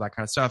abandoned and all that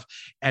kind of stuff,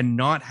 and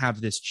not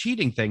have this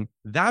cheating thing.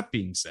 That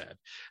being said,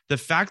 the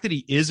fact that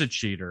he is a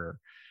cheater,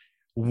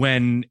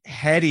 when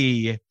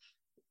Hetty,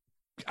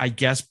 I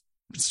guess,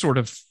 sort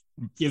of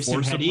gives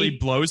forcibly him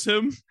blows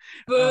him.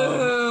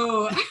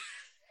 Boo.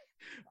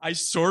 I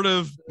sort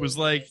of was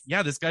like,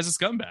 yeah, this guy's a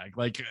scumbag.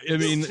 Like, I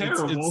mean,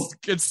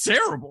 it's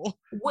terrible.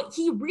 What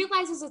he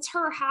realizes it's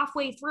her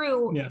halfway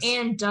through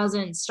and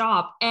doesn't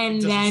stop,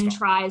 and then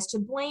tries to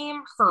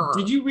blame her.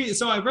 Did you read?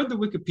 So I read the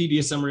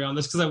Wikipedia summary on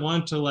this because I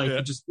wanted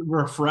to just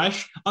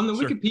refresh. On the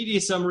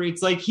Wikipedia summary,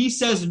 it's like he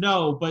says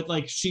no, but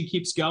like she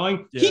keeps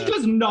going. Yeah. He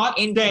does not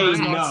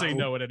say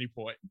no at any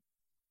point.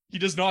 He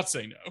does not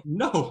say no.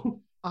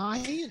 No.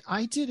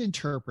 I did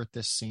interpret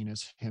this scene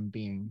as him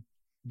being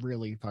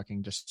really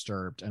fucking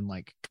disturbed and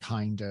like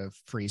kind of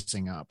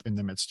freezing up in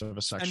the midst of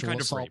a sexual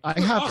assault.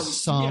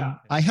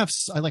 I have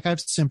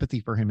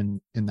sympathy for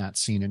him in that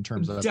scene in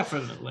terms of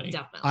definitely.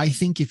 I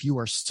think if you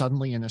are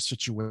suddenly in a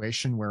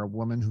situation where a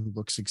woman who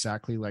looks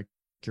exactly like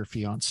your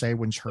fiance,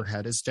 when her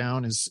head is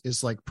down,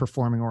 is like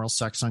performing oral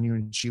sex on you,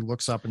 and she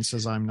looks up and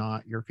says, "I'm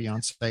not your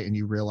fiance," and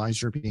you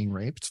realize you're being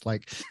raped.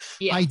 Like,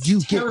 I do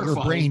get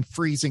your brain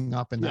freezing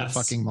up in that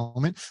fucking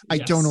moment. I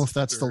don't know if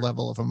that's the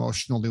level of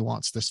emotional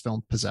nuance this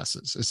film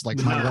possesses. It's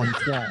like my one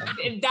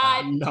qualm.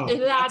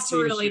 That's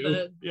really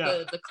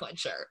the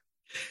clincher.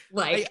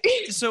 Like,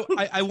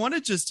 I want to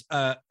just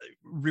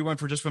rewind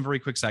for just one very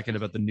quick second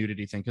about the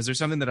nudity thing, because there's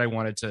something that I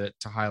wanted to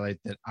highlight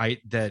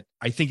that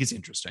I think is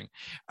interesting.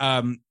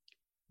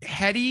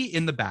 Hetty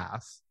in the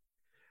bath,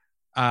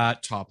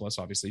 topless,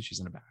 obviously she's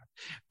in a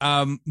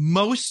bath.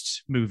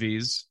 Most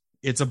movies,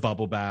 it's a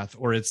bubble bath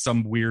or it's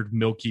some weird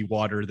milky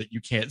water that you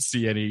can't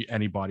see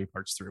any body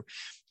parts through.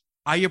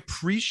 I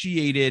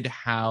appreciated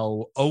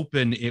how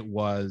open it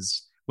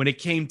was when it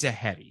came to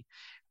Hetty.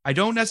 I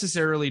don't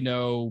necessarily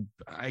know,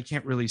 I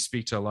can't really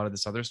speak to a lot of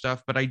this other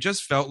stuff, but I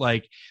just felt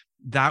like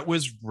that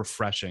was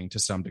refreshing to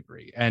some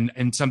degree, and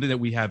something that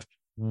we have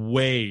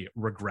way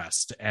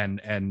regressed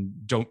and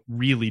don't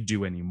really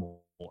do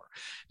anymore.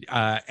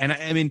 And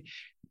I mean,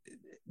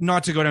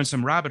 not to go down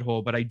some rabbit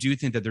hole, but I do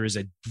think that there is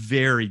a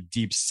very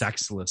deep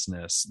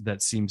sexlessness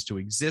that seems to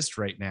exist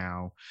right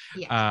now.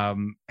 Yeah.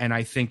 And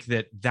I think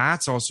that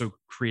that's also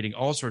creating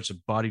all sorts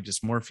of body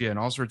dysmorphia and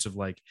all sorts of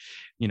like,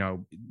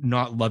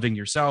 not loving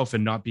yourself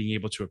and not being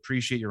able to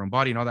appreciate your own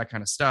body and all that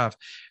kind of stuff.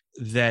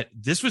 That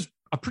this was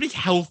a pretty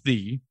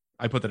healthy,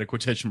 I put that in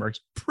quotation marks,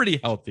 pretty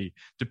healthy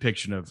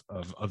depiction of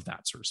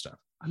that sort of stuff.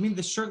 I mean,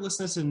 the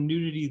shirtlessness and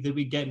nudity that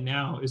we get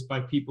now is by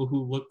people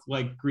who look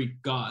like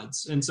Greek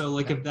gods. And so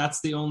like, if that's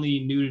the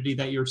only nudity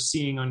that you're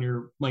seeing on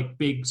your like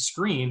big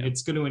screen,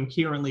 it's going to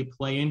inherently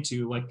play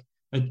into like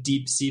a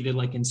deep seated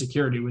like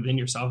insecurity within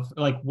yourself,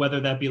 like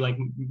whether that be like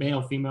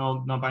male,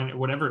 female, non-binary,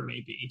 whatever it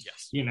may be.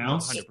 Yes.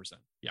 100%.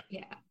 Yeah.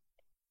 Yeah.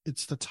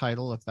 It's the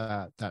title of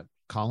that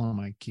column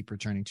I keep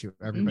returning to.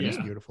 Everybody's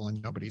beautiful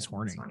and nobody's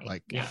horny.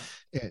 Like,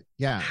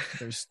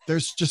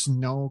 there's just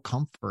no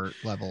comfort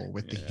level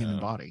with the human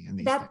body in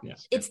these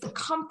things. It's the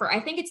comfort.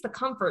 I think it's the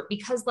comfort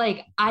because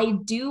like I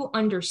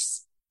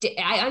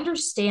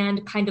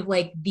understand kind of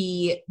like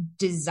the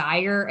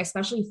desire,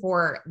 especially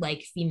for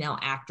like female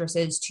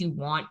actresses, to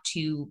want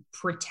to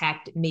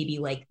protect maybe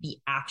like the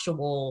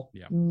actual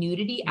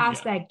nudity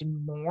aspect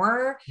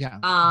more. Yeah.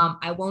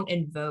 I won't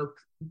invoke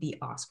the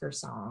Oscar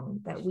song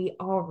that we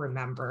all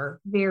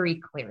remember very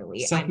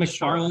clearly. Seth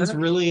MacFarlane's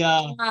really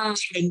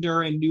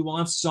tender and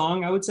nuanced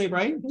song, I would say,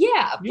 right?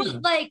 Yeah,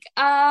 but like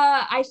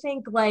I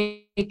think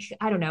like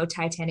I don't know,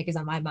 Titanic is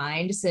on my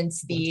mind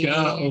since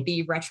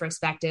the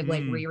retrospective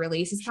like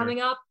re-release is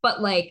coming up,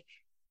 but like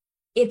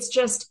it's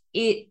just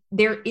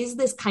there is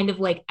this kind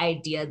of like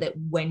idea that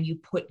when you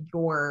put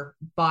your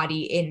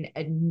body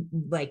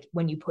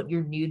when you put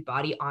your nude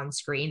body on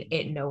screen,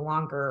 it no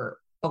longer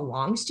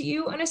belongs to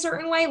you in a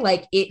certain way.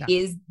 Like it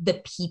is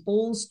the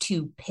people's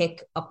to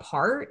pick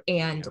apart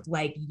and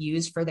like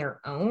use for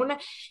their own.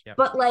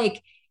 But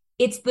like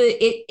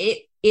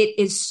it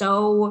is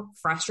so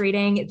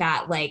frustrating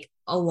that like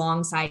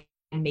alongside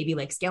and maybe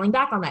like scaling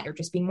back on that or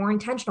just being more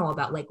intentional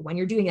about like when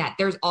you're doing that,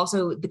 there's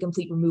also the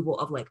complete removal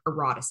of like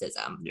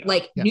eroticism.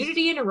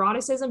 Nudity and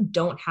eroticism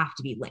don't have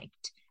to be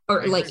linked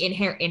or like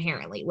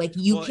inherently. Like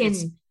you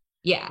can.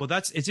 Yeah. Well,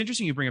 it's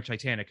interesting you bring up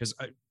Titanic because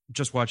I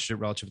just watched it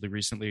relatively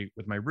recently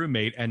with my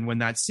roommate. And when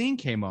that scene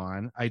came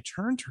on, I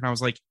turned to her and I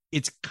was like,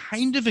 it's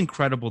kind of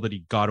incredible that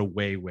he got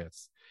away with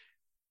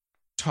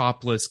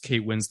topless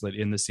Kate Winslet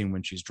in the scene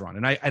when she's drawn.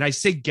 And I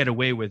say get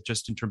away with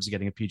just in terms of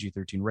getting a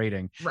PG-13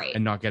 rating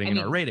and not getting an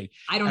R rating.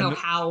 I don't know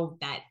how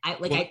that,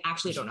 I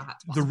actually don't know how to.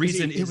 The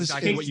reason is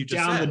exactly what you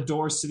just down said. The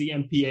doors to the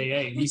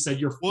MPAA. He said,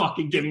 you're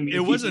fucking giving me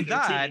it wasn't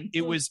that.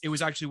 It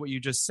was actually what you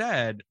just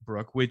said,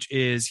 Brooke, which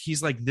is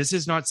he's like, this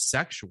is not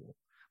sexual.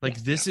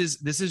 Like this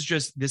is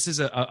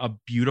a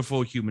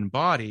beautiful human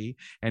body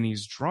and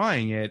he's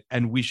drawing it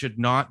and we should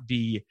not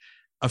be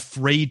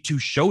afraid to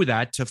show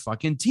that to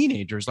fucking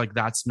teenagers. Like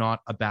that's not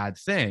a bad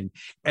thing.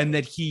 And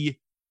that he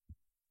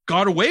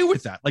got away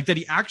with that. Like that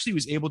he actually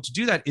was able to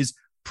do that is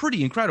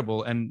pretty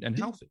incredible and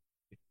healthy.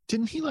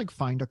 Didn't he like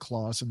find a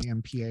clause in the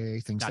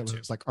MPAA things that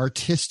was like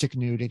artistic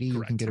nudity you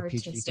can get a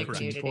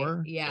PG-13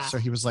 for? Yeah. So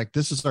he was like,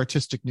 this is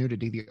artistic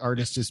nudity. The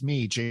artist is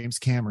me, James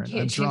Cameron.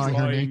 I'm drawing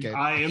her naked.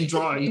 I am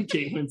drawing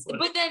Kate Winslet.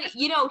 But then,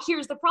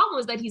 here's the problem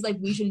is that he's like,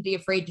 we shouldn't be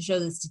afraid to show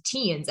this to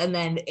teens. And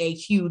then a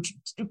huge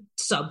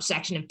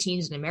subsection of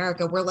teens in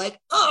America were like,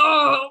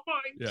 oh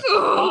my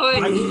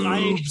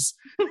God.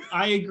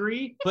 I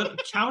agree. But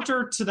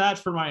counter to that,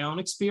 for my own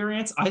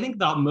experience, I think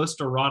the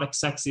most erotic,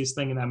 sexiest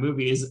thing in that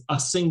movie is a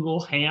single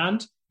hand.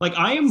 Like,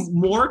 I am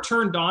more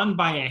turned on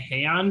by a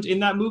hand in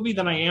that movie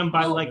than I am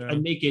by a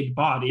naked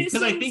body,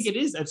 because I think it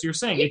is, as you're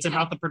saying, it's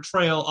about the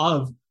portrayal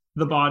of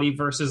the body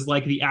versus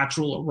like the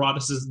actual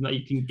eroticism that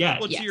you can get.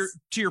 Well,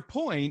 to your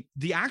point,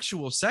 the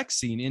actual sex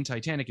scene in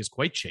Titanic is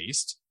quite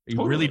chaste.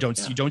 You really don't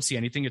you don't see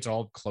anything. It's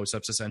all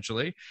close-ups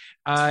essentially,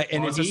 and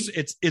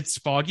it's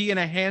foggy and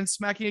a hand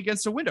smacking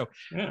against a window.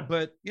 Yeah.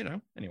 But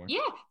anyway. Yeah.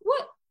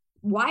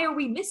 Why are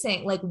we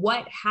missing? Like,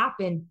 what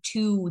happened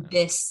to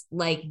this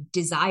like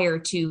desire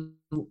to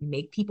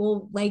make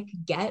people like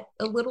get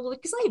a little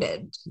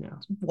excited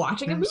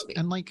watching a movie?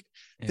 And like,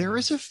 there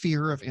is a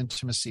fear of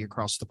intimacy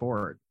across the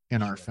board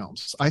in our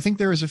films. I think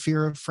there is a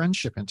fear of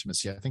friendship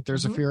intimacy. I think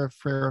there's a fear of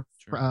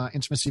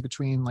intimacy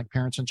between like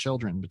parents and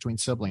children, between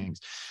siblings.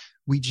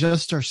 We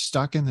just are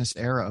stuck in this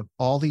era of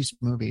all these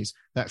movies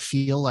that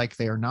feel like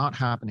they are not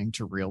happening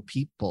to real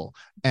people.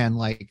 And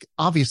like,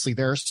 obviously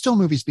there are still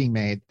movies being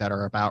made that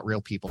are about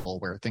real people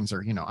where things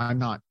are, I'm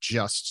not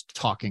just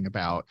talking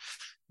about,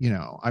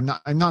 I'm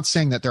not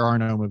saying that there are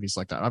no movies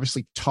like that.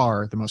 Obviously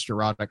Tar, the most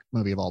erotic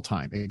movie of all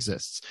time,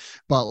 exists.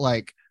 But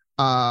like,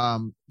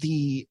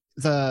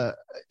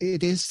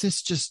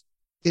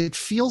 it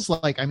feels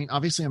like,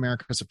 obviously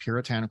America is a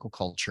puritanical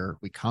culture.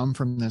 We come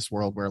from this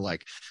world where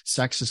like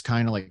sex is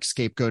kind of like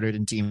scapegoated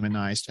and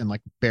demonized and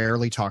like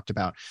barely talked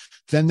about.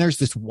 Then there's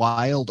this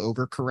wild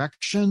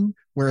overcorrection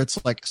where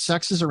it's like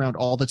sex is around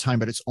all the time,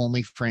 but it's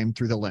only framed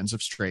through the lens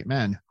of straight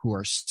men who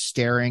are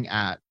staring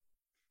at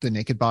the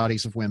naked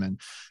bodies of women.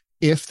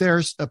 If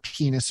there's a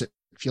penis, it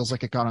feels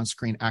like it got on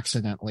screen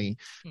accidentally.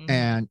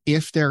 And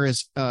if there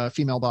is a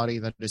female body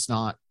that is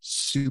not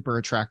super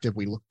attractive,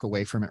 we look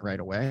away from it right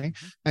away.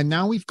 And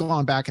now we've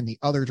gone back in the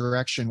other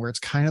direction where it's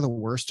kind of the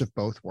worst of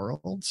both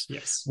worlds.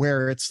 Yes.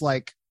 Where it's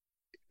like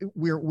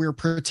we're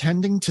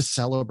pretending to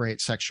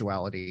celebrate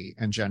sexuality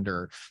and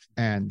gender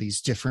and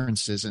these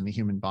differences in the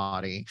human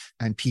body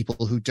and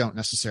people who don't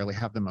necessarily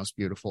have the most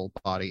beautiful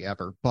body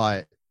ever,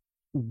 but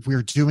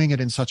we're doing it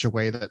in such a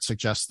way that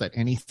suggests that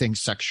anything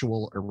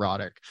sexual,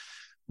 erotic,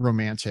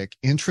 romantic,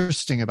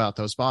 interesting about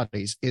those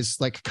bodies is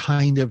like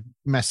kind of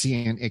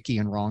messy and icky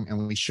and wrong,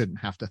 and we shouldn't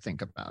have to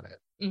think about it.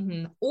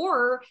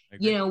 Or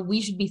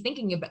we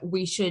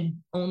should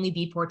only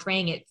be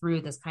portraying it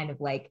through this kind of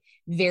like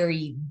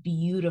very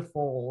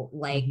beautiful,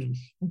 like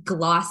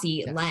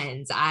glossy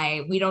lens.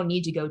 We don't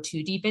need to go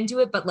too deep into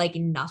it, but like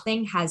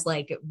nothing has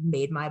like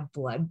made my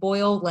blood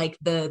boil. Like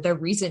the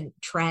recent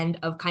trend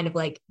of kind of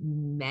like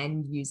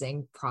men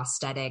using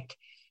prosthetic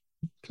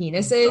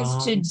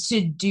penises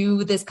to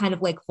do this kind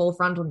of like full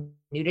frontal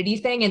nudity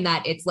thing, and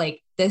that it's like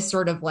this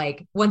sort of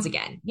like, once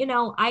again,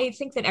 I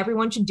think that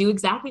everyone should do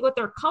exactly what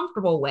they're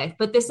comfortable with,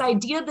 but this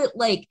idea that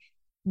like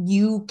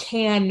you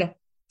can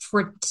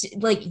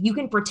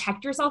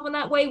protect yourself in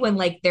that way when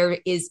like there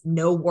is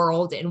no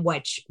world in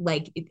which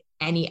like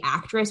any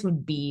actress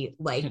would be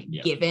like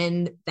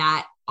given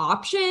that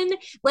option.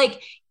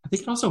 Like, I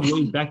think also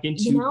going back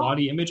into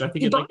body image, I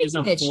think it like is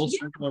a full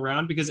circle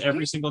around, because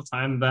every single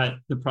time that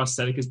the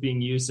prosthetic is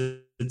being used,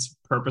 it's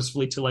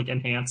purposefully to like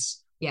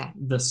enhance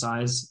the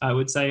size, I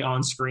would say,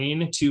 on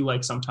screen, to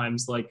like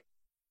sometimes like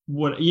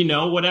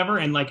whatever,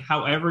 and like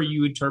however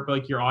you interpret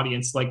like your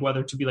audience, like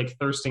whether to be like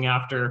thirsting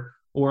after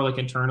or like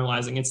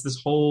internalizing. It's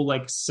this whole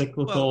like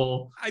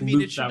cyclical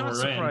loop it should not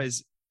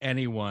surprise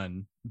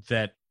anyone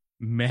that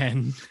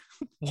men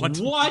want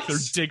their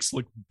dicks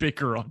look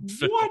bigger on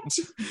film. What?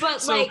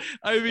 But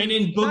and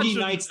in Boogie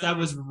Nights that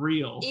was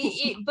real.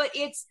 But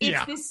it's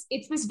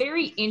this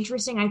very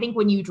interesting, I think,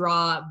 when you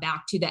draw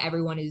back to the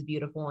everyone is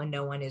beautiful and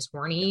no one is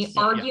horny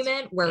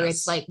argument, where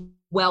it's like,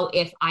 well,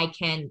 if I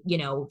can,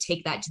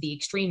 take that to the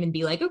extreme and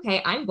be like,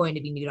 okay, I'm going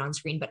to be nude on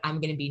screen, but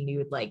I'm going to be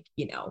nude, like,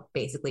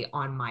 basically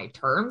on my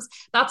terms.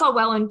 That's all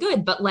well and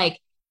good. But like,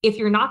 if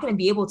you're not going to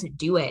be able to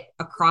do it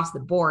across the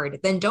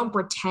board, then don't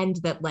pretend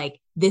that like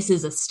this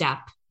is a step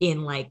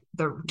in like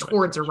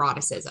towards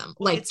eroticism,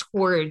 like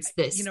towards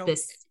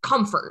this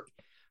comfort.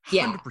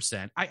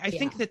 100%. I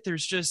think that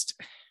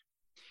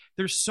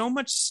there's so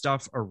much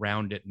stuff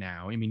around it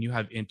now. I mean, you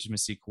have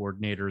intimacy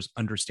coordinators,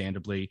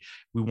 understandably.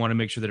 We want to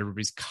make sure that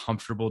everybody's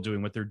comfortable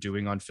doing what they're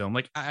doing on film.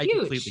 Like, I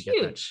completely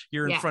get that.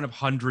 You're in front of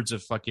hundreds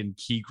of fucking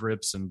key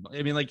grips. And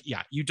I mean, like,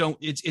 you don't,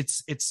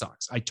 it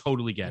sucks. I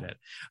totally get it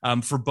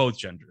for both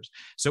genders.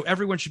 So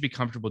everyone should be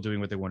comfortable doing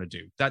what they want to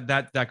do.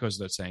 That goes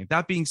without saying.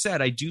 That being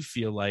said, I do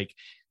feel like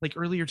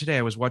earlier today,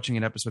 I was watching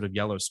an episode of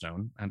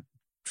Yellowstone, and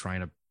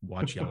trying to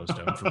watch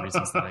Yellowstone for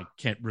reasons that I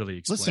can't really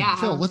explain. Listen,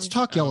 Phil, let's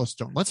talk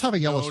Yellowstone. Let's have a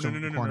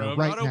Yellowstone corner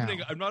right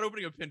now. I'm not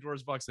opening a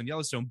Pandora's box on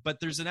Yellowstone, but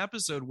there's an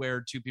episode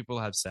where two people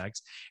have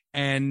sex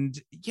and,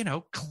 you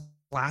know,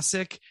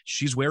 classic,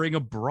 she's wearing a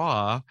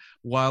bra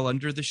while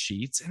under the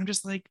sheets. And I'm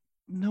just like,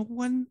 no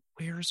one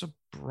wears a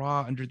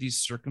bra under these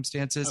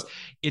circumstances.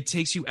 It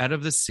takes you out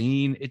of the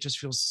scene. It just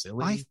feels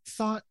silly.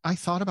 I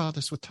thought about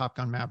this with Top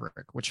Gun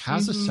Maverick, which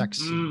has a sex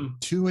scene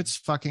to its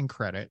fucking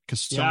credit,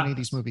 because so many of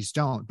these movies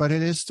don't, but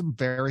it is a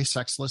very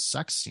sexless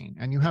sex scene,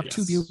 and you have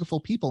two beautiful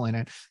people in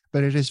it,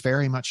 but it is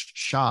very much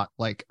shot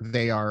like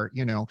they are,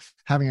 you know,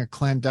 having a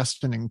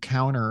clandestine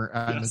encounter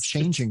in the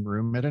changing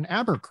room at an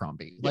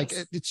Abercrombie. Like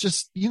it's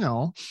just, you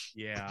know,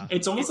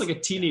 it's almost like a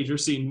teenager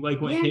scene.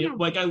 Like when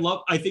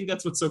I think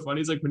that's what's so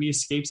funny is like when he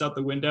escapes out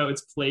the window,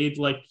 it's played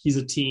like he's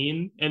a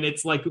teen, and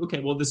it's like, okay,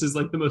 well, this is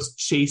like the most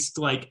chaste,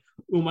 like,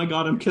 oh my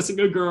god, I'm kissing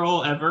a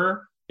girl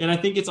ever. And I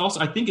think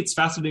it's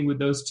fascinating with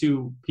those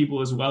two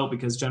people as well,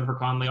 because Jennifer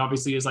Connelly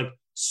obviously is like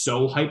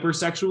so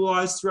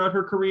hypersexualized throughout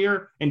her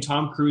career, and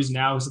Tom Cruise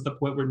now is at the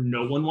point where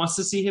no one wants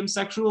to see him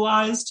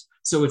sexualized.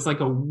 So it's like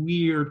a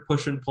weird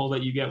push and pull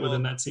that you get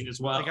within that scene as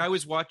well. Like I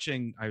was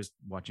watching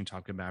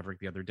Top Gun Maverick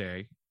the other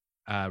day,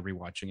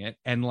 rewatching it,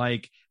 and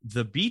like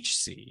the beach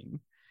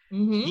scene,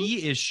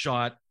 he is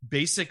shot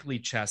basically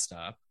chest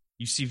up.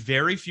 You see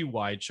very few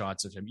wide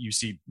shots of him. You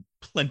see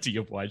plenty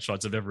of wide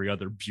shots of every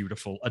other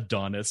beautiful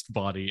Adonis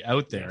body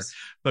out there. Yes.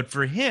 But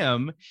for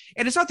him,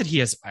 and it's not that he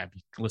has,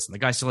 listen, the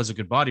guy still has a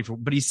good body,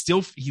 but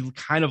he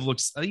kind of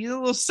looks a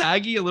little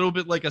saggy, a little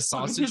bit like a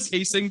sausage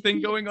casing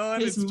thing going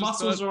on. His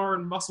muscles are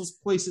in muscles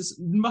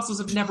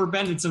have never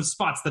been in some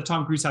spots that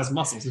Tom Cruise has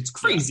muscles. It's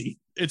crazy.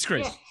 Yeah, it's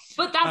crazy. Yeah.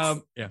 But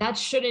that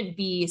shouldn't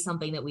be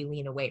something that we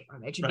lean away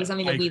from. It should be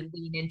something that we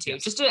lean into.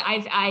 Yes.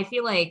 I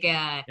feel like,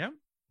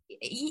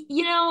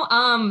 you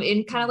know,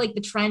 in kind of like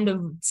the trend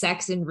of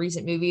sex in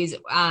recent movies,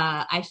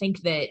 I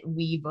think that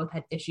we both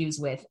had issues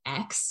with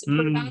X for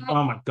that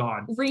oh my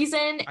god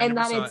reason, and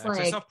that it's like,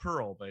 I saw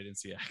Pearl, but I didn't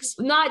see X.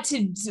 Not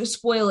to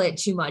spoil it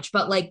too much,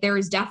 but like there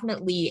is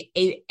definitely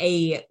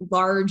a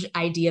large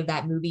idea of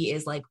that movie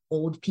is like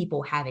old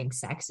people having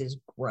sex is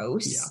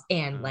gross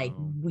and like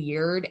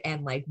weird,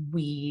 and like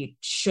we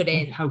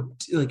shouldn't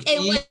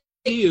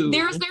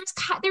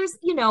there's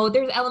you know,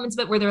 there's elements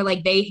of it where they're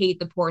like they hate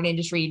the porn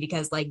industry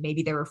because like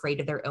maybe they're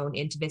afraid of their own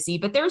intimacy,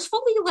 but there's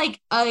fully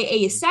like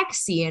a sex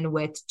scene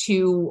with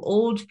two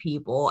old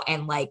people,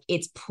 and like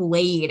it's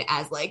played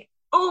as like,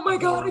 oh my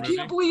god, I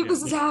can't believe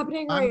this is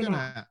happening right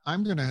now.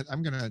 I'm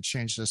gonna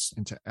change this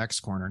into X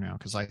corner now,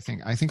 because I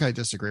think I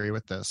disagree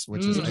with this,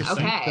 which is I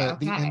think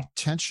the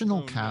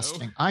intentional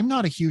casting. No. I'm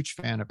not a huge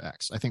fan of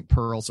X. I think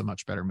Pearl's a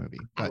much better movie.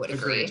 But I would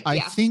agree.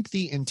 I think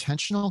the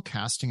intentional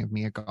casting of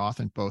Mia Goth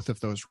in both of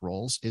those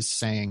roles is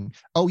saying,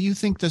 oh, you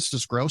think this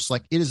is gross?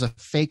 Like it is a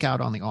fake out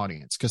on the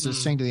audience, because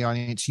it's saying to the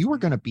audience, you are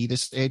going to be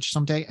this age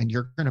someday, and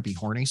you're going to be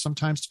horny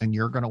sometimes, and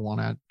you're going to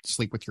want to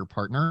sleep with your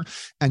partner,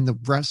 and the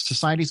rest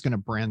society is going to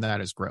brand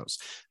that as gross.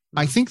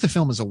 I think the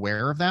film is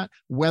aware of that,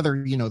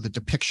 whether, you know, the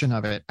depiction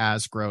of it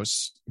as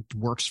gross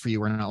works for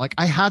you or not. Like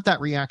I had that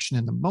reaction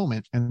in the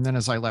moment, and then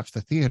as I left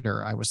the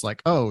theater, I was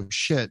like, oh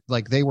shit,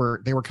 like they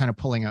were kind of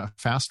pulling a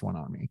fast one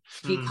on me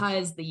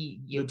because of the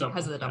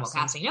double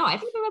casting. No, I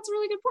think that's a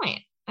really good point.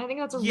 I think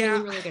that's a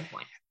really, really good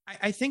point.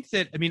 I think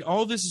that, I mean,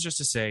 all this is just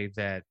to say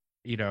that,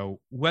 you know,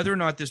 whether or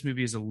not this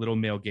movie is a little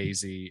male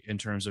gazy in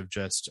terms of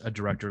just a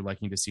director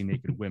liking to see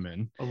naked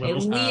women, at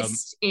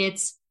least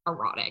it's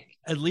erotic.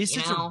 At least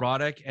it's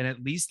erotic, and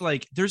at least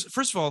like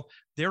first of all,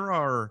 there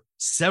are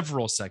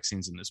several sex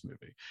scenes in this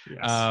movie.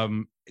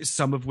 Yes.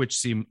 Some of which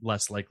seem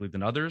less likely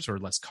than others or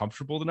less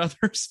comfortable than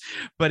others,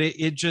 but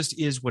it just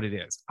is what it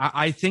is.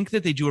 I think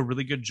that they do a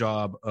really good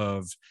job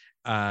of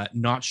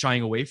not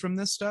shying away from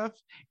this stuff,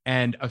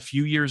 and a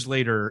few years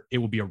later it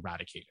will be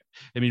eradicated.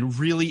 I mean, it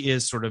really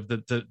is sort of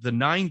the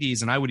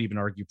 90s, and I would even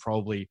argue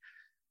probably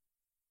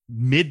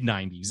mid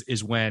 90s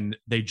is when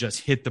they just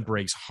hit the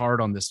brakes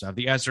hard on this stuff.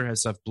 The Esterhazy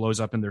stuff blows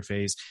up in their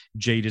face.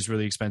 Jade is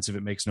really expensive.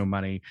 It makes no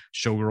money.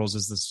 Showgirls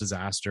is this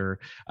disaster,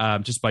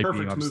 despite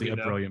being obviously a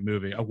brilliant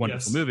movie, a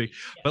wonderful movie.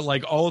 Yes. But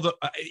like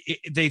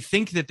they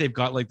think that they've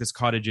got like this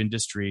cottage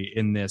industry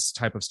in this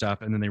type of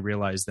stuff. And then they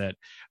realize that,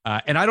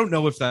 and I don't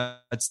know if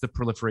that's the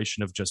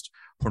proliferation of just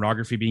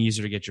pornography being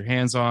easier to get your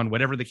hands on,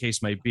 whatever the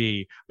case might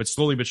be, but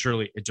slowly but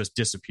surely it just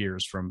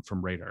disappears from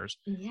radars.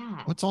 Yeah.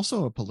 Well, it's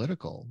also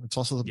it's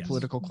also the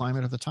political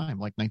climate of the time.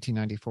 Like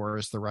 1994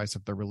 is the rise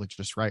of the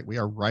religious right. We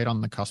are right on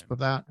the cusp of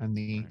that, and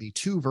the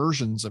two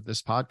versions of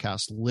this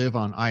podcast live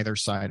on either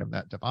side of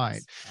that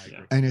divide.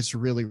 And it's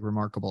really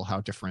remarkable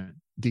how different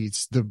the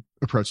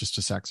approaches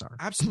to sex are.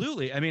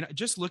 Absolutely. I mean,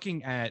 just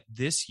looking at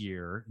this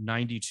year,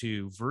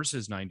 92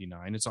 versus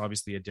 99, it's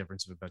obviously a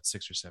difference of about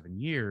 6 or 7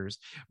 years,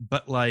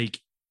 but like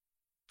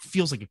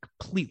feels like a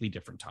completely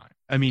different time.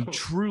 I mean,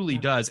 truly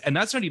does. And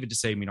that's not even to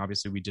say, I mean,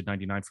 obviously we did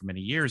 99 for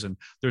many years, and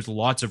there's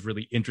lots of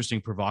really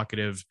interesting,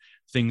 provocative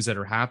things that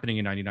are happening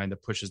in 99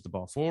 that pushes the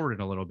ball forward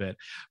in a little bit.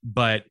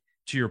 But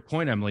to your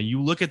point, Emily,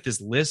 you look at this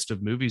list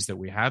of movies that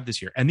we have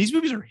this year, and these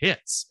movies are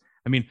hits.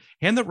 I mean,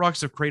 Hand That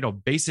Rocks the Cradle,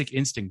 Basic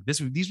Instinct.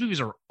 These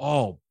movies are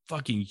all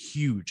fucking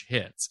huge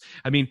hits.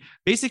 I mean,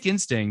 Basic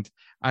Instinct,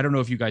 I don't know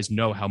if you guys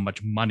know how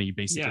much money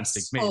Basic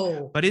Instinct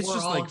made, but it's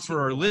just like,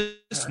 for our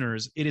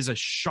listeners, it is a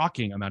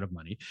shocking amount of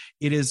money.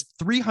 It is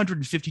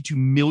 $352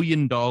 million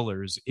in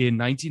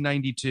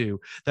 1992.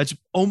 That's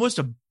almost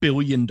 $1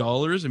 billion.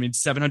 I mean,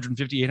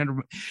 750, 800.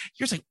 You're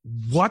just like,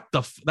 what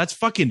the? That's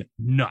fucking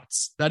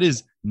nuts. That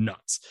is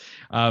nuts.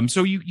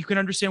 So you can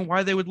understand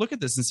why they would look at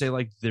this and say,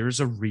 like, there's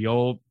a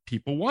real,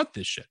 people want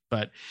this shit.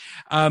 But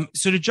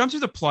so to jump through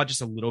the plot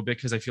just a little bit,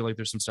 because I feel like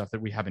there's some stuff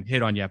that we haven't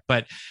hit on yet,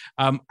 but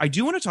I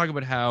do want to talk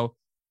about how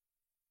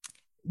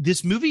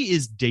this movie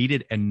is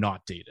dated and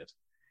not dated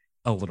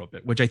a little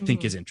bit, which I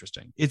think is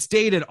interesting. It's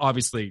dated,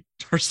 obviously,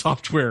 our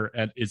software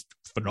is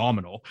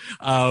phenomenal,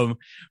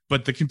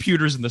 but the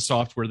computers and the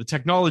software, the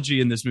technology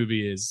in this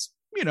movie is,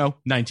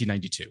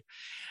 1992.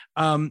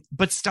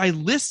 But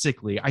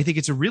stylistically, I think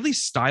it's a really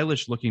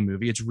stylish looking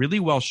movie. It's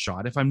really well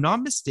shot. If I'm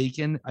not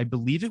mistaken, I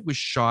believe it was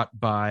shot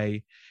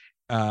by,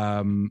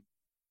 it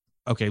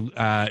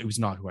was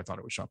not who I thought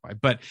it was shot by,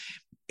 but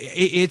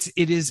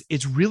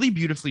it's really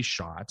beautifully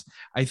shot.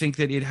 I think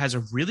that it has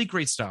a really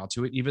great style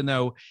to it, even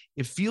though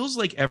it feels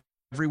like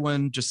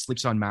everyone just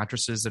sleeps on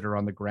mattresses that are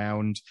on the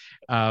ground,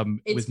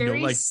 with no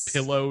like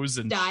pillows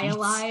and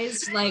stylized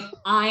sheets. Like,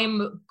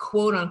 I'm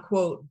quote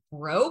unquote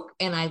broke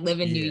and I live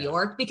in New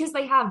York, because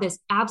they have this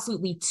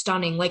absolutely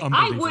stunning, like,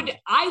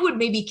 I would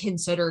maybe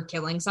consider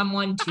killing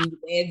someone to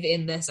live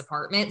in this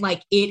apartment.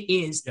 Like, it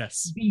is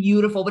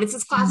beautiful, but it's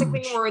this classic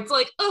thing where it's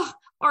like,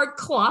 our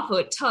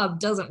clawfoot tub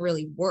doesn't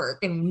really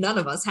work, and none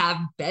of us have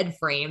bed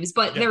frames,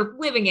 but they're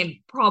living in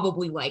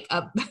probably like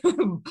a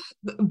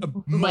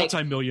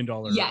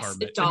multi-million-dollar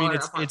apartment. I mean,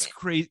 it's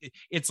crazy.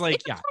 It's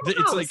like,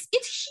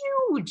 it's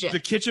huge. The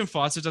kitchen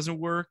faucet doesn't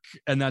work,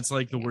 and that's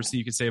like the worst thing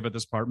you could say about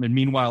this apartment.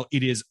 Meanwhile,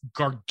 it is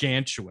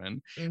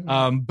gargantuan,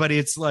 but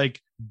it's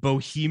like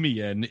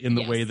bohemian in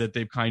the way that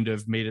they've kind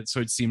of made it so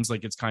it seems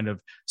like it's kind of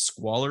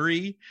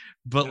squalor-y,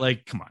 but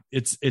like, come on,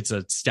 it's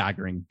a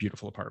staggering,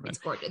 beautiful apartment.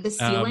 It's gorgeous. The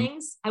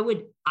ceilings, I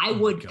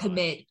would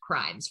commit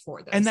crimes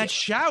for those. And that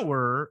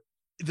shower,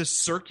 the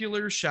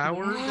circular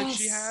shower that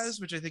she has,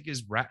 which I think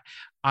is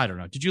I don't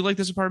know. Did you like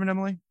this apartment,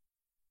 Emily?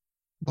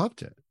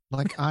 Loved it.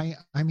 Like, I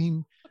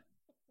mean,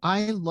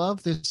 I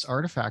love this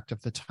artifact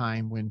of the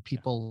time when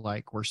people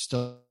like were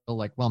still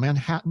like, well,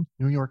 Manhattan,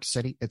 New York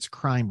City, it's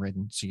crime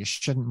ridden, so you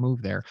shouldn't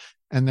move there.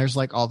 And there's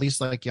like all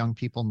these like young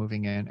people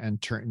moving in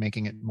and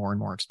making it more and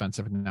more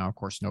expensive. And now, of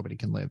course, nobody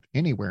can live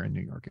anywhere in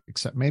New York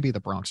except maybe the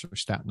Bronx or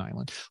Staten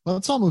Island. Well,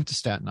 let's all move to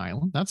Staten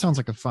Island. That sounds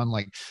like a fun,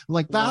 like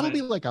that'll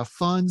be like a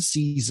fun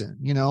season,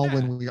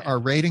 when our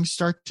ratings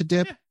start to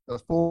dip. The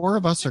four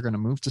of us are going to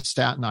move to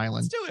Staten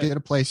Island, get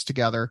a place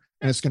together,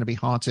 and it's going to be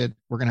haunted.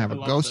 We're going to have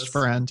a ghost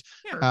friend.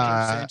 And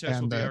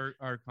will be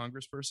our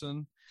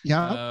congressperson.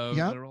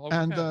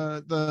 And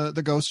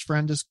the ghost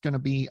friend is going to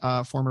be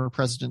former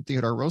President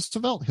Theodore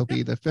Roosevelt. He'll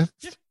be the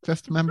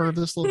fifth member of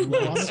this little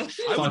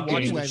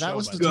anyway, that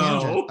was the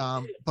tangent.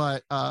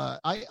 But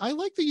I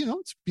like the,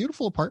 it's a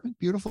beautiful apartment,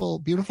 beautiful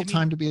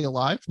time to be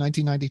alive,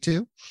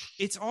 1992.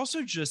 It's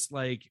also just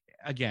like,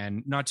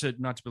 again, not to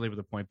belabor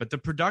the point, but the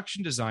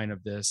production design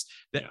of this,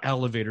 the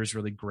elevator is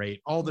really great.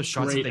 All the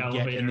shots that they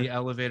get in the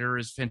elevator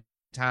is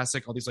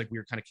fantastic. All these like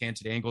weird kind of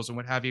canted angles and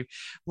what have you.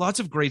 Lots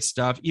of great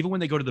stuff. Even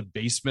when they go to the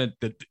basement,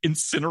 the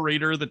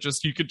incinerator that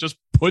you could just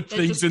put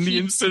things in the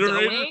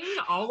incinerator. Going,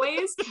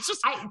 always. It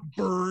just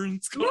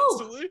burns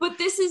constantly. No, but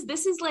this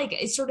is like,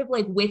 it's sort of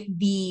like with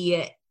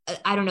the,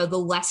 I don't know, the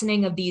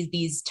lessening of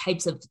these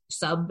types of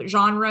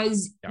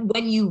sub-genres.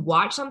 When you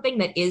watch something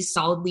that is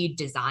solidly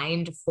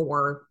designed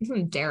for,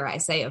 dare I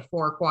say, a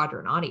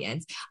 4-quadrant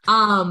audience,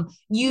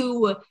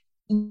 you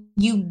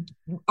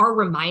are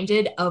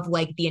reminded of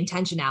like the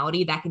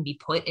intentionality that can be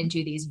put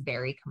into these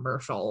very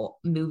commercial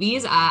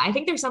movies. I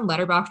think there's some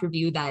Letterboxd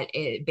review that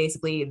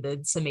basically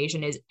the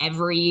summation is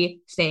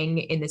everything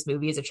in this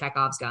movie is a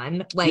Chekhov's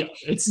gun. Like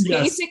it's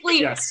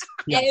basically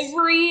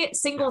every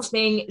single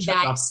thing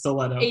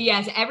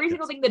every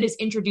single thing that is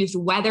introduced,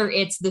 whether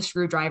it's the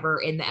screwdriver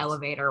in the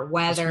elevator,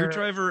 whether the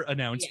screwdriver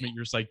announcement,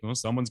 you're just like, well,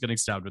 someone's getting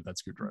stabbed with that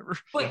screwdriver.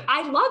 But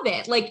I love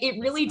it. Like it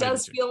really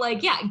does feel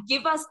like,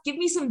 give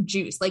me some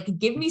juice. Like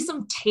give me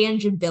some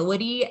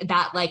tangibility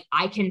that like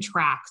I can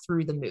track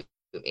through the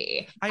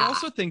movie. I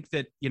also think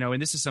that,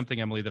 and this is something,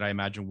 Emily, that I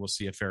imagine we'll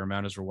see a fair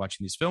amount as we're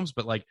watching these films,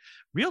 but like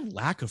real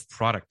lack of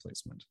product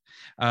placement.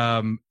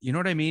 You know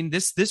what I mean?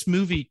 This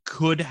movie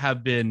could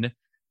have been,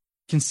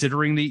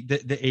 considering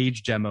the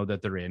age demo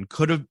that they're in,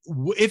 could have,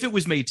 if it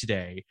was made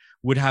today,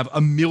 would have a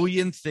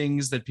million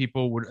things that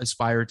people would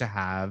aspire to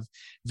have,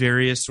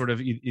 various sort of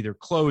either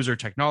clothes or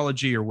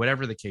technology or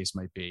whatever the case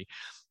might be.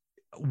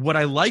 What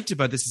I liked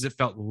about this is it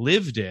felt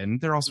lived in.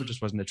 There also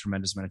just wasn't a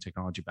tremendous amount of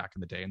technology back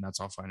in the day, and that's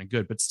all fine and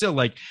good. But still,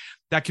 like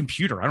that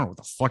computer, I don't know what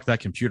the fuck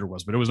that computer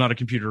was, but it was not a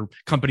computer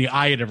company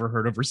I had ever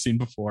heard of or seen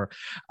before.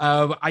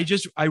 I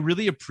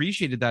really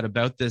appreciated that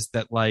about this,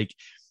 that like,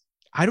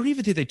 I don't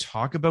even think they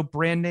talk about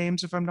brand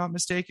names, if I'm not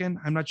mistaken.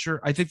 I'm not sure.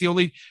 I think the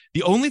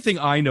only thing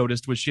I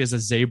noticed was she has a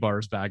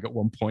Zabar's bag at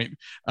one point,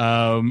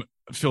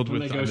 filled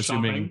with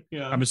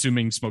I'm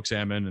assuming smoked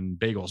salmon and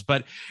bagels.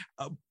 But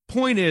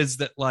point is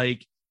that,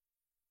 like,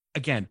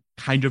 again,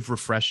 kind of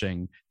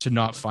refreshing to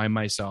not find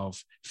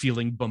myself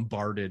feeling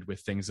bombarded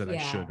with things that I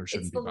should or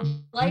shouldn't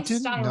be. I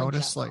didn't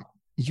notice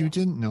you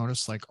didn't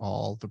notice like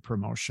all the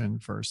promotion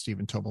for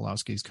Stephen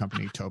Tobolowsky's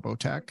company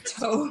Tobotech.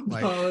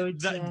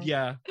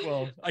 Yeah.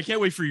 Well, I can't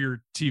wait for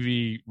your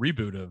TV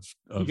reboot of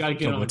you gotta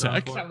get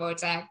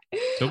Tobotech.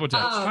 Tobotech.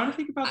 I'm trying to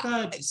think about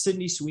that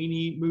Sydney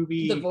Sweeney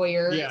movie, The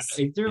Voyeurs. Yeah,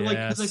 they're like,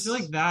 because I feel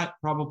like that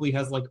probably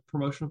has like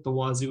promotion of the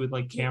wazoo with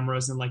like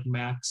cameras and like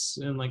Max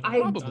and like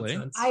probably.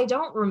 I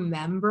don't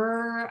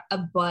remember,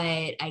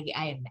 but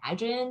I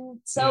imagine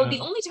so.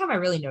 The only time I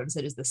really notice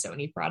it is the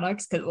Sony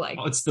products, because like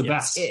it's the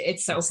best.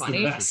 It's so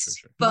funny.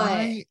 Sure.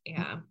 But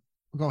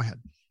go ahead.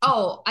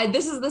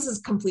 This is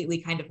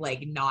completely kind of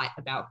like not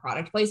about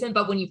product placement,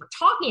 but when you were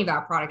talking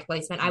about product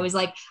placement, I was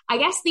like, I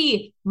guess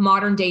the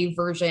modern day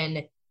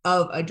version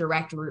of a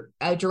direct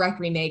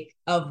remake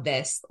of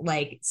this,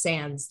 like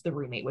sans the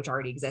remake which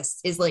already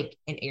exists, is like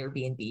an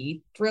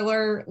Airbnb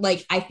thriller.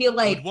 Like I feel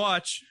like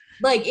watch.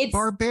 Like it's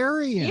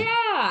Barbarian.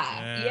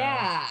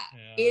 Yeah.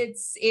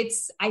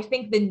 It's I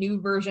think the new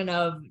version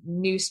of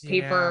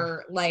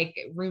newspaper like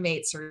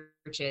roommate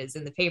searches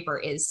in the paper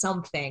is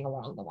something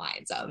along the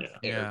lines of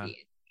Airbnb.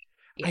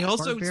 I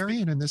also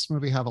Barbarian and this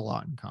movie have a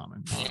lot in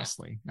common,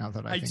 honestly. Now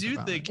that I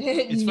think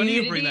it's funny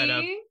you bring that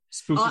up.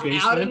 Spooky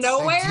out of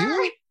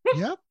nowhere.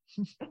 Yep.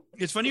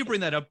 It's funny you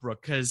bring that up,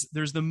 Brooke, because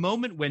there's the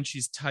moment when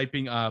she's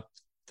typing up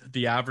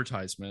the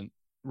advertisement,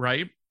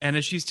 right? And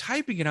as she's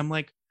typing it, I'm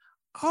like,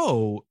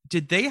 oh,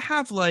 did they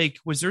have like,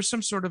 was there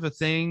some sort of a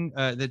thing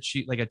that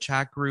she, like a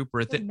chat group or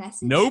a thing?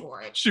 Nope.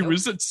 She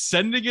was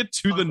sending it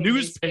to the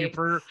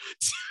newspaper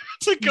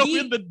to go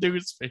in the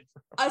newspaper.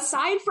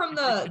 Aside from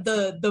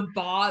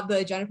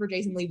the Jennifer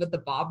Jason Leigh with the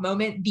Bob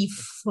moment, the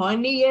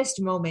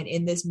funniest moment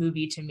in this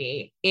movie to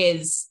me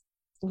is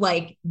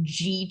like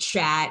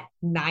G-Chat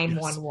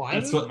 911.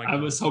 That's what I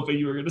was hoping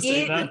you were going to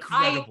say. That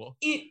incredible.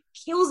 It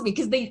kills me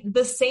because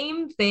the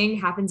same thing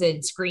happens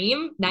in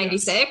Scream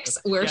 96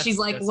 where she's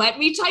like, let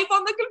me type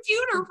on the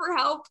computer for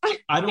help.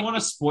 I don't want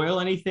to spoil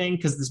anything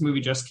because this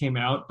movie just came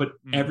out, but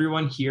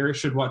everyone here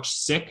should watch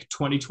Sick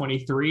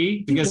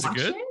 2023 because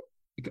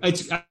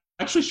it's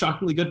actually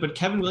shockingly good, but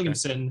Kevin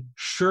Williamson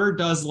sure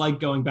does like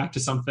going back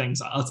to some things.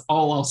 That's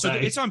all I'll say. So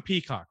it's on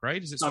Peacock,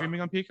 right? Is it streaming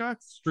on Peacock?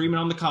 Streaming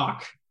on the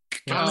cock.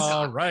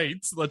 All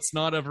right, let's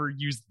not ever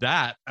use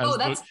that.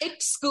 That's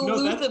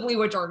exclusively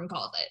what Jordan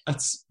called it.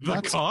 That's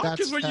cock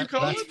is what you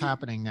call it. That's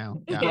happening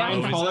now.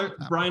 Yeah.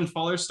 Brian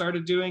Fuller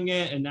started doing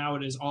it, and now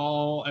it is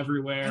all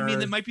everywhere. I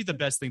mean, it might be the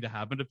best thing to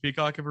happen to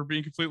Peacock, if we're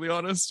being completely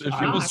honest. If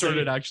people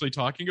started actually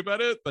talking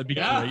about it, that'd be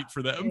great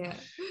for them.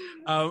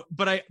 Yeah.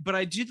 But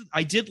I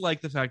did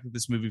like the fact that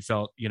this movie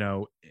felt,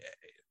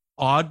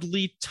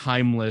 oddly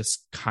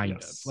timeless, kind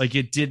of like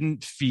it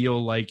didn't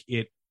feel like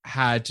it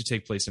had to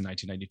take place in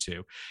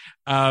 1992.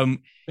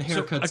 The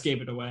haircuts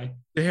gave it away.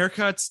 The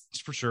haircuts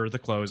for sure. The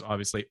clothes,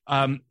 obviously.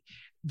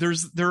 There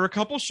are a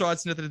couple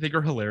shots in it that I think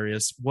are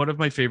hilarious. One of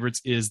my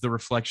favorites is the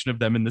reflection of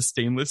them in the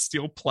stainless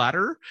steel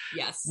platter.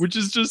 Yes, which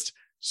is just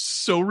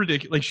so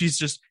ridiculous. Like she's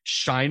just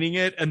shining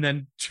it, and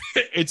then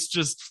it's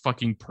just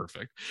fucking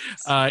perfect.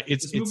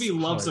 This movie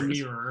loves a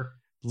mirror.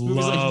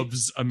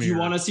 Loves a mirror. Do you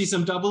want to see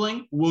some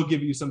doubling? We'll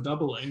give you some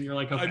doubling. You're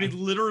like, okay. I mean,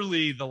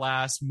 literally the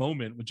last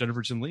moment with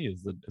Jennifer Jason Leigh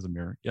is a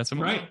mirror. Yes, I'm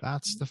right.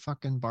 That's the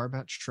fucking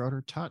Barbet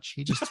Schroeder touch.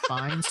 He just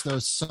finds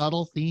those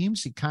subtle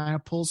themes. He kind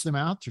of pulls them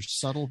out. There's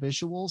subtle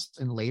visuals,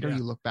 and later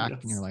you look back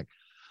and you're like,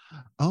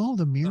 oh,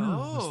 the mirror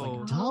was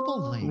like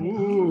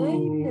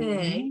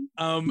doubling.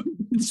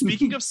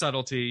 Speaking of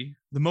subtlety,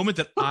 the moment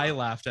that I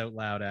laughed out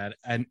loud at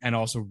and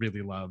also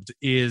really loved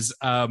is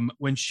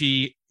when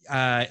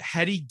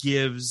Hetty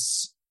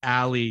gives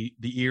Allie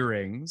the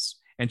earrings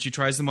and she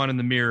tries them on in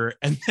the mirror,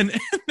 and then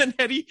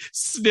Hetty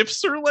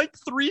sniffs her like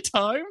 3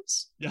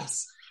 times.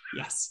 Yes.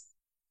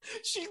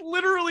 She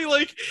literally,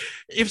 like,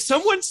 if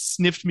someone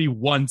sniffed me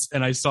once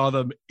and I saw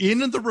them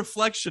in the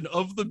reflection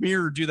of the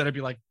mirror do that, I'd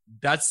be like,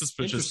 that's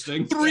suspicious.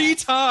 3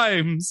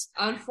 times.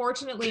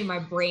 Unfortunately, my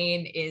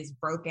brain is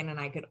broken and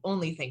I could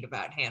only think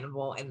about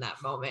Hannibal in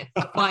that moment.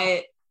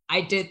 But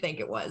I did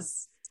think it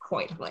was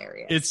quite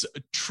hilarious. It's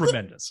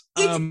tremendous.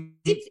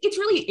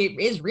 It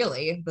is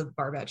really the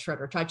Barbet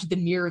Schroeder touch, the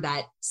mirror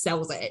that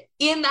sells it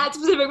in that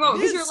specific moment.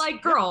 Because you're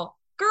like, girl,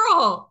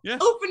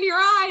 open your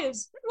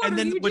eyes. And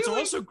then what's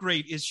also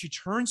great is she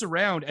turns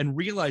around and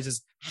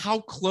realizes how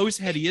close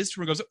Hetty is to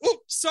her and goes, oh,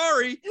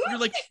 sorry. And you're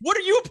like, what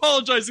are you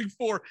apologizing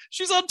for?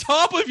 She's on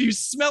top of you,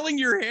 smelling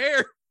your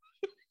hair.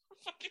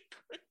 Fucking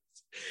crazy.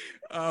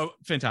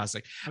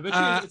 Fantastic. I bet you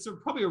it's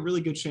probably a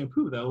really good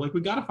shampoo, though. Like,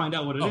 we got to find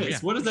out what it is. Yeah.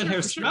 What does that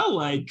hair smell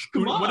like?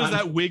 Come on. What does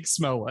that wig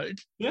smell like?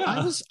 Yeah.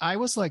 I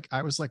was like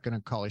going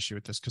to call issue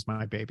with this because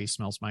my baby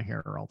smells my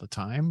hair all the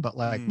time, but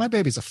like my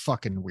baby's a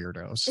fucking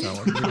weirdo. So,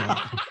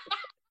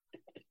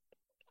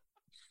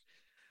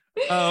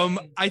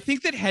 I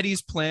think that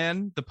Hetty's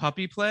plan, the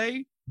puppy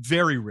play,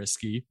 very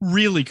risky.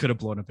 Really could have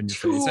blown up in your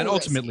face, and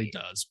ultimately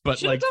does, but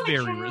Should've like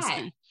very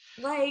risky.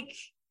 Like,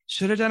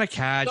 should have done a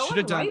cat. Should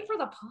have done right for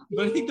the puppy.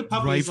 But I think the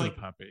puppy right is for like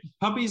the puppy.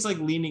 Puppy's like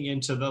leaning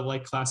into the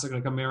like classic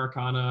like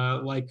Americana.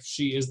 Like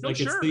she is like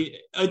sure.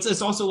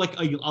 it's also like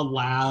a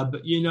lab.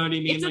 You know what I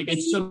mean? It's like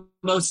it's the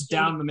most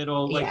down the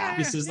middle. Like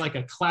this is like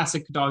a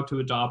classic dog to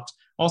adopt.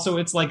 Also,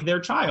 it's like their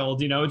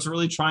child. You know, it's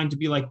really trying to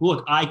be like,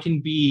 look, I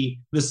can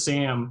be the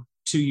Sam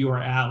to your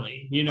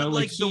Allie. You know,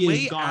 like the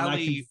way gone,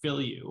 Allie, I can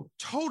fill you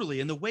totally.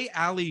 And the way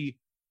Allie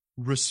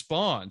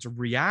responds or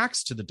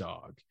reacts to the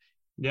dog.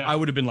 Yeah, I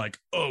would have been like,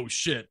 oh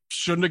shit,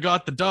 shouldn't have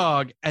got the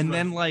dog. And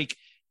then like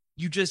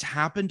you just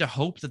happen to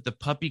hope that the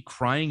puppy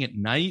crying at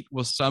night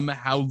will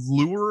somehow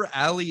lure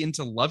Allie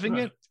into loving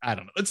it. I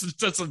don't know.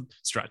 That's a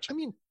stretch. I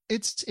mean,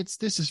 it's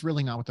this is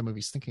really not what the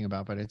movie's thinking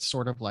about, but it's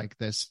sort of like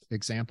this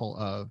example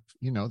of,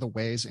 you know, the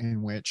ways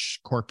in which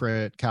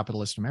corporate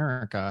capitalist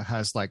America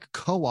has like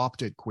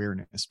co-opted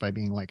queerness by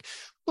being like,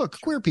 look,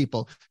 queer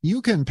people,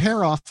 you can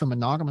pair off from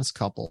monogamous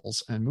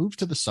couples and move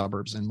to the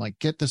suburbs and like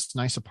get this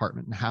nice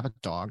apartment and have a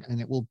dog,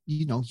 and it will,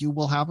 you know, you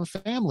will have a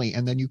family,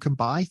 and then you can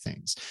buy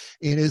things.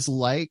 It is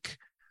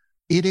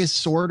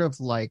sort of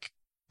like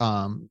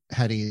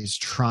Hetty is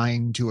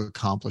trying to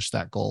accomplish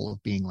that goal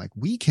of being like,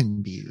 we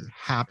can be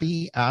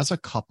happy as a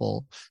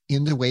couple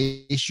in the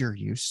ways you're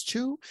used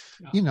to.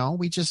 Yeah. You know,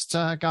 we just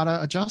gotta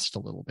adjust a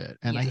little bit,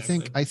 and I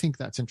think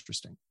that's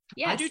interesting.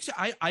 Yeah, I do.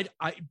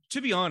 I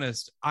to be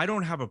honest, I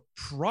don't have a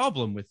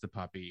problem with the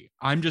puppy.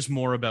 I'm just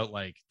more about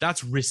like,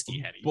 that's risky,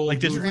 Hetty. Like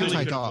this you're really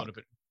anti-dog.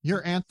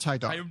 You're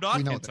anti-dog. I am not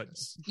anti-dog.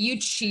 You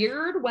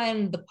cheered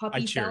when the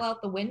puppy fell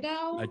out the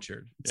window. I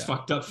cheered. Yeah. It's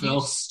fucked up, Phil.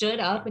 You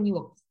stood up and you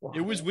applauded.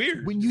 It was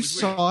weird. When you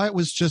saw it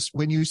was just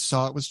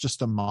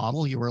a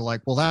model, you were like,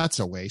 well, that's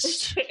a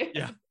waste.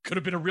 Yeah, could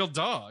have been a real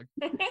dog.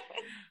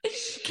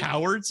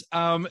 Cowards.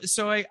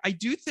 So I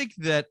do think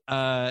that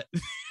I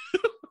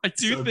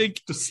do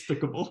think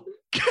despicable.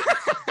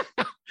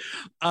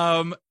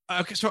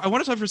 Okay, so I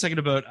want to talk for a second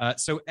about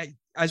so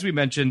as we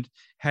mentioned,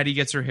 Hetty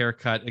gets her hair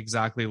cut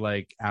exactly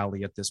like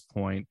Allie at this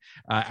point.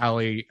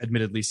 Allie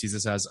admittedly sees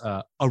this as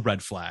a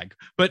red flag,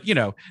 but you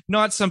know,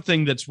 not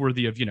something that's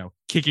worthy of, you know,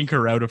 kicking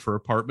her out of her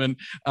apartment.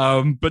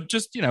 But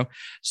just, you know,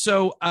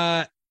 so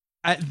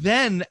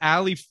then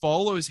Allie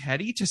follows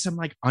Hetty to some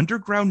like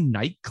underground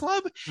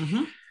nightclub.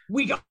 Mm-hmm.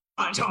 We got.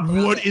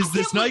 What is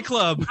this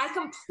nightclub?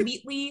 I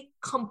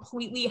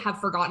completely have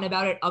forgotten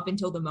about it up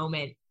until the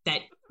moment that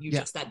you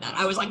just said that.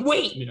 I was like,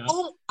 wait,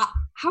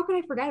 how could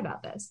I forget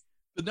about this?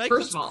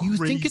 First of all, you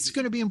think it's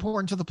going to be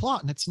important to the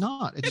plot, and it's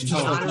not. It's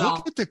just like,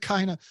 look at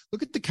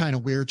the kind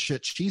of weird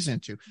shit she's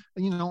into.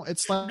 You know,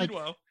 it's like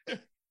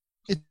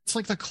it's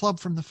like the club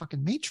from the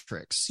fucking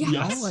Matrix. You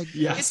know? Like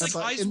it's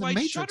like Eyes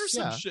Wide Shut or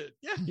some shit.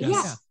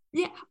 Yeah.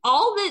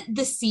 All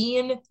the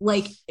scene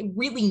like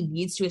really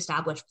needs to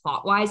establish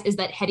plot wise is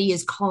that Hetty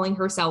is calling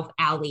herself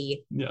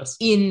Allie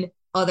in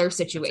other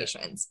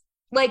situations.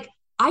 Like,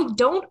 I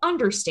don't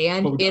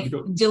understand if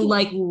the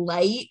like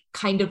light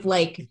kind of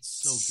like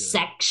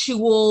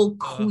sexual,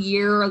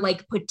 queer,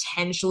 like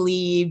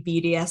potentially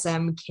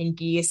BDSM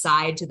kinky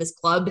side to this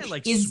club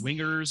like is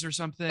swingers or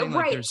something. Right.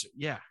 Like there's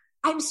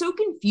I'm so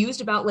confused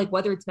about like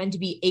whether it's meant to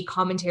be a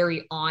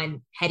commentary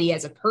on Hetty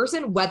as a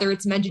person, whether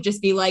it's meant to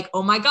just be like,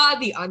 oh my God,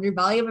 the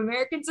underbelly of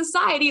American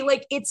society.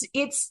 Like it's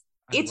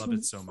love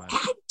it so much.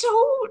 I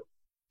don't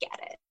get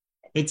it.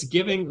 It's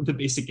giving the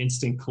Basic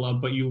Instinct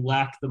Club, but you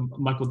lack the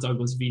Michael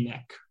Douglas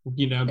V-neck.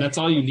 You know, that's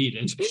all you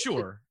needed.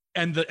 Sure.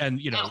 And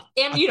you know,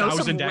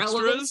 some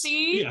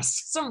relevancy.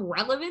 Yes, some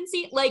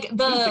relevancy. Like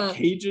the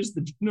cages,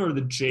 the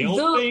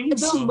jail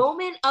things. The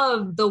moment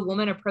of the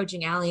woman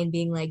approaching Allie and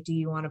being like, "Do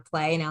you want to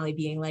play?" and Allie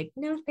being like,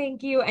 "No,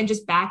 thank you," and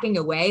just backing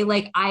away.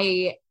 Like,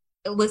 I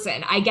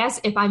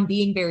guess if I'm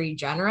being very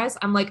generous,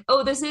 I'm like,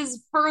 "Oh, this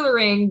is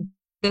furthering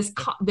this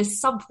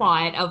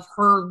subplot of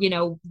her, you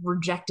know,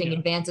 rejecting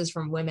advances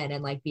from women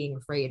and like being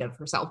afraid of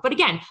herself." But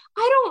again,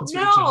 I don't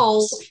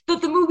know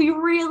that the movie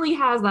really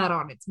has that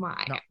on its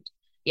mind. No.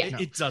 Yeah,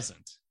 it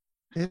doesn't.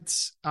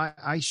 It's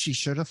she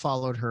should have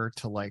followed her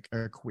to like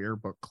a queer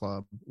book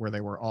club where they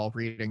were all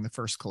reading the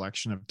first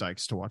collection of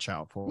Dykes to Watch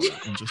Out For,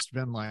 and just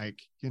been like,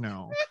 you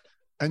know,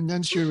 and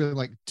then she would be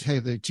like,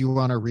 hey, do you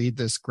want to read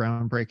this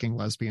groundbreaking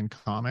lesbian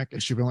comic?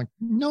 And she'd be like,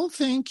 no,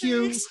 thank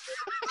you.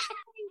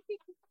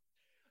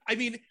 I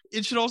mean,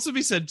 it should also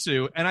be said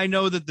too, and I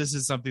know that this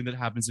is something that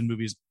happens in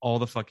movies all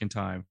the fucking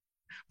time,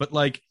 but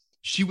like,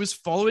 she was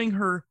following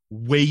her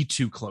way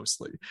too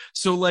closely.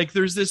 So like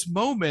there's this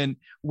moment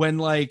when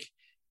like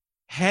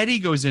Hetty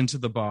goes into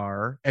the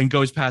bar and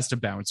goes past a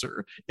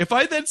bouncer. If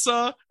I then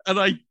saw an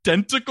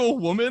identical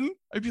woman,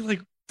 I'd be like,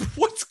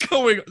 what's going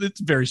going on? It's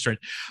very strange,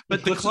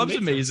 but the club's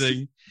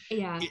amazing.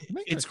 Yeah,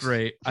 it's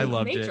great. I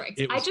loved Matrix.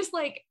 it. I just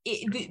like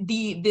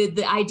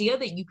the idea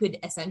that you could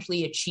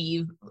essentially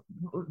achieve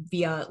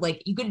via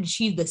like you could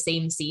achieve the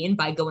same scene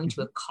by going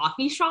to a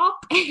coffee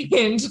shop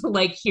and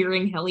like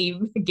hearing Helly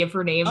give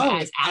her name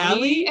as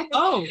Allie.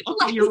 Oh,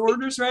 okay, like, your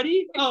order's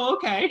ready. Oh,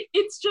 okay.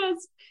 It's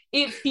just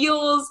it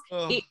feels.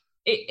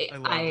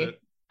 I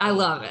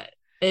love it.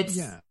 It's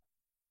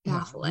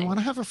baffling. You want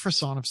to have a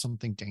frisson of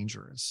something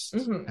dangerous,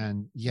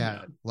 and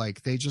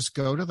like they just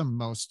go to the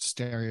most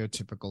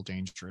stereotypical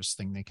dangerous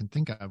thing they can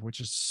think of, which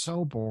is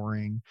so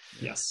boring.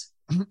 Yes.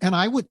 And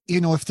I would,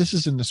 if this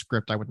is in the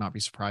script, I would not be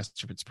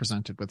surprised if it's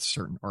presented with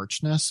certain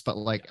archness, but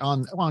like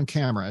on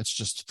camera, it's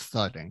just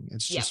thudding.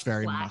 It's just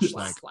very much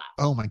like,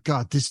 oh my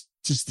God, this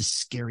is the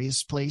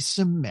scariest place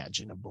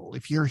imaginable.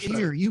 If you're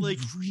here, you've like,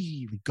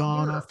 really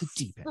gone off the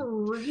deep end.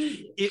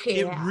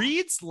 It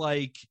reads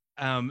like,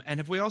 and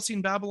have we all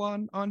seen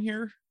Babylon on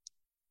here?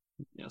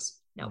 Yes.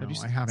 No,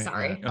 I haven't.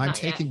 Sorry, I'm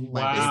taking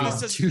my baby on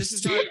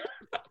Tuesday.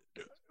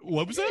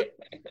 What was that?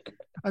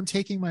 I'm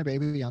taking my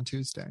baby on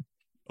Tuesday.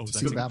 Oh,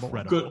 that's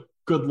incredible.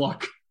 Good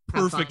luck.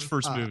 Perfect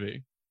first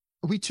movie.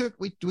 We took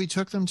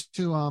them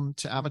to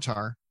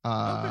Avatar,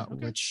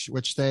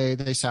 which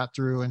they sat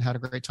through and had a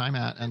great time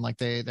at, and like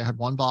they had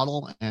one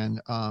bottle and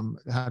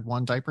had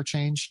one diaper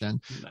changed,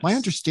 and my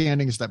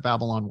understanding is that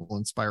Babylon will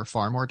inspire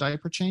far more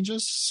diaper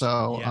changes.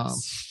 So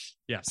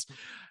yes.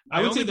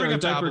 I would say there are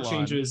diaper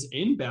changes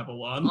in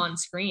Babylon on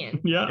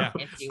screen. Yeah.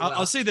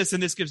 I'll say this,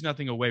 and this gives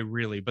nothing away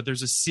really, but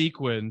there's a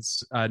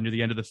sequence near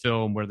the end of the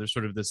film where there's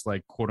sort of this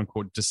like quote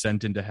unquote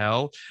descent into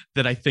hell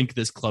that I think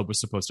this club was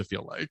supposed to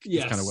feel like.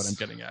 Yes. Is kind of what I'm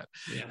getting at.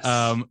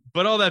 Yes.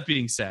 But all that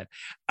being said,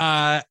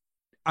 I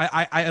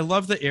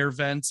love the air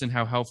vents and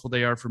how helpful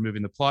they are for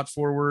moving the plot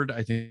forward.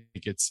 I think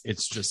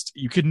it's just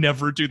you could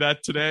never do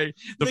that today.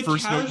 The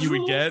first note you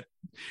would get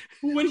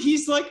when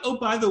he's like, "Oh,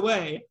 by the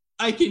way,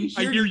 I can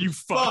hear you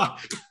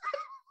fuck."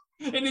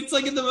 And it's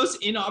like in the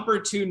most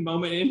inopportune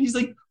moment, and he's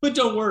like, "But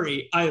don't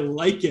worry, I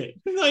like it."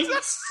 Like,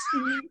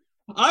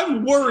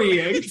 I'm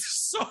worrying.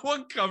 It's so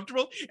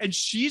uncomfortable, and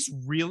she's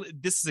really.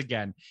 This is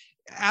again.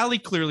 Allie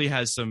clearly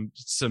has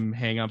some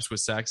hang-ups with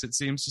sex, it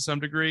seems, to some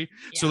degree.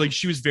 Yeah. So like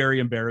she was very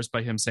embarrassed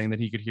by him saying that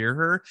he could hear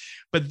her.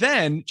 But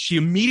then she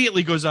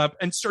immediately goes up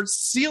and starts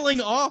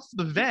sealing off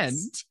the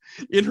vent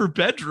in her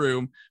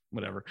bedroom.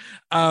 Whatever.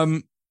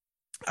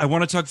 I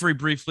want to talk very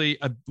briefly.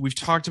 We've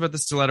talked about the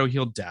stiletto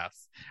heel death.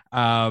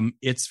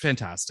 It's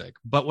fantastic.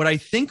 But what I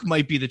think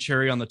might be the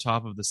cherry on the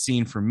top of the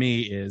scene for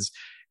me is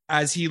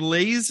as he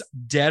lays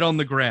dead on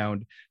the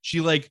ground, she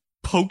like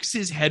pokes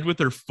his head with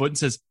her foot and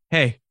says,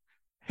 Hey.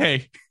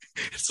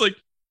 It's like,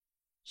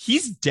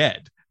 he's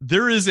dead.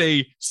 There is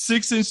a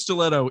 6-inch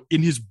stiletto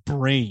in his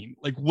brain.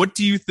 Like, what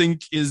do you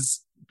think is...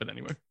 But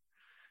anyway.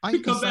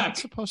 Is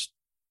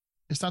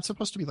that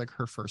supposed to be like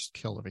her first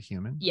kill of a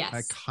human? Yes.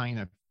 I kind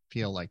of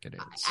feel like it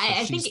is.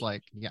 I she's think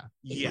like,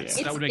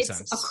 yes, that would make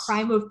sense. It's a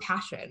crime of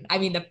passion. I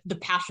mean, the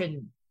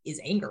passion is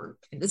anger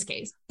in this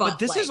case. But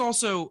this is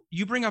also,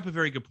 you bring up a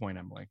very good point,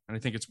 Emily, and I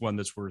think it's one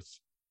that's worth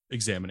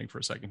examining for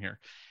a second here.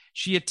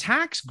 She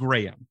attacks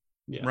Graham,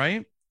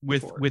 right?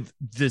 With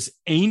this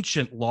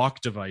ancient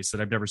lock device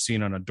that I've never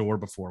seen on a door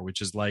before, which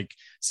is like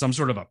some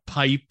sort of a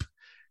pipe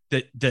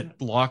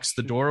that locks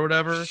the door or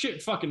whatever.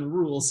 Shit fucking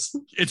rules.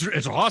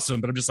 It's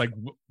awesome, but I'm just like,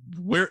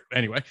 where?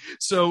 Anyway,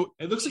 so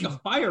it looks like a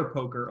fire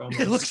poker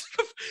almost.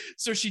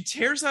 So she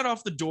tears that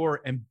off the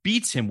door and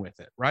beats him with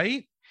it,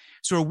 right?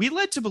 So are we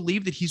led to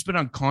believe that he's been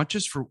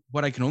unconscious for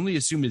what I can only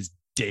assume is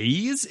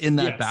days in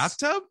that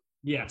bathtub?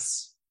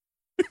 Yes.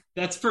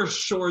 That's for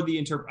sure the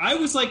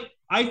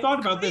I thought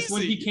about this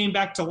when he came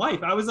back to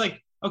life. I was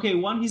like, okay,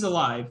 1, he's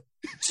alive.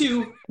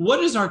 2, what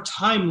is our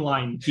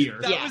timeline here?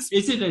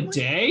 Is it a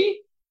day?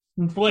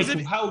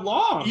 Like, how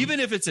long?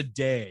 Even if it's a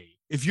day,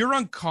 if you're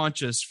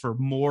unconscious for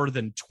more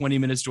than 20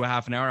 minutes to a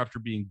half an hour after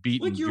being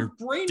beaten, like your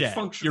brain dead.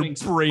 Functioning.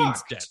 Your brain's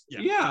fucked. dead.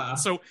 Yeah.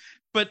 So,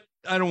 but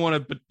I don't want to,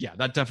 but yeah,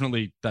 that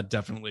definitely.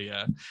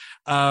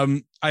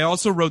 I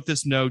also wrote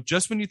this note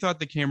just when you thought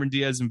that Cameron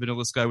Diaz and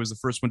Vanilla Sky was the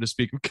first one to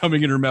speak of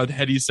coming in her mouth.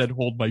 Hetty said,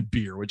 "Hold my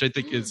beer," which I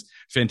think is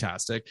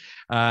fantastic.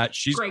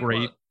 She's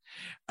great.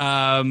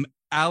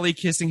 Allie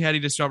kissing Hetty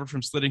to stop her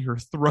from slitting her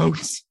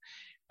throat.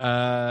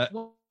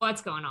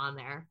 What's going on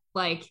there?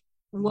 Like,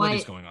 what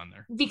is going on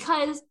there?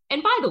 Because,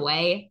 and by the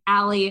way,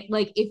 Allie,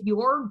 like, if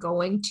you're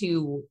going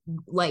to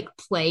like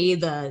play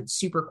the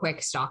super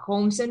quick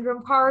Stockholm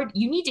syndrome card,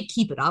 you need to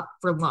keep it up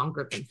for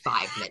longer than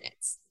 5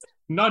 minutes.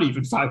 Not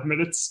even 5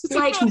 minutes. It's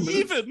like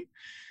even.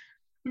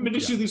 The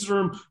minute she leaves the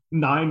room,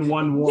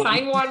 911.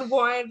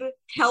 911,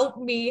 help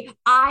me.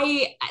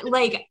 I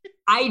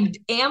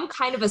am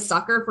kind of a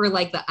sucker for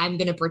like I'm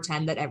going to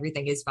pretend that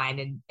everything is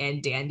fine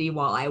and dandy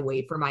while I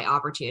wait for my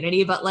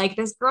opportunity. But like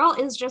this girl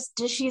is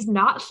she's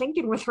not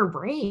thinking with her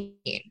brain.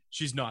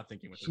 She's not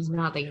thinking with her brain. She's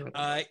not thinking with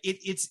her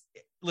brain.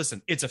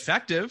 Listen, it's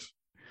effective.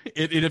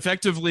 It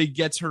effectively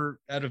gets her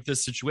out of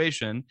this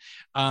situation.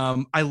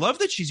 I love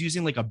that she's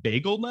using like a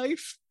bagel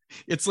knife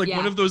It's like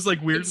one of those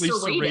like weirdly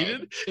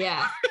serrated.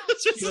 Yeah.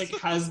 She like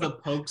has the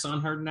pokes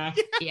on her neck.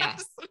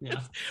 Yes.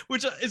 Yeah.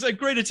 Which is like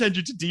great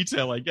attention to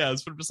detail, I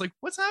guess. But I'm just like,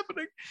 what's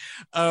happening?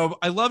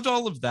 I loved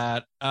all of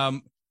that.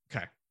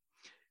 Okay.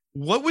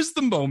 What was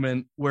the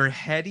moment where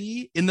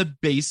Hetty in the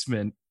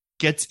basement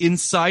gets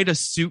inside a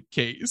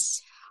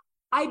suitcase?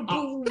 I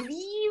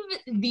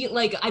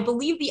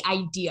believe the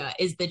idea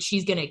is that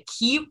she's gonna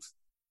keep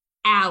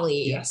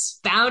Allie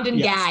bound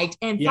and gagged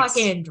and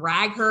fucking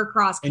drag her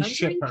across country and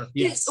ship her.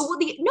 Yes. Well,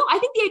 I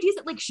think the idea is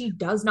that like she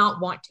does not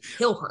want to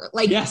kill her.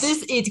 Like this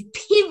is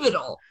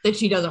pivotal that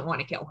she doesn't want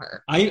to kill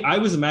her. I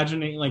was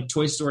imagining like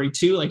Toy Story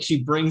 2, like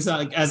she brings out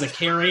like, as a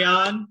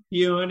carry-on,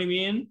 you know what I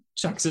mean?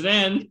 Checks it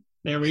in.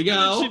 There we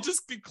go. She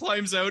just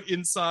climbs out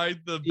inside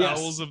the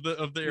bowels of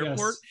the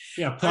airport.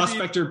 Yeah,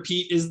 Prospector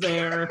Pete is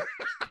there.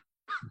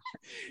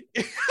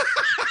 I'm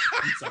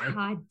sorry.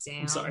 God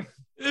damn. I'm sorry.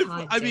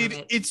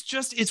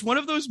 It's one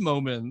of those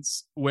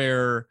moments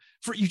where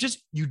you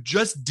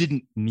just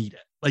didn't need it.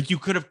 Like you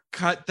could have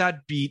cut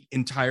that beat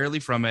entirely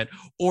from it,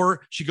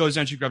 or she goes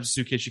down, she grabs a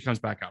suitcase, she comes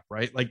back up,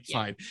 right? Like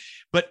fine.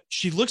 But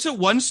she looks at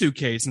one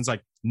suitcase and is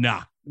like,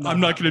 nah, I'm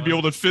not going to be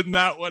able to fit in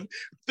that one.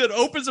 Then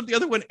opens up the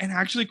other one and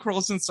actually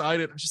crawls inside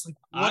it. I'm just like,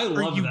 what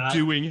are you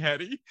doing,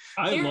 Hetty?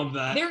 I love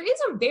that. There is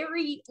a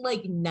very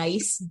like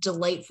nice,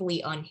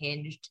 delightfully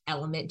unhinged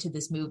element to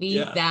this movie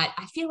that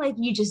I feel like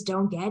you just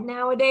don't get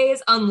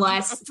nowadays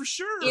unless for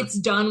sure it's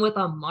done with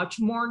a much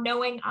more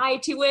knowing eye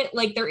to it.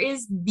 Like there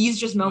is these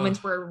just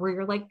moments where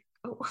you're like,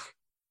 oh,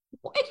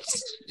 what?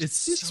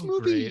 It's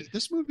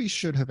this movie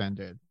should have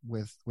ended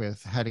with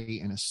Hetty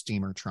in a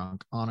steamer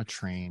trunk on a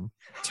train,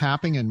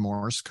 tapping in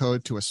Morse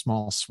code to a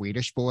small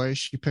Swedish boy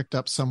she picked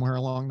up somewhere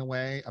along the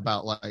way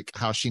about like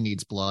how she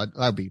needs blood.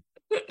 That'd be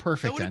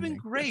perfect. That would have ending.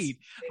 Been great.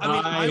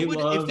 I would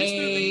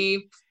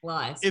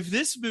if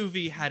this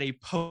movie had a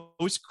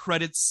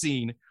post-credits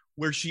scene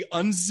where she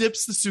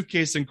unzips the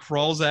suitcase and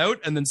crawls out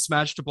and then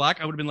smashed to black,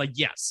 I would have been like,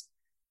 yes,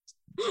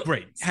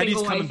 great.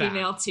 Hetty's coming back.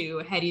 Female to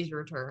Hetty's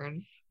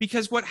return.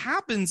 Because what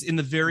happens in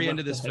the very end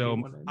of this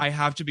film, I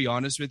have to be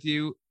honest with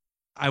you,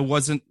 I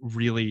wasn't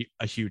really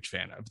a huge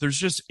fan of. There's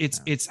just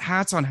it's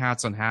hats on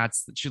hats on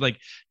hats. She like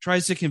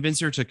tries to convince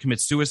her to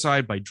commit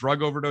suicide by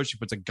drug overdose. She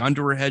puts a gun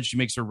to her head. She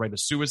makes her write a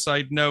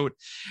suicide note.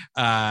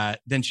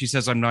 Then she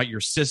says, "I'm not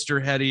your sister,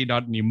 Hetty,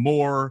 not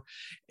anymore."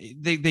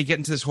 They get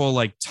into this whole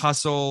like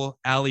tussle.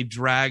 Allie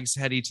drags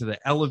Hetty to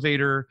the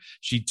elevator.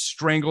 She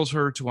strangles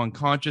her to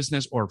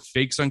unconsciousness or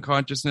fakes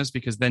unconsciousness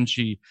because then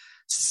she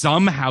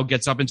somehow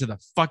gets up into the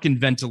fucking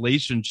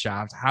ventilation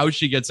shaft. How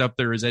she gets up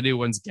there is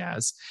anyone's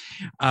guess.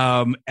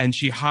 And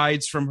she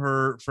hides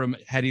from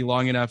Hetty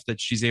long enough that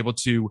she's able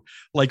to,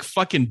 like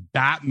fucking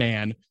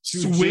Batman,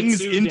 swings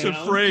into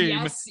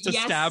frame to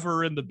stab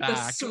her in the back.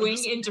 The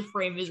swing into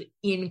frame is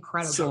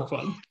incredible. So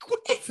fun. What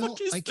the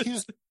fuck is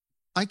this?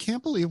 I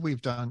can't believe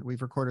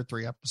we've recorded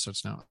 3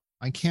 episodes now.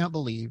 I can't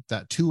believe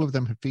that 2 of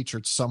them have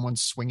featured someone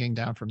swinging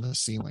down from the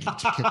ceiling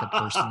to kick a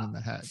person in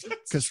the head.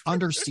 Because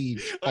Under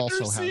Siege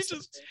also has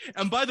it.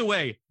 And by the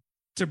way,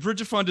 to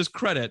Bridget Fonda's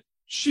credit,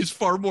 she's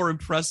far more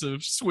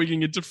impressive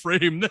swinging into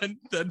frame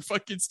than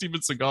fucking Steven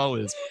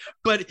Seagal is.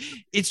 But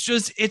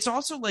it's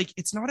also like,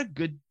 it's not a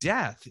good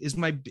death is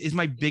my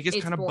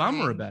biggest kind of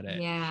bummer about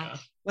it. Yeah.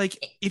 Like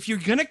if you're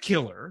going to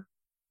kill her,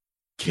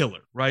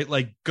 right?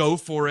 Like go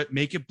for it,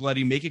 make it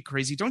bloody, make it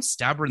crazy. Don't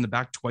stab her in the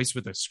back twice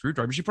with a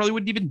screwdriver. She probably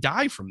wouldn't even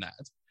die from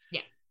that.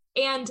 Yeah.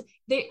 And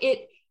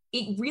it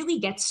really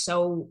gets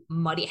so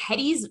muddy.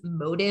 Hetty's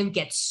motive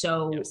gets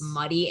so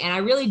muddy. And I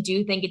really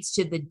do think it's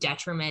to the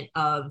detriment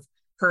of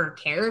her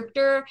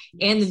character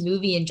and the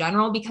movie in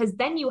general, because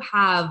then you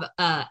have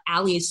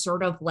Allie's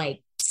sort of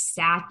like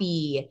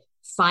sappy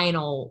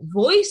final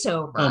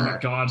voiceover. Oh my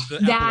God. The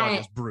epilogue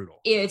is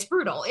brutal. It's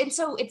brutal. And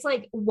so it's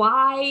like,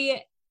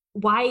 why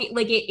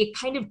like it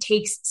kind of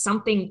takes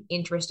something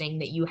interesting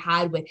that you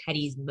had with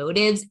Hetty's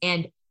motives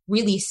and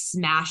really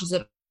smashes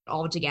it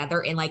all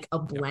together in like a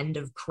blend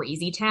of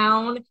Crazy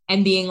Town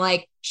and being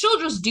like,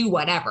 she'll just do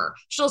whatever.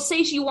 She'll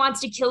say she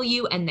wants to kill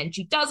you and then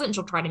she doesn't.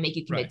 She'll try to make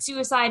you commit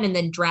suicide and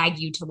then drag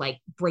you to like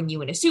bring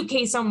you in a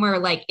suitcase somewhere.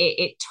 Like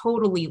it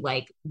totally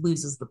like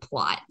loses the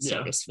plot,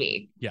 so to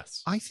speak.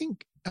 Yes. I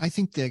think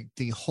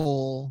the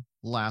whole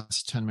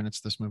last 10 minutes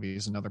of this movie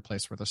is another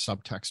place where the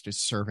subtext is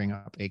serving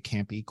up a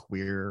campy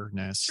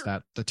queerness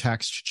that the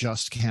text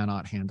just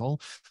cannot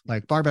handle.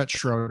 Like Barbette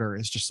Schroeder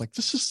is just like,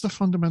 this is the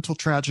fundamental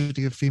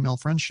tragedy of female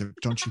friendship,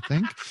 don't you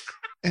think?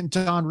 And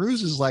Don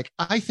Roos is like,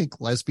 I think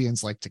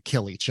lesbians like to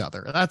kill each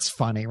other. That's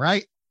funny,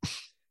 right?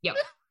 Yep.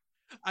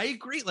 I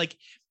agree. Like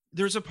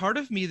there's a part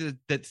of me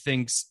that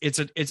thinks it's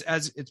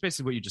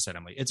basically what you just said,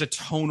 Emily. It's a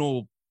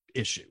tonal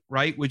issue,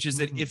 right? Which is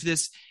that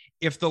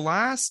if the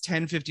last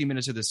 10, 15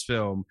 minutes of this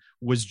film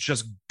was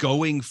just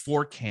going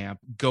for camp,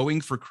 going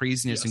for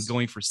craziness and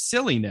going for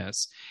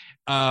silliness,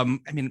 I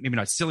mean, maybe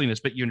not silliness,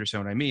 but you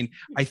understand what I mean.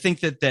 I think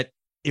that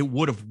it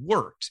would have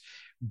worked.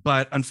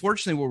 But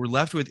unfortunately, what we're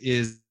left with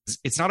is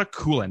it's not a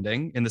cool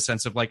ending in the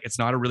sense of like, it's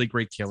not a really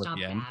great kill at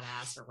the end.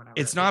 Or whatever,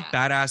 it's not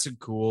badass and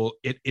cool.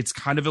 It's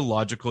kind of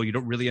illogical. You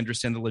don't really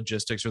understand the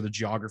logistics or the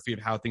geography of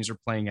how things are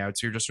playing out.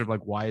 So you're just sort of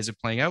like, why is it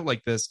playing out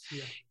like this?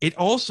 Yeah. It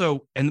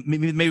also, and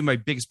maybe my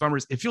biggest bummer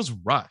is it feels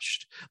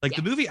rushed. Like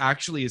the movie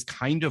actually is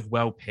kind of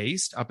well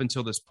paced up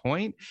until this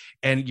point,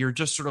 and you're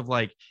just sort of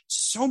like,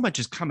 so much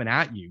is coming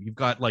at you. You've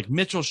got like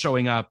Mitchell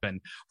showing up and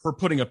her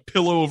putting a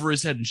pillow over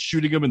his head and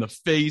shooting him in the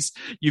face.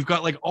 You've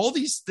got like all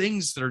these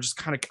things that are just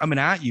kind of coming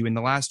at you in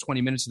the last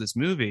 20 minutes of this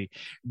movie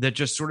that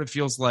just sort of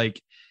feels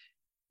like,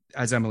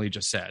 as Emily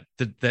just said,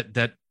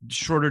 that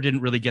Schroeder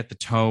didn't really get the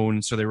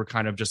tone, so they were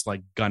kind of just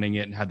like gunning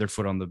it and had their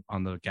foot on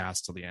the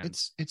gas till the end.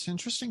 It's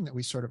interesting that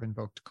we sort of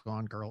invoked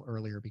Gone Girl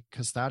earlier,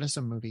 because that is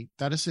a movie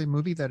that is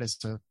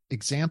an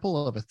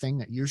example of a thing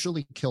that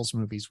usually kills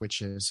movies,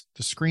 which is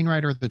the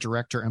screenwriter, the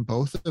director, and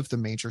both of the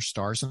major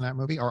stars in that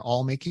movie are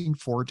all making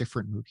 4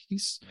 different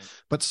movies,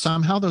 but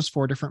somehow those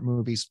 4 different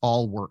movies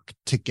all work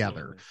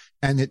together,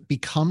 and it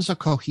becomes a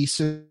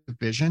cohesive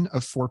vision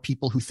of 4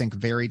 people who think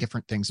very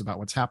different things about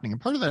what's happening. And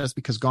part of that is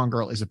because Gone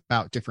Girl is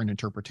about different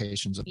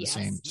interpretations of the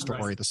same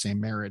story, the same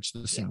marriage,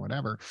 the same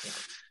whatever.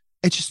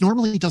 It just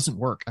normally doesn't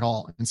work at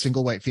all. And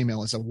Single White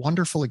Female is a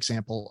wonderful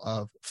example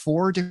of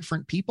 4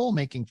 different people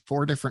making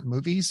 4 different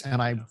movies.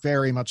 And I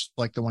very much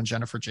like the one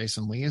Jennifer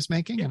Jason Leigh is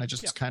making. And I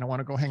just kind of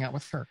want to go hang out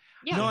with her.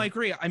 Yeah. No, I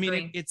agree. I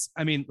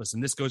mean, listen,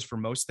 this goes for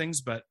most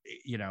things, but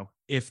you know,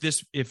 if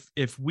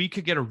we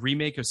could get a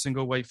remake of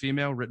Single White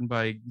Female written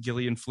by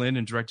Gillian Flynn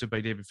and directed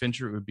by David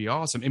Fincher, it would be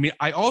awesome. I mean,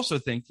 I also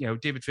think, you know,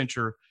 David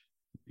Fincher,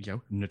 you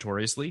know,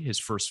 notoriously his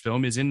first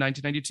film is in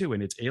 1992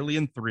 and it's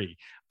Alien 3.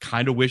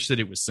 Kind of wish that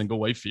it was Single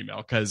White Female,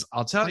 because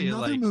I'll tell you,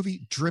 another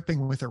movie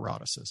dripping with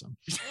eroticism.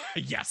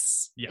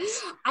 yes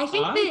I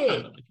think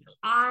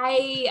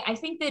I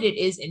think that it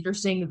is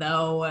interesting,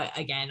 though.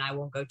 Again, I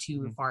won't go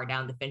too far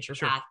down the Fincher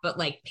path, but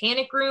like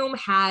Panic Room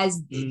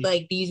has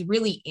like these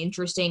really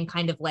interesting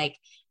kind of like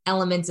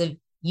elements of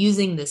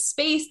using the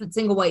space that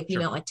Single White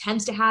Female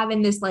attempts to have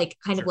in this, like,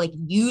 kind of like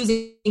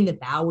using the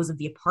bowels of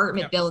the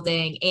apartment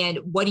building. And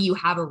what do you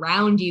have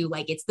around you?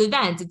 Like, it's the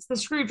vents, it's the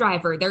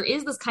screwdriver. There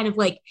is this kind of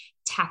like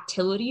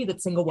tactility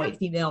that Single White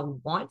Female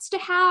wants to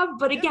have,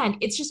 but again,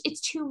 it's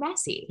too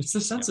messy. It's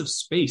the sense of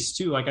space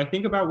too. Like, I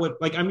think about what,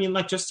 like, I mean,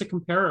 like, just to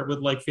compare it with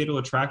like Fatal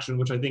Attraction,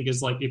 which I think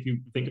is like, if you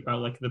think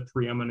about like the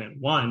preeminent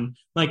one,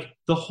 like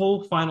the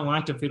whole final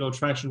act of Fatal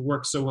Attraction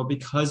works so well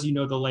because you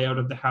know the layout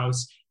of the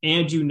house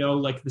and you know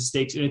like the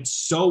stakes, and it's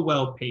so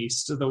well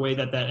paced the way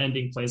that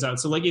ending plays out.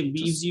 So like it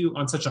leaves you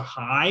on such a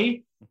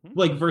high,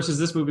 like versus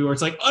this movie where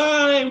it's like,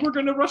 oh, we're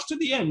going to rush to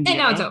the end, and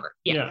now it's over.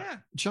 Yeah.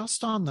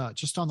 Just on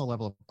the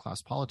level of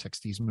class politics,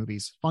 these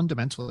movies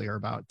fundamentally are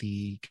about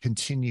the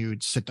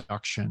continued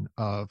seduction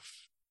of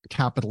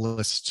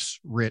capitalist,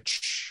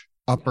 rich,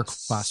 upper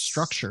class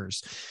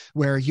structures,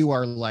 where you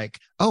are like,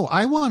 oh,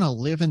 I want to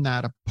live in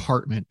that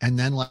apartment. And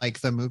then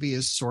like the movie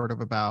is sort of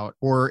about,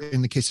 or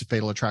in the case of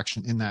Fatal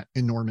Attraction, in that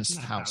enormous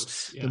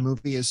house, the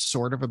movie is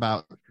sort of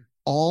about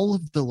all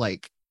of the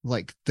like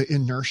the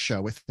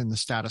inertia within the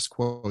status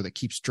quo that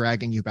keeps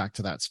dragging you back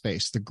to that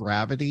space, the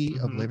gravity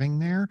of living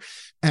there.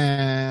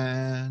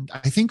 And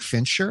I think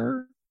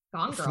Fincher,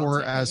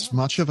 for as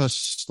much of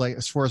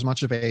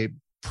a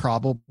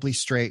probably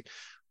straight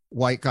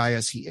white guy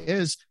as he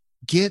is,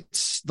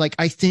 gets like,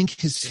 I think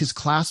his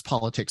class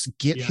politics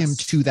get him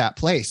to that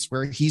place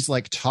where he's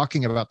like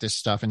talking about this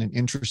stuff in an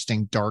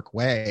interesting, dark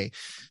way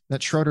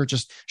that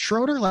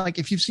Schroeder, like,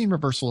 if you've seen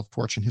Reversal of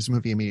Fortune, his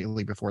movie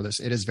immediately before this,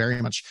 it is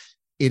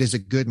a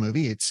good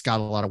movie. It's got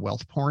a lot of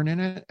wealth porn in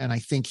it. And I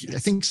think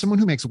someone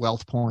who makes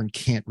wealth porn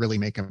can't really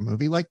make a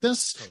movie like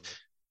this. Totally.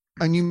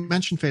 And you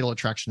mentioned Fatal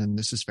Attraction, and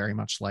this is very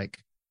much like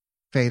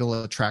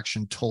Fatal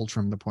Attraction told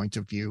from the point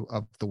of view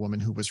of the woman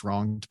who was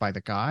wronged by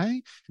the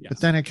guy. Yes. But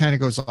then it kind of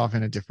goes off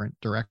in a different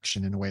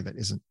direction in a way that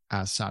isn't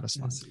as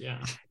satisfying.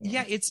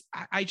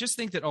 I just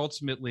think that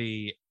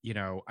ultimately, you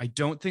know, I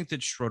don't think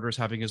that Schroeder's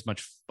having as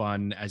much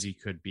fun as he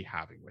could be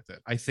having with it.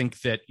 I think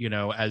that, you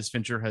know, as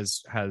Fincher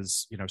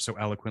has, you know, so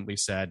eloquently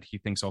said, he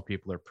thinks all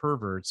people are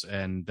perverts,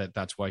 and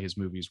that's why his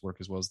movies work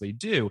as well as they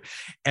do.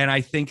 And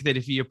I think that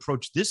if he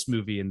approached this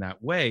movie in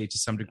that way to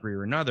some degree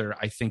or another,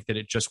 I think that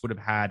it just would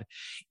have had,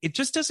 it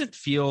just doesn't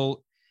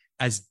feel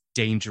as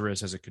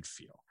dangerous as it could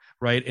feel.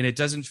 Right. And it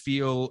doesn't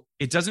feel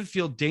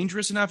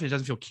dangerous enough. It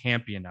doesn't feel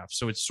campy enough.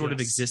 So it's sort of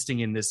existing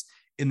in this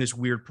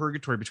weird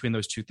purgatory between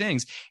those two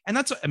things. And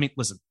that's, I mean,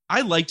 listen,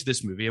 I liked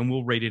this movie and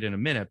we'll rate it in a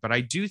minute, but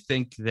I do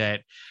think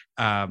that,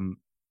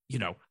 you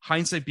know,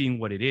 hindsight being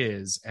what it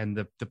is, and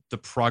the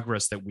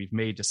progress that we've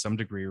made to some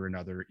degree or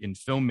another in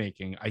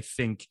filmmaking, I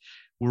think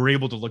we're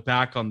able to look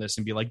back on this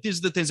and be like, these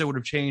are the things that would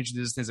have changed.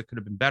 These are the things that could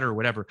have been better or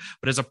whatever.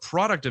 But as a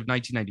product of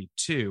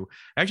 1992,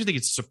 I actually think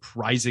it's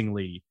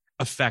surprisingly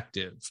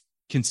effective.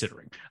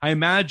 Considering, I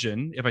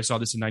imagine if I saw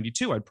this in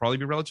 92, I'd probably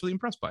be relatively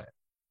impressed by it.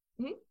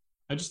 Mm-hmm.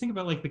 I just think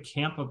about like the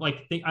camp of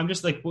like, I'm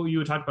just like what you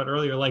were talking about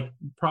earlier, like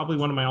probably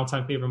one of my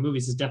all-time favorite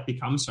movies is Death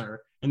Becomes Her.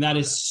 And that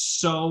is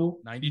so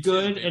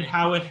good at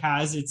how it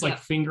has its like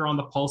finger on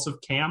the pulse of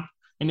camp.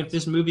 And if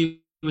this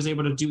movie was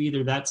able to do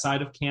either that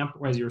side of camp,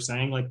 or as you were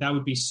saying, like that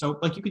would be so,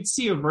 like you could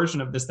see a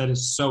version of this that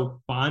is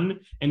so fun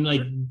and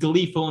like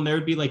gleeful, and there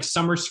would be like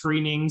summer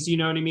screenings, you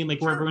know what I mean?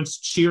 Like where everyone's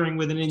cheering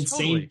with an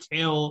insane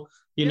kill,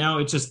 you know,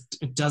 it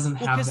doesn't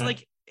have that.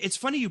 Like, it's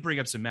funny you bring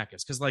up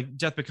Zemeckis, because like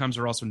Death Becomes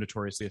are also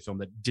notoriously a film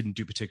that didn't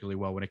do particularly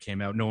well when it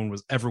came out.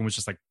 Everyone was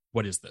just like,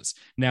 what is this?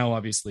 Now,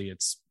 obviously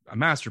it's a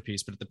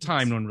masterpiece, but at the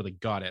time, no one really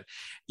got it.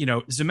 You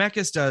know,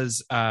 Zemeckis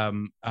does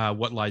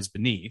What Lies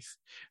Beneath,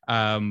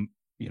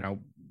 you know,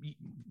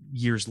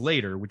 years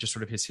later, which is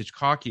sort of his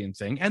Hitchcockian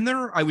thing. And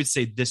there, I would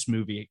say this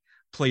movie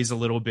plays a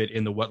little bit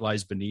in the What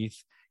Lies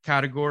Beneath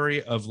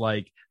category of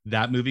like,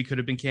 that movie could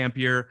have been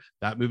campier,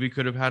 that movie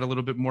could have had a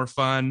little bit more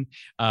fun.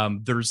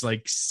 There's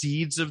like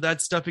seeds of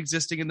that stuff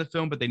existing in the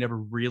film, but they never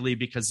really,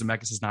 because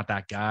Zemeckis is not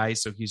that guy,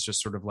 so he's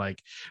just sort of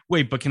like,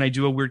 wait, but can I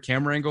do a weird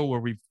camera angle where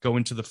we go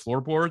into the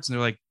floorboards? And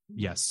they're like,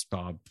 yes,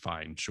 Bob,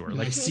 fine, sure.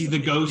 Like, see the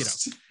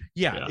ghost.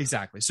 You know. Yeah,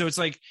 exactly. So it's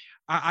like,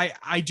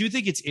 I do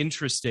think it's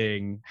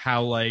interesting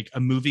how like a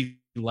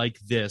movie like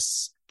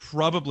this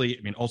probably,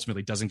 I mean,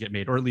 ultimately doesn't get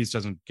made, or at least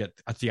doesn't get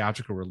a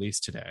theatrical release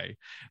today.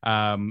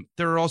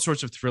 There are all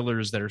sorts of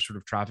thrillers that are sort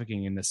of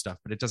trafficking in this stuff,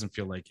 but it doesn't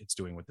feel like it's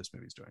doing what this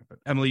movie's doing. But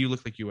Emily, you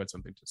look like you had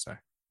something to say.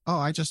 Oh,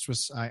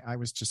 I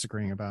was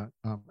disagreeing about,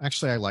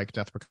 actually I like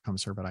Death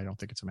Becomes Her, but I don't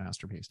think it's a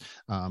masterpiece.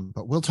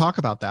 But we'll talk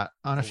about that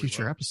on a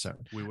future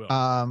episode. We will.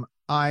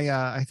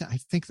 I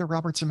think the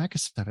Robert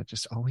Zemeckis of it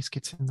just always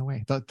gets in the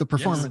way. The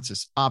performance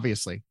is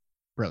obviously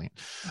brilliant.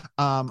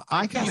 I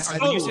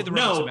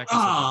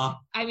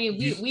mean,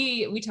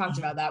 we talked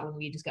about that when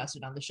we discussed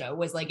it on the show.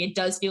 Was like, it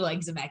does feel like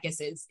Zemeckis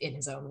is in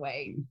his own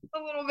way a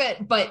little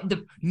bit, but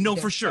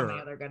for sure, so many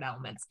other good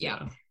elements.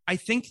 Yeah, I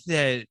think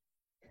that.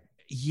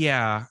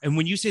 Yeah, and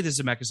when you say the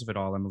Zemeckis of it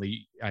all,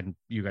 Emily, and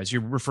you guys,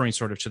 you're referring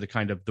sort of to the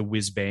kind of the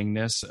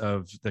whiz-bangness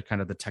of the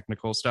kind of the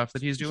technical stuff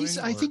that he's doing?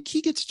 I think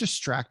he gets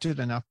distracted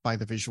enough by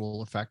the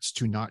visual effects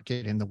to not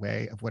get in the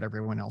way of what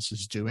everyone else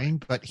is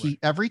doing. But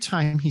every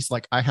time he's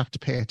like, I have to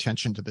pay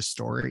attention to the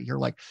story, you're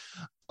like,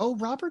 oh,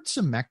 Robert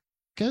Zemeckis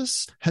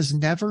has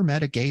never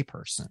met a gay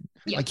person.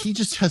 Like he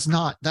just has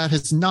not, that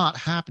has not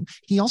happened.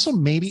 He also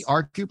maybe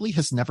arguably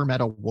has never met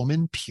a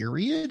woman,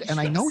 period. And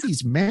I know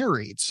he's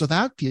married, so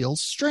that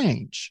feels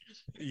strange.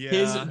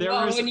 Yeah.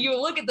 When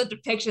you look at the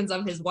depictions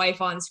of his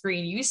wife on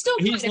screen, you still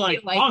kind of feel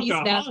like he's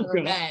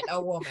never met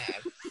a woman.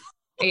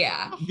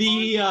 Yeah.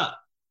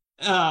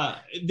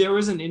 There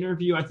was an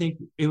interview, I think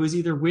it was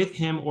either with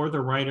him or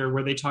the writer,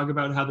 where they talk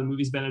about how the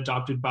movie's been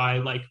adopted by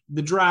like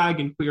the drag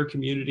and queer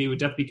community with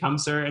Death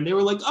Becomes Her, and they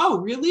were like, oh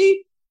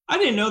really, I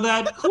didn't know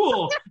that,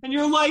 cool. And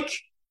you're like,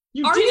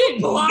 you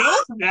didn't know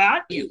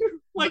that?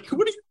 Like,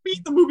 what do you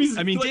mean the movie's,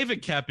 I mean, like,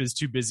 David Koepp is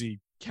too busy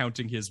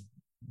counting his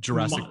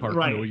Jurassic Park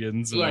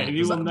millions. Right, and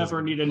he will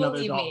never need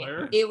another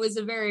dollar. It was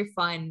a very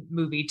fun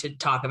movie to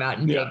talk about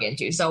and dig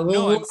into. So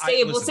we'll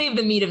save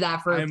the meat of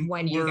that for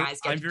when you guys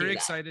get to do that. I'm very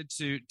excited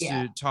to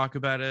talk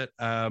about it.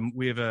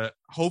 We have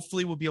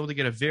hopefully we'll be able to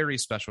get a very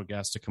special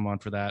guest to come on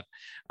for that.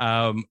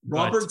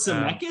 Robert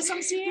Zemeckis,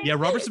 I'm seeing? Yeah,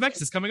 Robert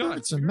Zemeckis is coming on.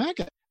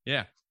 Zemeckis.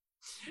 Yeah.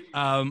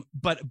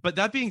 But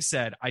that being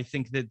said, I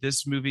think that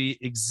this movie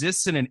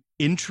exists in an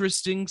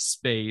interesting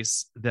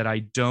space that I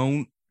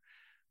don't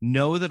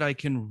know that I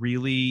can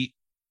really.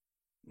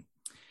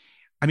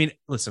 I mean,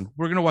 listen,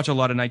 we're going to watch a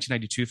lot of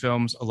 1992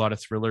 films, a lot of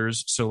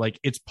thrillers. So like,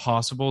 it's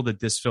possible that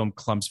this film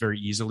clumps very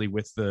easily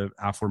with the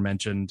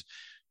aforementioned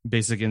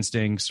Basic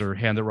Instincts or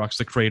Hand That Rocks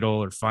the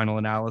Cradle or Final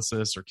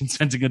Analysis or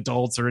Consenting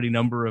Adults or any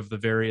number of the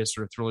various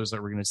sort of thrillers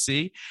that we're going to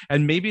see.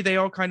 And maybe they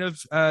all kind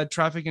of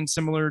traffic in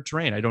similar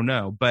terrain. I don't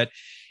know. But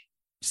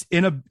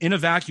in a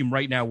vacuum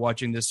right now,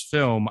 watching this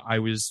film, I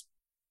was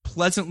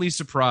pleasantly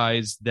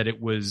surprised that it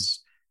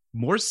was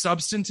more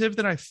substantive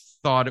than I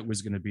thought it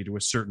was going to be, to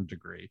a certain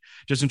degree,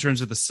 just in terms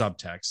of the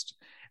subtext.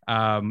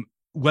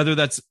 Whether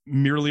that's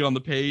merely on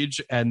the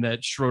page and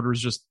that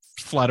Schroeder's just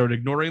flat out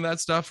ignoring that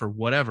stuff or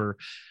whatever,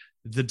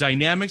 the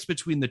dynamics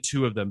between the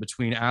two of them,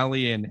 between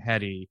Ali and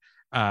Hetty,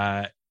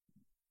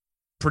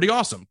 pretty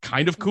awesome,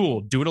 kind of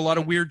cool, doing a lot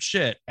of weird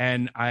shit.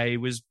 And I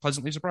was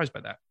pleasantly surprised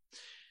by that.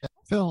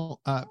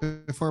 Phil,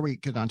 before we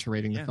get on to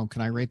rating the film,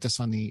 can I rate this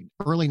on the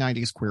early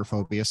 90s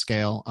queerphobia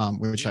scale,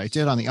 which I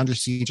did on the Under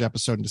Siege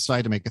episode and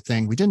decided to make a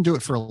thing. We didn't do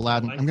it for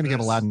Aladdin. I'm going to give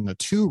Aladdin a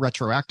 2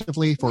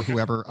 retroactively for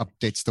whoever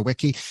updates the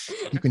wiki.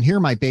 You can hear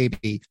my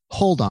baby.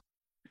 Hold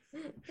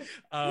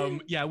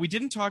on. Yeah, we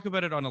didn't talk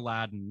about it on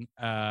Aladdin.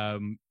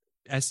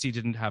 Esty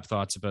didn't have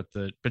thoughts about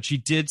but she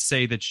did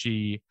say that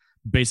she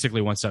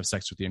basically wants to have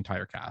sex with the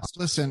entire cast.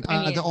 Listen,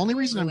 the only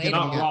reason I'm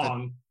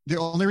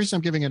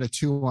giving it a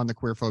 2 on the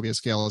queerphobia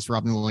scale is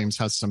Robin Williams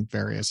has some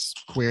various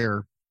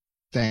queer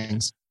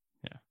things.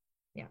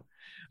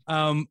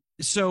 Yeah.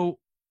 So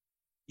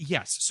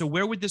Yes. So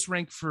where would this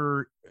rank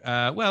for?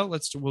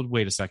 We'll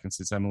wait a second,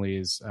 since Emily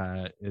is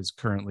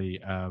currently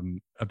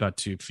about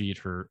to feed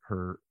her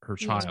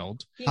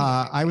child.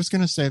 I was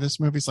going to say this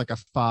movie's like a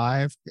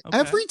 5. Okay.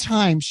 Every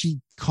time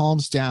she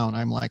calms down,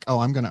 I'm like,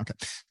 oh, okay.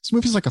 This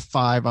movie's like a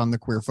 5 on the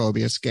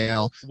queerphobia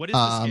scale. What is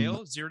the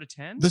scale? 0 to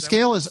 10? The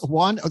scale is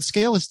 1. The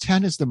scale is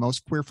 10 is the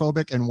most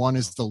queerphobic, and 1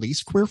 is the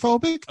least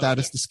queerphobic. That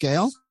is the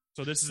scale.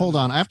 So this is. Hold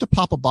on, I have to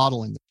pop a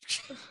bottle in.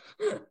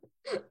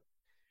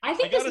 I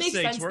think this makes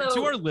sense, though.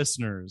 To our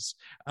listeners,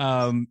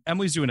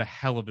 Emily's doing a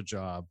hell of a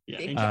job.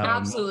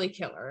 Absolutely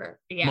killer.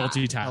 Yeah.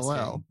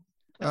 Multitasking.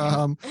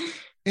 Hello.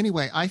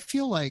 Anyway, I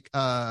feel like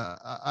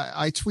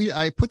I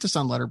put this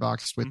on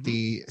Letterboxd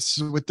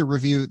with the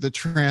review, the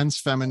trans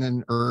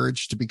feminine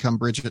urge to become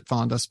Bridget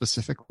Fonda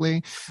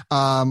specifically.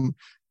 And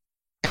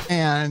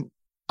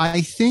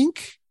I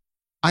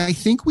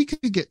think we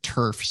could get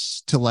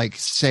TERFs to like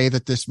say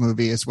that this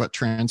movie is what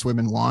trans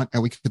women want,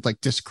 and we could like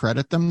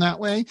discredit them that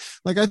way.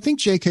 Like, I think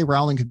J.K.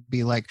 Rowling could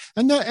be like,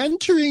 and they're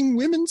entering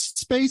women's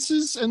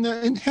spaces and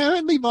they're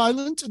inherently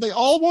violent. They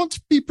all want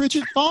to be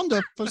Bridget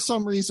Fonda for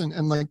some reason.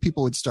 And like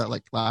people would start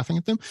like laughing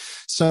at them.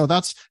 So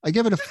I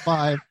give it a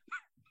 5.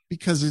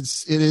 Because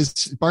it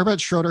is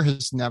Barbette Schroeder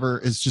it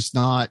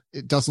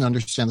doesn't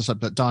understand the stuff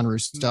that Don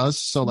Roos does.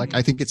 So like,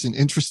 I think it's an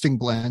interesting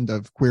blend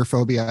of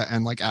queerphobia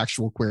and like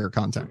actual queer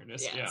content.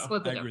 Yeah. I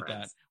agree with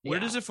that. Where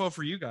does it fall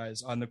for you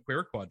guys on the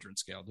queer quadrant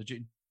scale?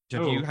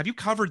 Have you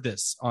covered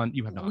this on?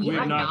 You have not. We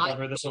have not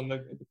covered this on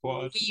the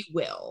quad. We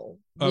will.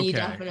 We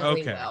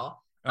definitely will.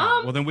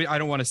 Well, then I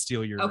don't want to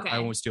steal your. I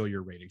won't steal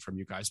your rating from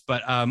you guys,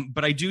 but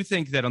I do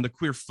think that on the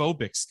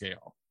queerphobic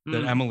scale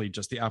that Emily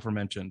just the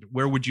aforementioned,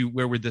 where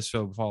would this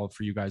film fall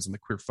for you guys on the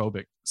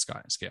queerphobic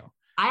scale?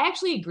 I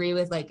actually agree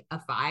with like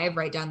a 5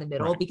 right down the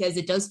middle, because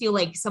it does feel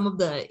like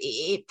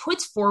it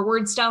puts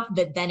forward stuff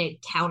that then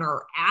it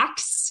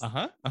counteracts.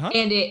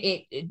 And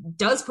it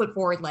does put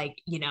forward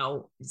like,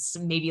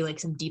 maybe like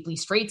some deeply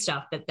straight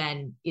stuff that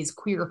then is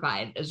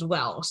queerified as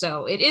well.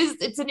 So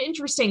it's an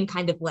interesting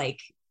kind of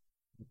like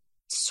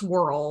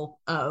swirl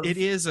of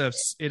it's a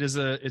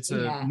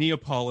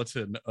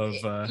Neapolitan of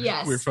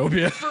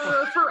queerphobia.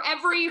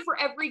 For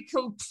every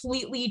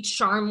completely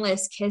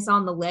charmless kiss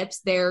on the lips,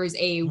 there's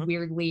a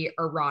weirdly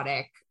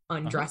erotic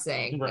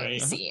undressing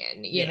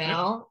scene, you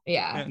know?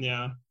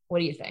 Yeah. What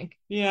do you think?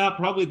 Yeah,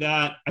 probably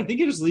that. I think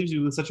it just leaves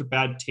you with such a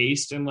bad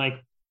taste, and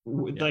like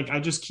I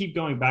just keep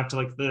going back to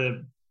like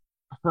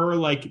her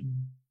like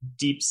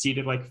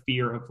deep-seated like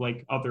fear of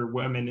like other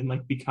women and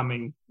like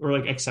becoming or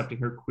like accepting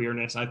her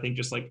queerness. I think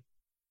just like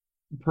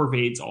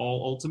pervades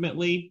all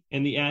ultimately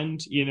in the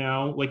end,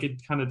 like it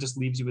kind of just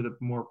leaves you with a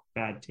more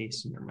bad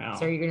taste in your mouth.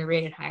 So you're gonna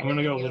rate it higher? I'm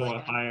gonna go a little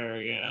higher,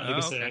 like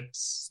a 6.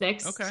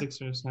 6? Okay.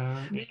 6 or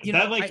 7.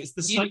 It's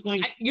the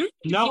cycling.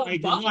 No, I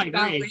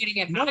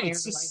agree. No,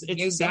 it's just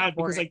it's sad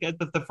because like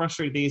the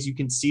frustrating thing is you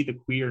can see the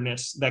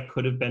queerness that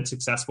could have been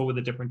successful with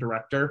a different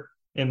director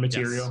and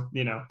material.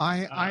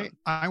 I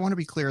want to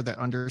be clear that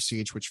Under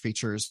Siege, which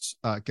features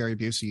Gary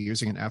Busey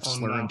using an F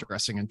slur and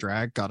dressing in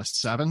drag, got a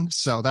 7.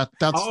 So that's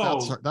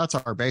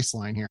our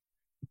baseline here.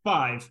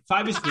 5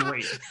 is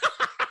great.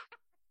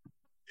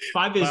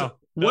 5 is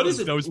what is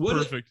it? That was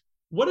perfect.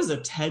 What is a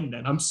 10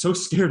 then? I'm so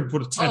scared of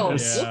what a 10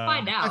 is. We'll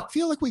find out. I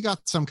feel like we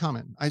got some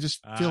coming. I just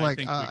feel like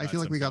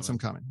we got some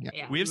coming.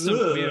 Yeah. We have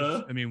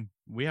some.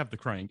 We have the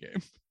crying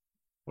game.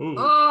 Ooh.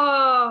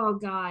 Oh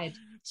God.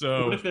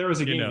 So what if there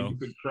was a game you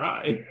could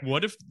cry?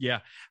 What if? Yeah.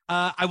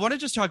 I want to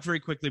just talk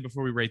very quickly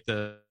before we rate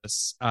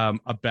this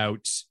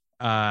about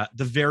the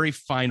very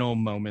final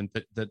moment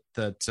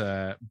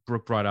that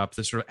Brooke brought up,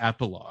 the sort of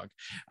epilogue.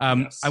 I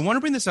want to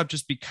bring this up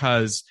just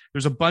because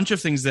there's a bunch of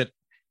things that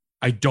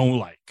I don't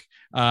like.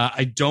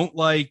 I don't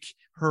like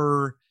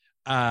her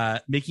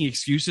making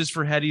excuses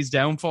for Hetty's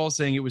downfall,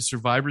 saying it was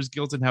survivor's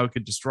guilt and how it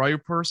could destroy a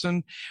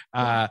person.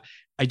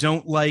 I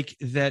don't like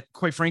that,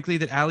 quite frankly,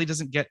 that Allie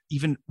doesn't get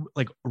even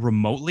like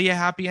remotely a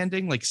happy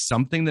ending, like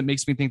something that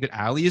makes me think that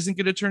Allie isn't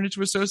going to turn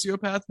into a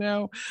sociopath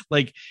now.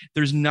 Like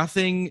there's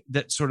nothing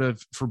that sort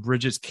of for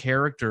Bridget's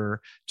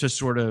character to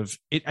sort of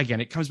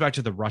it comes back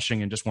to the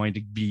rushing and just wanting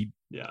to be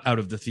out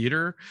of the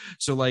theater.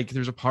 So like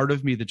there's a part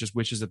of me that just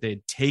wishes that they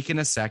had taken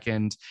a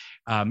second,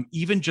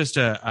 even just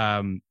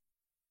a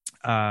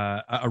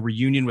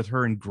reunion with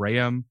her and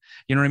Graham,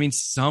 you know what I mean?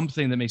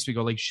 Something that makes me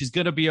go like, she's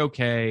gonna be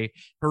okay.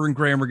 Her and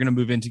Graham are gonna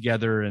move in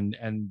together, and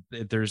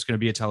there's gonna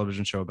be a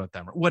television show about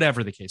them, or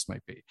whatever the case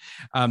might be.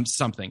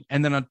 Something,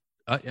 and then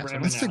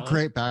that's a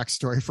great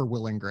backstory for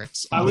Will and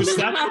Grace. That's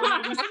what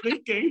I was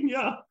thinking.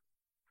 Yeah,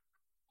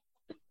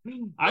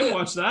 I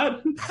watched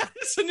that. That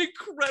is an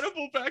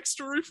incredible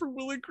backstory for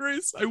Will and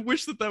Grace. I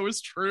wish that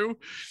was true.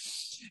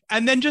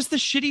 And then just the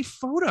shitty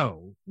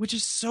photo, which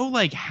is so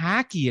like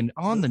hacky and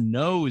on the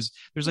nose.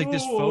 There's like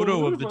this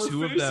photo of the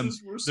two of them.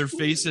 Their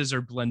faces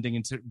are blending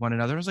into one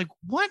another. I was like,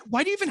 what?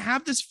 Why do you even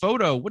have this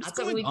photo? What's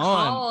going on? That's what we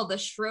call the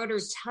Schroeder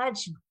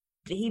touch,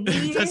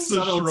 baby. That's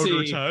the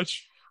Schroeder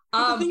touch.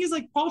 The thing is,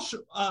 like Paul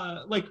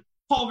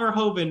Paul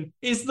Verhoeven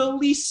is the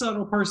least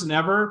subtle person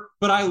ever,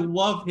 but I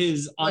love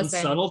his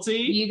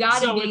unsubtlety. You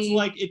gotta so it's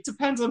like, it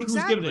depends on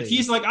who's giving it.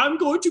 He's like, I'm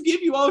going to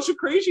give you all your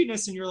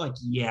craziness. And you're like,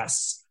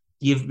 yes,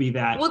 give me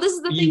that. Well, this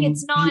is the thing.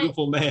 It's not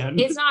beautiful man.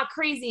 It's not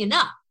crazy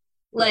enough.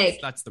 Like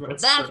that's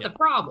the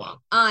problem.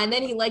 And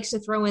then he likes to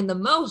throw in the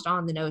most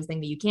on the nose thing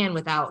that you can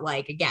without,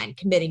 like, again,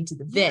 committing to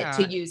the bit,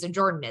 to use a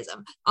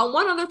Jordanism.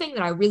 One other thing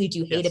that I really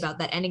do hate about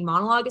that ending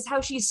monologue is how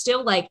she's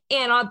still like,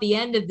 and at the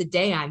end of the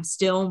day, I'm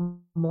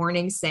still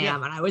mourning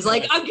Sam. And I was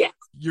like, again,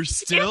 you're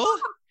still?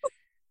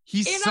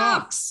 He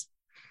sucks.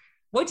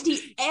 What did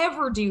he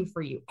ever do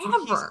for you?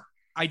 Ever?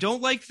 I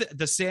don't like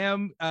the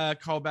Sam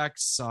callback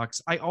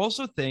sucks. I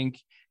also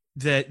think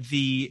that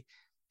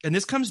and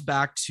this comes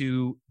back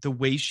to the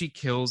way she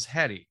kills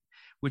Hetty,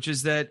 which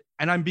is that,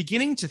 and I'm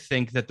beginning to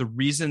think that the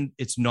reason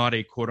it's not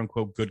a quote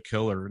unquote good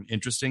kill or an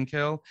interesting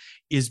kill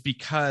is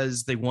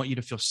because they want you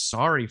to feel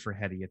sorry for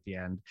Hetty at the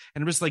end.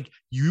 And it was like,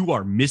 you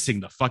are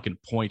missing the fucking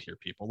point here,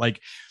 people. Like,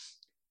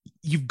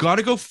 you've got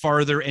to go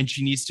farther, and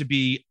she needs to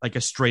be like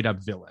a straight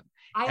up villain.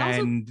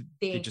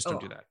 They just don't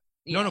do that.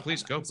 No,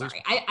 please go. Please.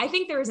 Sorry. I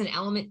think there is an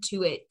element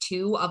to it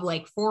too of,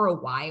 like, for a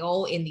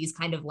while in these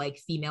kind of like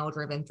female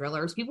driven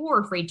thrillers, people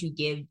were afraid to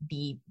give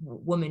the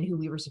woman who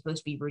we were supposed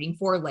to be rooting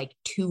for like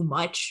too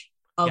much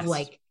of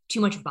like too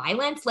much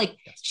violence. Like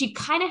she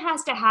kind of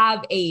has to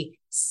have a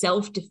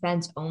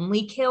self-defense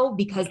only kill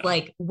because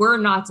like we're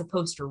not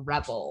supposed to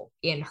revel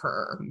in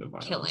her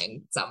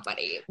killing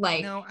somebody.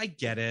 Like, no, I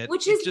get it.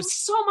 Which is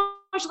just so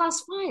much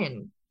less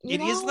fun. It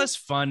is less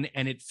fun,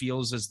 and it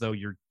feels as though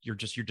you're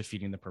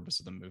defeating the purpose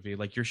of the movie.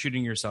 Like, you're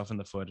shooting yourself in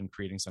the foot and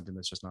creating something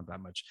that's just not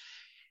that much.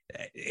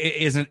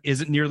 It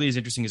isn't nearly as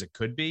interesting as it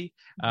could be,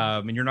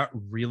 and you're not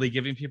really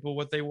giving people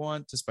what they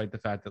want, despite the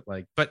fact that,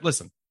 like. But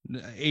listen,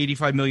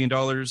 $85 million,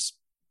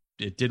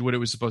 it did what it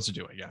was supposed to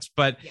do, I guess.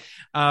 But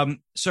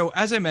so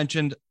as I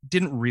mentioned,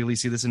 didn't really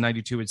see this in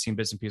 '92. I'd seen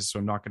bits and pieces, so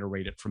I'm not going to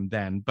rate it from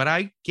then. But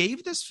I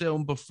gave this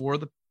film before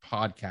the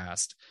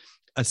podcast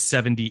a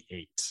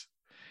 78.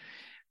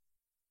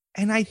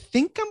 And I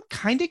think I'm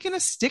kind of going to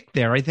stick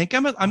there. I think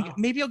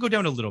maybe I'll go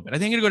down a little bit. I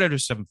think I'm going to go down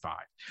to 7.5.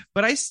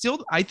 But I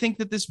think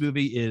that this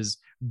movie is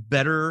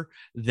better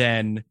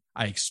than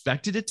I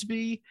expected it to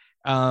be.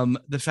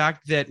 The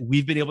fact that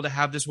we've been able to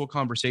have this whole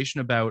conversation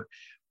about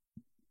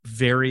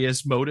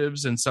various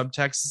motives and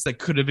subtexts that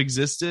could have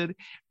existed.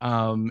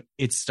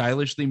 It's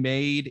stylishly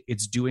made.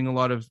 It's doing a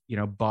lot of,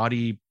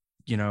 body,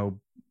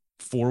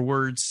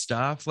 forward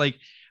stuff. Like,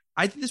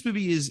 I think this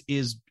movie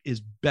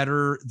is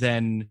better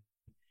than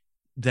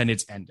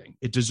its ending.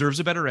 It deserves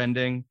a better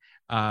ending.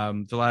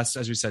 The last,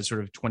 as we said,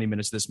 sort of 20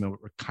 minutes of this movie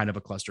were kind of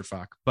a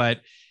clusterfuck,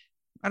 but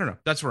I don't know.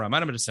 That's where I'm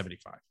at. I'm at a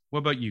 75. What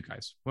about you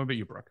guys? What about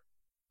you, Brooke?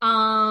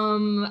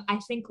 I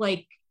think,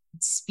 like,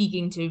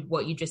 speaking to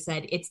what you just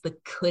said, it's the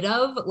could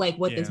have, like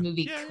what this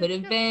movie could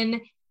have been,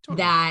 totally.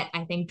 That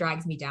I think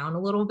drags me down a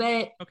little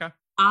bit. Okay.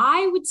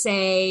 I would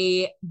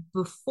say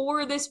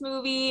before this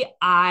movie,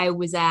 I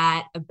was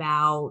at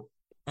about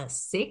a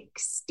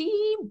 60,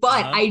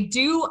 but I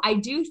do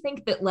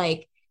think that,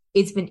 like,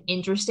 it's been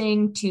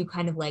interesting to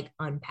kind of like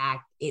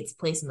unpack its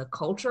place in the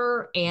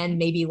culture and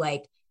maybe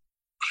like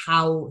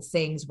how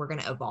things were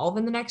going to evolve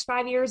in the next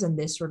 5 years, and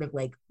this sort of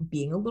like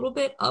being a little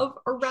bit of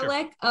a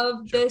relic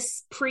of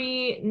this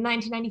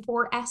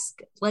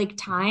pre-1994-esque like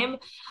time.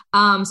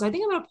 So I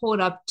think I'm going to pull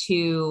it up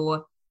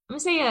to, I'm going to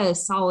say a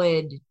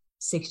solid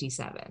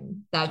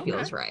 67. That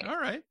feels right. All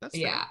right. That's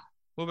fair.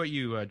 What about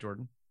you,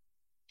 Jordan?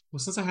 Well,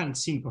 since I hadn't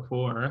seen it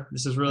before,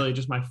 this is really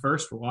just my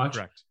first watch.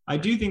 Correct. I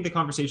do think the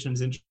conversation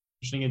is interesting.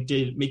 It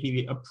did make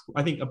me,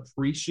 I think,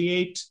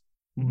 appreciate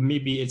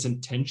maybe its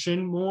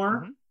intention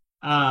more.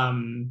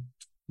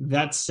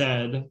 That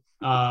said,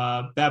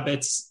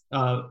 Babbitt's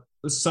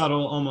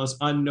subtle, almost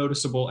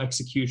unnoticeable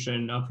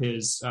execution of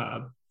his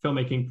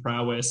filmmaking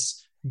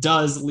prowess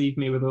does leave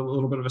me with a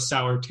little bit of a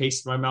sour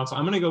taste in my mouth. So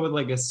I'm going to go with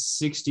like a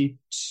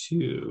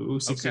 62,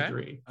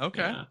 63.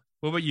 Okay. Yeah.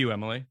 What about you,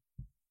 Emily?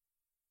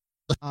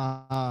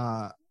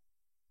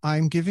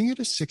 I'm giving it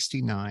a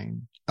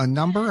 69, a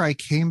number I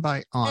came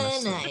by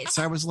honestly. Nice.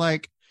 So I was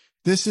like,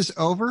 this is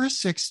over a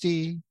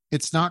 60.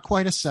 It's not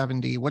quite a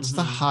 70. What's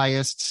the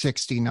highest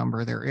 60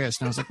 number there is?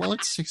 And I was like, well,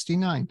 it's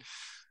 69.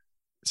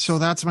 So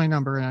that's my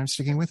number, and I'm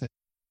sticking with it.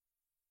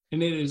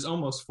 And it is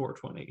almost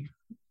 420.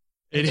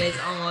 It is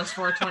almost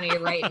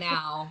 420 right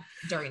now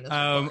during this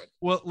record.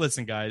 Well,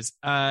 listen, guys.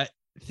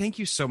 Thank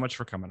you so much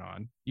for coming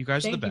on. You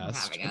guys are the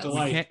best.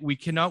 We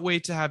cannot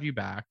wait to have you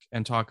back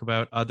and talk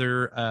about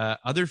other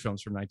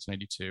films from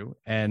 1992,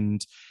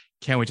 and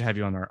can't wait to have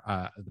you on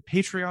our the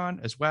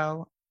Patreon as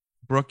well.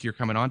 Brooke, you're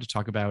coming on to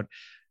talk about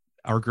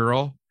our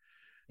girl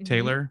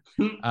Taylor.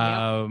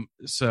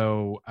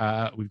 So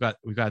we've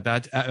got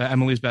that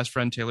Emily's best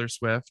friend Taylor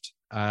Swift.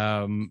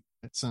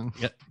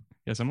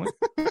 Yes, Emily.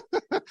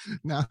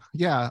 No,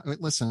 yeah.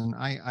 Listen,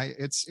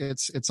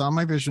 it's on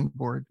my vision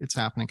board. It's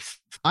happening.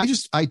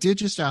 I did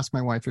just ask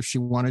my wife if she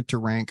wanted to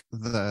rank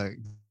the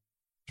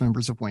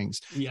members of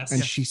Wings. Yes.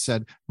 And she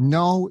said,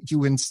 no,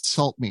 you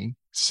insult me.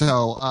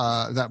 So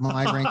that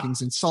my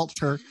rankings insult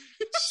her.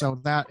 So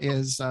that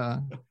is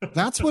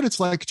that's what it's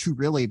like to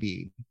really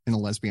be in a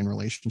lesbian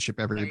relationship,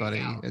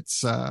 everybody.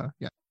 It's yeah.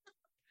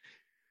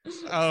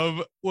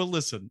 Well,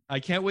 listen, I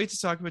can't wait to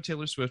talk about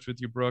Taylor Swift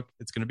with you, Brooke.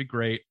 It's going to be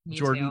great. Me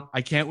Jordan, too.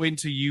 I can't wait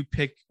until you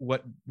pick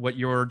what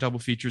your double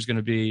feature is going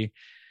to be.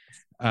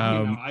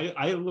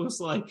 I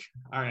was like,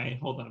 all right,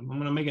 hold on. I'm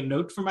going to make a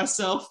note for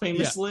myself,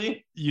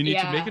 famously. Yeah. You need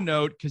to make a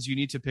note because you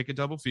need to pick a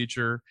double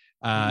feature.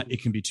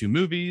 It can be 2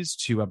 movies,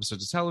 2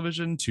 episodes of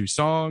television, 2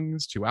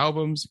 songs, 2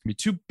 albums. It can be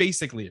 2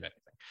 basically of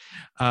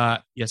anything.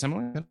 Yes,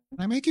 Emily? Can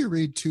I make you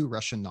read 2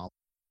 Russian novels?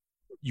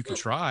 You can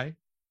try.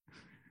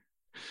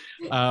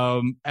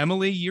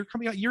 Emily, you're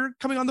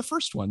coming on the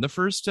first one, the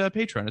first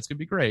Patreon. It's gonna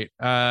be great.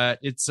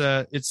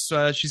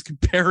 She's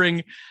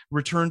comparing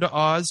Return to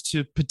Oz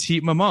to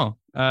Petite Maman,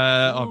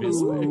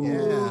 obviously.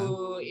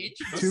 Ooh, yeah.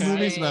 2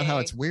 movies about how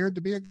it's weird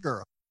to be a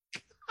girl.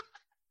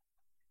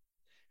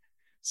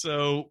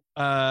 So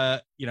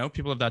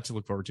people have that to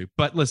look forward to.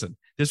 But listen,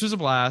 this was a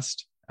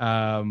blast.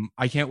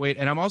 I can't wait,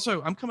 and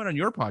I'm coming on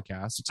your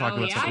podcast to talk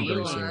about something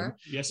very soon.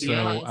 Yes,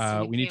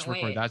 so we need to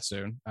record that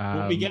soon.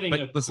 We'll be getting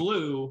a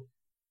clue.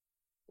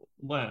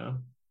 Wow.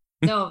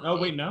 No.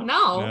 Oh wait, no. No.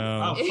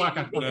 Oh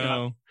fuck!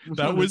 No.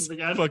 That was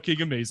fucking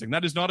amazing.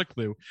 That is not a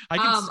clue.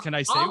 Can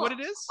I say what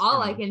it is?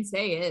 All I can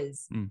say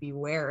is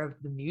beware of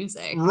the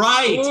music.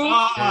 Right.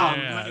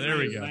 Yeah. There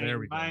we go.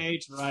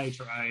 Right.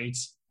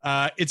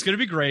 It's gonna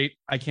be great.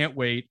 I can't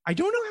wait. I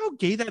don't know how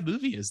gay that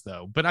movie is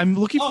though, but I'm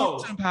looking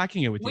forward to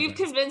unpacking it with you. We've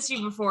convinced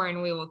you before,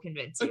 and we will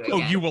convince you. Oh,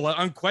 you will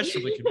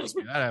unquestionably convince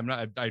me. I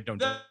don't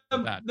do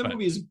that. The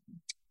movie is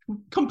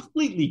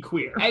completely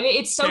queer. I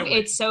mean, it's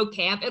so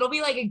camp. It'll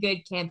be like a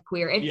good camp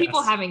queer. If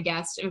people haven't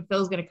guessed,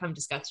 Phil's going to come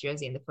discuss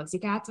Josie and the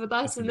Pussycats with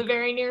us in the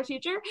very near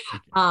future.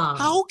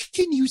 How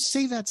can you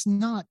say that's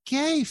not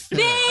gay, Phil?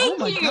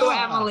 Thank you,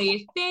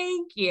 Emily.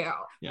 Thank you.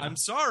 Yeah. I'm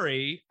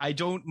sorry.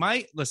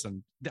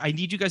 Listen, I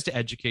need you guys to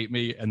educate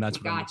me, and that's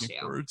what I'm looking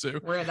forward to.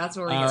 That's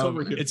what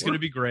we're going It's going to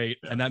be great.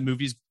 Yeah. And that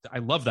I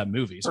love that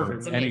movie. So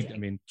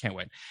can't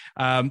wait.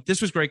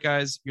 This was great,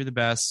 guys. You're the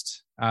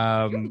best.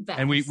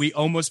 And we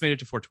almost made it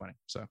to 420.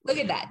 So look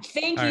at that.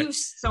 Thank you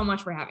so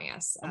much for having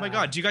us. Oh my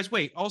God. Do you guys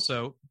wait?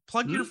 Also,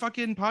 plug your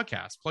fucking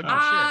podcast. Plug your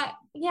shit.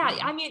 Yeah.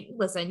 I mean,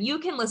 listen, you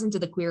can listen to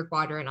the Queer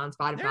Quadrant on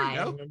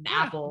Spotify and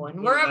Apple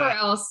and wherever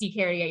else you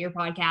care to get your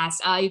podcast.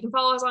 You can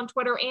follow us on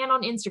Twitter and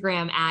on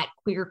Instagram at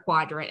Queer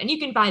Quadrant, and you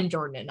can find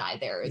Jordan and I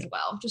there as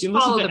well. Just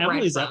follow the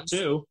Emily's up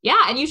too.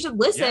 Yeah, and you should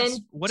listen. Yes.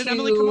 What did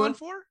Emily come on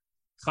for?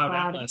 Cloud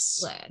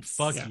Atlas.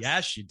 Fuck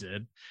yeah, she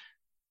did.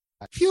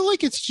 I feel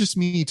like it's just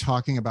me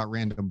talking about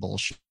random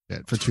bullshit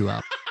for 2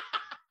 hours.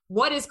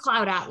 What is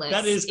Cloud Atlas?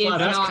 That is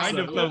Cloud Atlas. Kind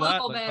of a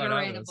little bit of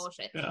random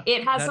bullshit. Yeah.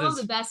 It has some of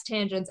the best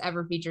tangents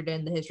ever featured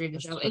in the history of the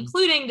show,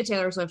 including the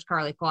Taylor Swift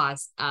Carly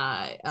Kloss.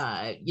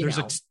 There's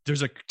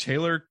a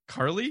Taylor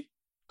Carly.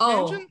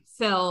 Tangent?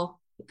 Phil,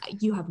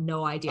 you have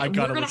no idea. We're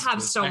going to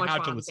have so much fun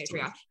on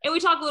Patreon. And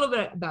we talk a little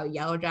bit about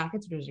Yellow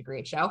Jackets, which is a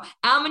great show.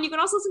 And you can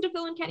also listen to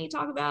Phil and Kenny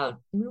talk about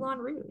Moulin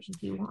Rouge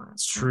if you want.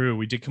 It's true.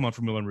 We did come on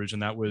for Moulin Rouge,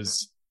 and that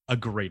was a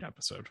great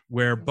episode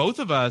where both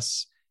of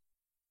us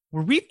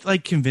were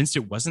convinced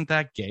it wasn't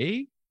that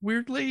gay,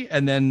 weirdly,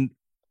 and then,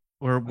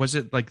 or was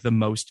it like the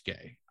most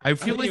gay? I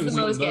feel like it was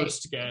the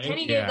most gay.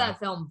 Kenny gave that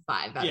film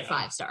 5 out of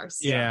 5 stars.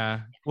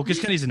 Yeah. Well, because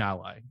Kenny's an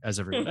ally, as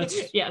everyone.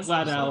 Yes.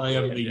 Glad ally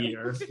of the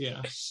year.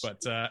 Yeah.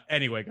 But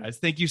anyway, guys,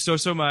 thank you so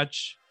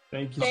much.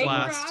 Thank you. Thank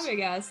you for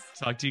having us.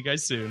 Talk to you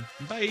guys soon.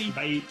 Bye.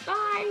 Bye.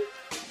 Bye.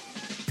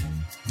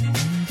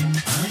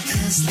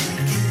 Podcast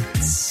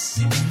like it's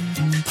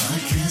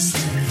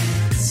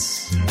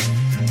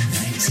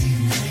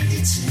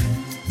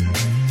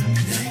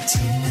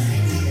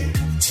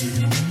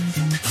 1992.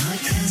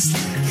 Podcast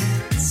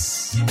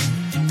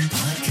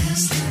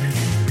like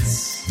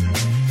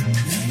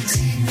it's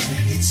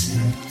 1992.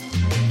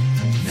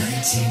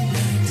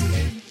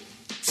 1992.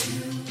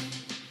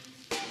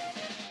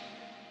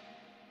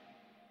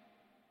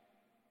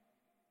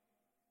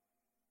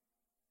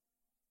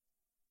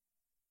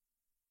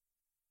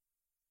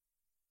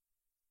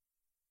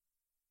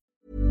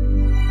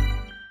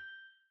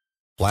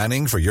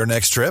 Planning for your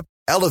next trip?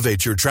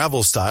 Elevate your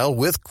travel style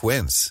with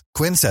Quince.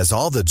 Quince has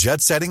all the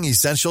jet-setting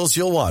essentials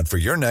you'll want for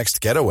your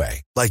next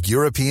getaway, like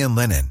European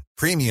linen,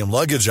 premium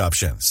luggage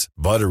options,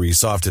 buttery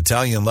soft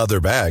Italian leather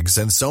bags,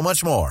 and so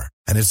much more.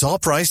 And it's all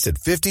priced at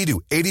 50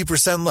 to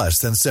 80% less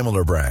than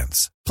similar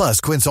brands. Plus,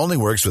 Quince only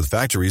works with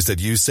factories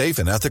that use safe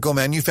and ethical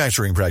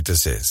manufacturing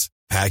practices.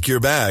 Pack your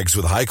bags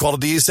with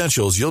high-quality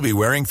essentials you'll be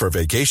wearing for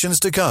vacations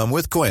to come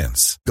with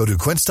Quince. Go to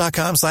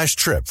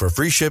quince.com/trip for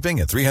free shipping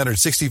and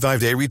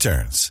 365-day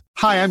returns.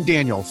 Hi, I'm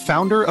Daniel,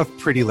 founder of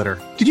Pretty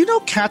Litter. Did you know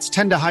cats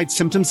tend to hide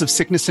symptoms of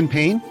sickness and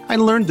pain? I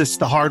learned this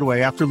the hard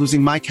way after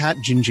losing my cat,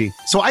 Gingy.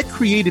 So I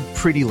created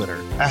Pretty Litter,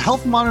 a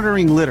health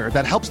monitoring litter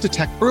that helps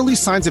detect early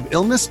signs of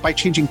illness by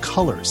changing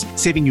colors,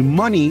 saving you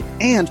money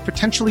and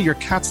potentially your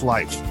cat's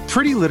life.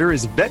 Pretty Litter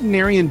is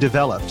veterinarian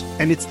developed,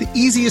 and it's the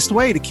easiest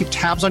way to keep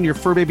tabs on your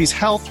fur baby's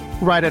health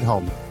right at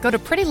home. Go to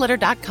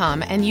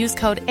prettylitter.com and use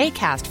code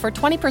ACAST for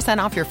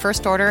 20% off your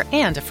first order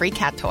and a free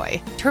cat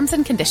toy. Terms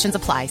and conditions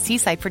apply. See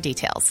site for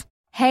details.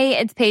 Hey,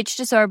 it's Paige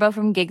DeSorbo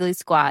from Giggly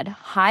Squad.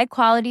 High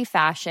quality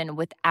fashion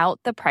without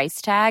the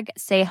price tag.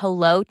 Say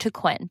hello to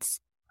Quince.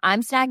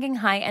 I'm snagging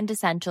high-end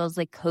essentials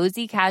like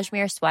cozy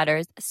cashmere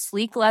sweaters,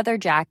 sleek leather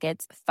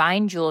jackets,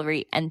 fine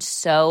jewelry, and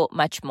so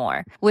much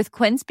more. With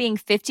Quince being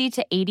 50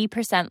 to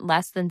 80%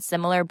 less than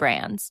similar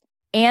brands.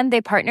 And they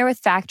partner with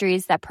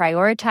factories that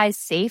prioritize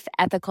safe,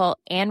 ethical,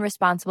 and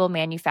responsible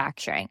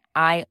manufacturing.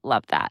 I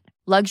love that.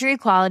 Luxury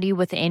quality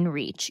within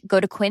reach. Go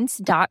to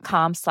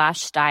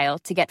quince.com/style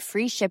to get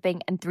free shipping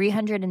and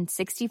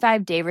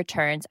 365-day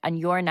returns on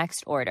your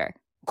next order.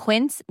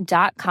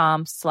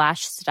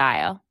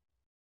 Quince.com/style.